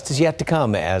best is yet to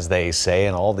come, as they say,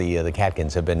 and all the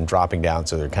catkins have been dropping down,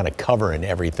 so they're kind of covering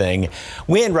everything.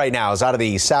 Wind right now is out of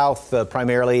the south,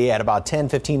 primarily at about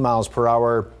 10-15 miles per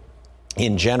hour.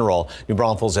 In general, New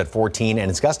Braunfels at 14, and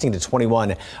it's gusting to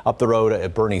 21 up the road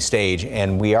at Bernie Stage.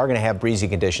 And we are going to have breezy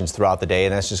conditions throughout the day,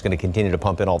 and that's just going to continue to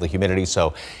pump in all the humidity.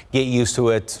 So get used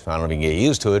to it. I don't know if you can get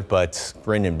used to it, but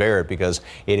grin and bear it, because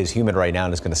it is humid right now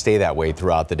and it's going to stay that way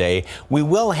throughout the day. We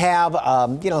will have,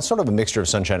 sort of a mixture of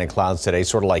sunshine and clouds today,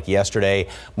 sort of like yesterday.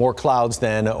 More clouds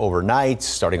then overnight,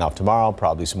 starting off tomorrow,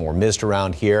 probably some more mist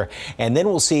around here. And then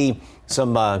we'll see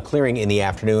some clearing in the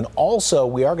afternoon. Also,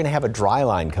 we are going to have a dry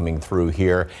line coming through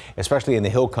here, especially in the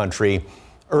hill country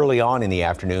early on in the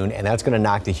afternoon, and that's going to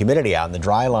knock the humidity out. And the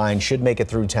dry line should make it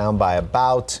through town by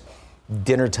about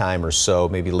dinner time or so,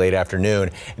 maybe late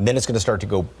afternoon. And then it's going to start to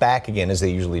go back again, as they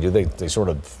usually do. They sort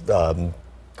of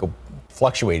go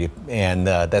fluctuate, and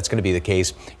that's going to be the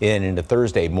case into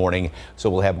Thursday morning. So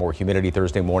we'll have more humidity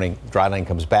Thursday morning. Dry line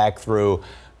comes back through.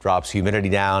 drops humidity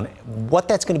down. What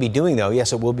that's going to be doing, though,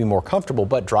 yes, it will be more comfortable,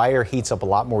 but dry air heats up a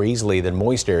lot more easily than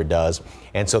moist air does.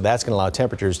 And so that's going to allow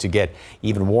temperatures to get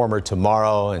even warmer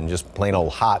tomorrow and just plain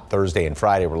old hot Thursday and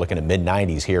Friday. We're looking at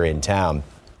mid-90s here in town.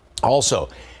 Also,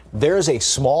 there's a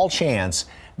small chance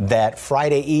that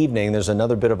Friday evening, there's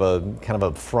another bit of a kind of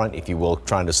a front, if you will,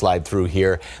 trying to slide through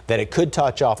here, that it could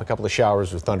touch off a couple of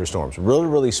showers or thunderstorms. Really,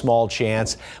 really small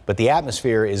chance, but the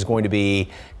atmosphere is going to be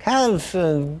kind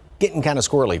of getting kind of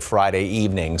squirrely Friday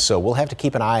evening, so we'll have to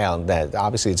keep an eye on that.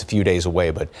 Obviously, it's a few days away,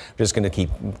 but we're just going to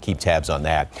keep tabs on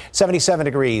that. 77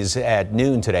 degrees at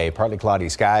noon today, partly cloudy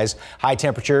skies. High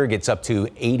temperature gets up to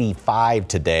 85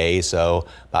 today, so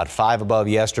about 5 above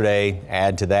yesterday.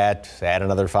 Add to that, add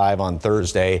another 5 on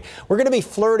Thursday. We're going to be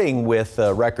flirting with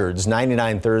records.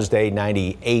 99 Thursday,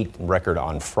 98 record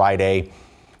on Friday,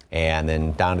 and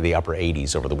then down to the upper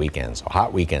 80s over the weekend. So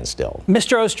hot weekend still.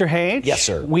 Mr. Osterhage. Yes,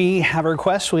 sir. We have a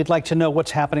request. We'd like to know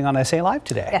what's happening on SA Live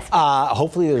today. Yes.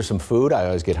 Hopefully there's some food. I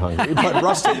always get hungry. But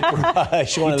Rusty,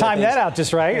 you timed that out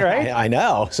just right, right? I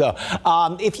know. So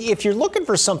if you're looking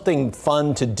for something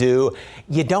fun to do,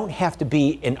 you don't have to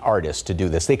be an artist to do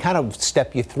this. They kind of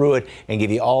step you through it and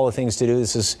give you all the things to do.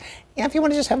 This is, yeah, if you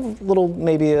want to just have a little,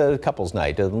 maybe a couple's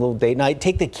night, a little date night,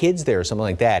 take the kids there or something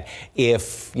like that.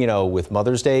 If, you know, with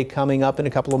Mother's Day coming up in a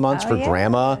couple of months for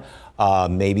grandma,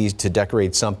 maybe to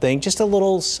decorate something, just a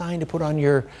little sign to put on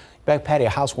your back patio,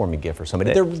 housewarming gift or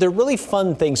something. They're really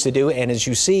fun things to do. And as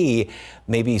you see,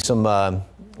 maybe some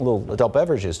little adult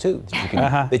beverages too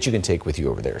that you can take with you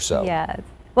over there. So yeah.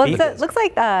 Well, it looks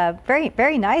like very,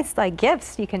 very nice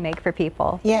gifts you can make for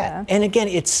people. Yeah, and again,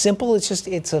 it's simple.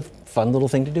 It's a fun little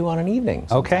thing to do on an evening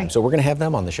sometime. Okay. So we're going to have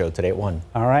them on the show today at 1.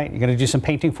 All right. You're going to do some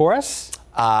painting for us?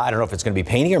 I don't know if it's going to be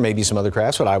painting or maybe some other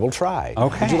crafts, but I will try.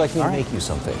 Okay. Would you like me to make you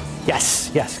something? Yes,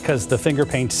 because the finger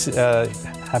paints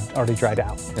have already dried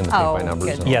out. And the paint by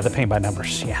numbers? Yeah, the paint by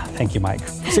numbers. Yeah, thank you, Mike.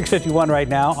 6:51 right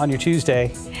now on your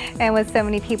Tuesday. And with so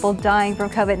many people dying from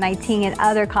COVID-19 and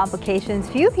other complications,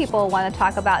 few people want to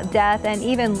talk about death and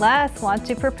even less want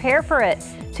to prepare for it.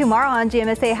 Tomorrow on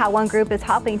GMSA, how one group is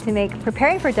helping to make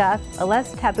preparing for death a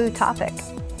less taboo topic.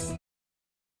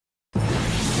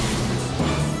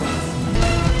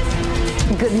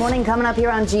 Good morning. Coming up here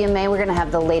on GMA, we're going to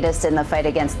have the latest in the fight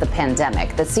against the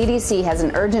pandemic. The CDC has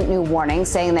an urgent new warning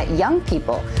saying that young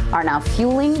people are now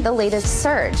fueling the latest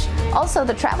surge. Also,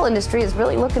 the travel industry is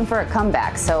really looking for a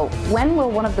comeback. So when will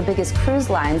one of the biggest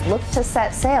cruise lines look to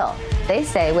set sail? They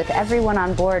say with everyone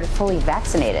on board fully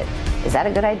vaccinated. Is that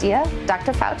a good idea?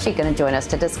 Dr. Fauci going to join us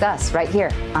to discuss right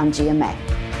here on GMA.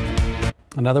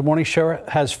 Another morning show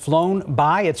has flown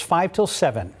by. It's 5 till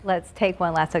 7. Let's take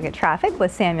one last look at traffic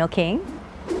with Samuel King.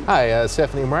 Hi,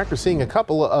 Stephanie and Mark. We're seeing a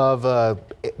couple of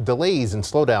delays and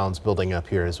slowdowns building up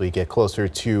here as we get closer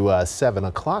to 7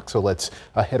 o'clock. So let's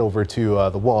head over to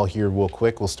the wall here real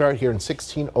quick. We'll start here in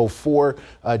 1604,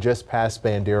 just past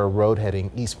Bandera Road,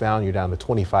 heading eastbound. You're down to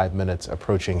 25 minutes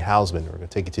approaching Hausman. We're going to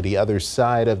take it to the other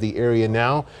side of the area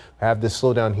now. I have this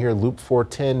slowdown here, Loop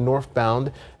 410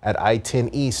 northbound at I-10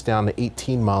 East down to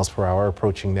 18 miles per hour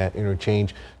approaching that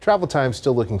interchange. Travel time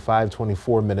still looking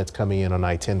 5:24 minutes coming in on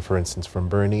I-10, for instance, from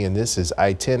Bernie. And this is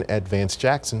I-10 at Vance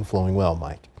Jackson, flowing well,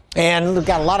 Mike. And we've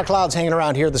got a lot of clouds hanging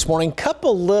around here this morning.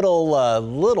 Couple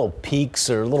little peaks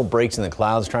or little breaks in the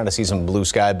clouds, trying to see some blue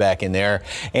sky back in there.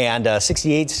 And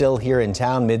 68 still here in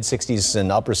town, mid 60s and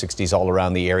upper 60s all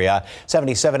around the area.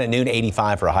 77 at noon,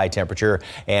 85 for a high temperature.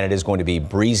 And it is going to be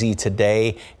breezy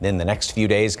today. And then the next few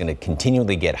days going to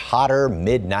continually get hotter,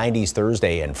 mid 90s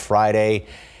Thursday and Friday.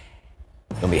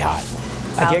 It's going to be hot.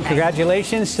 Again,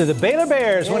 congratulations to the Baylor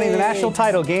Bears winning the national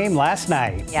title game last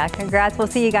night. Yeah, congrats. We'll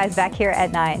see you guys back here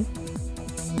at 9.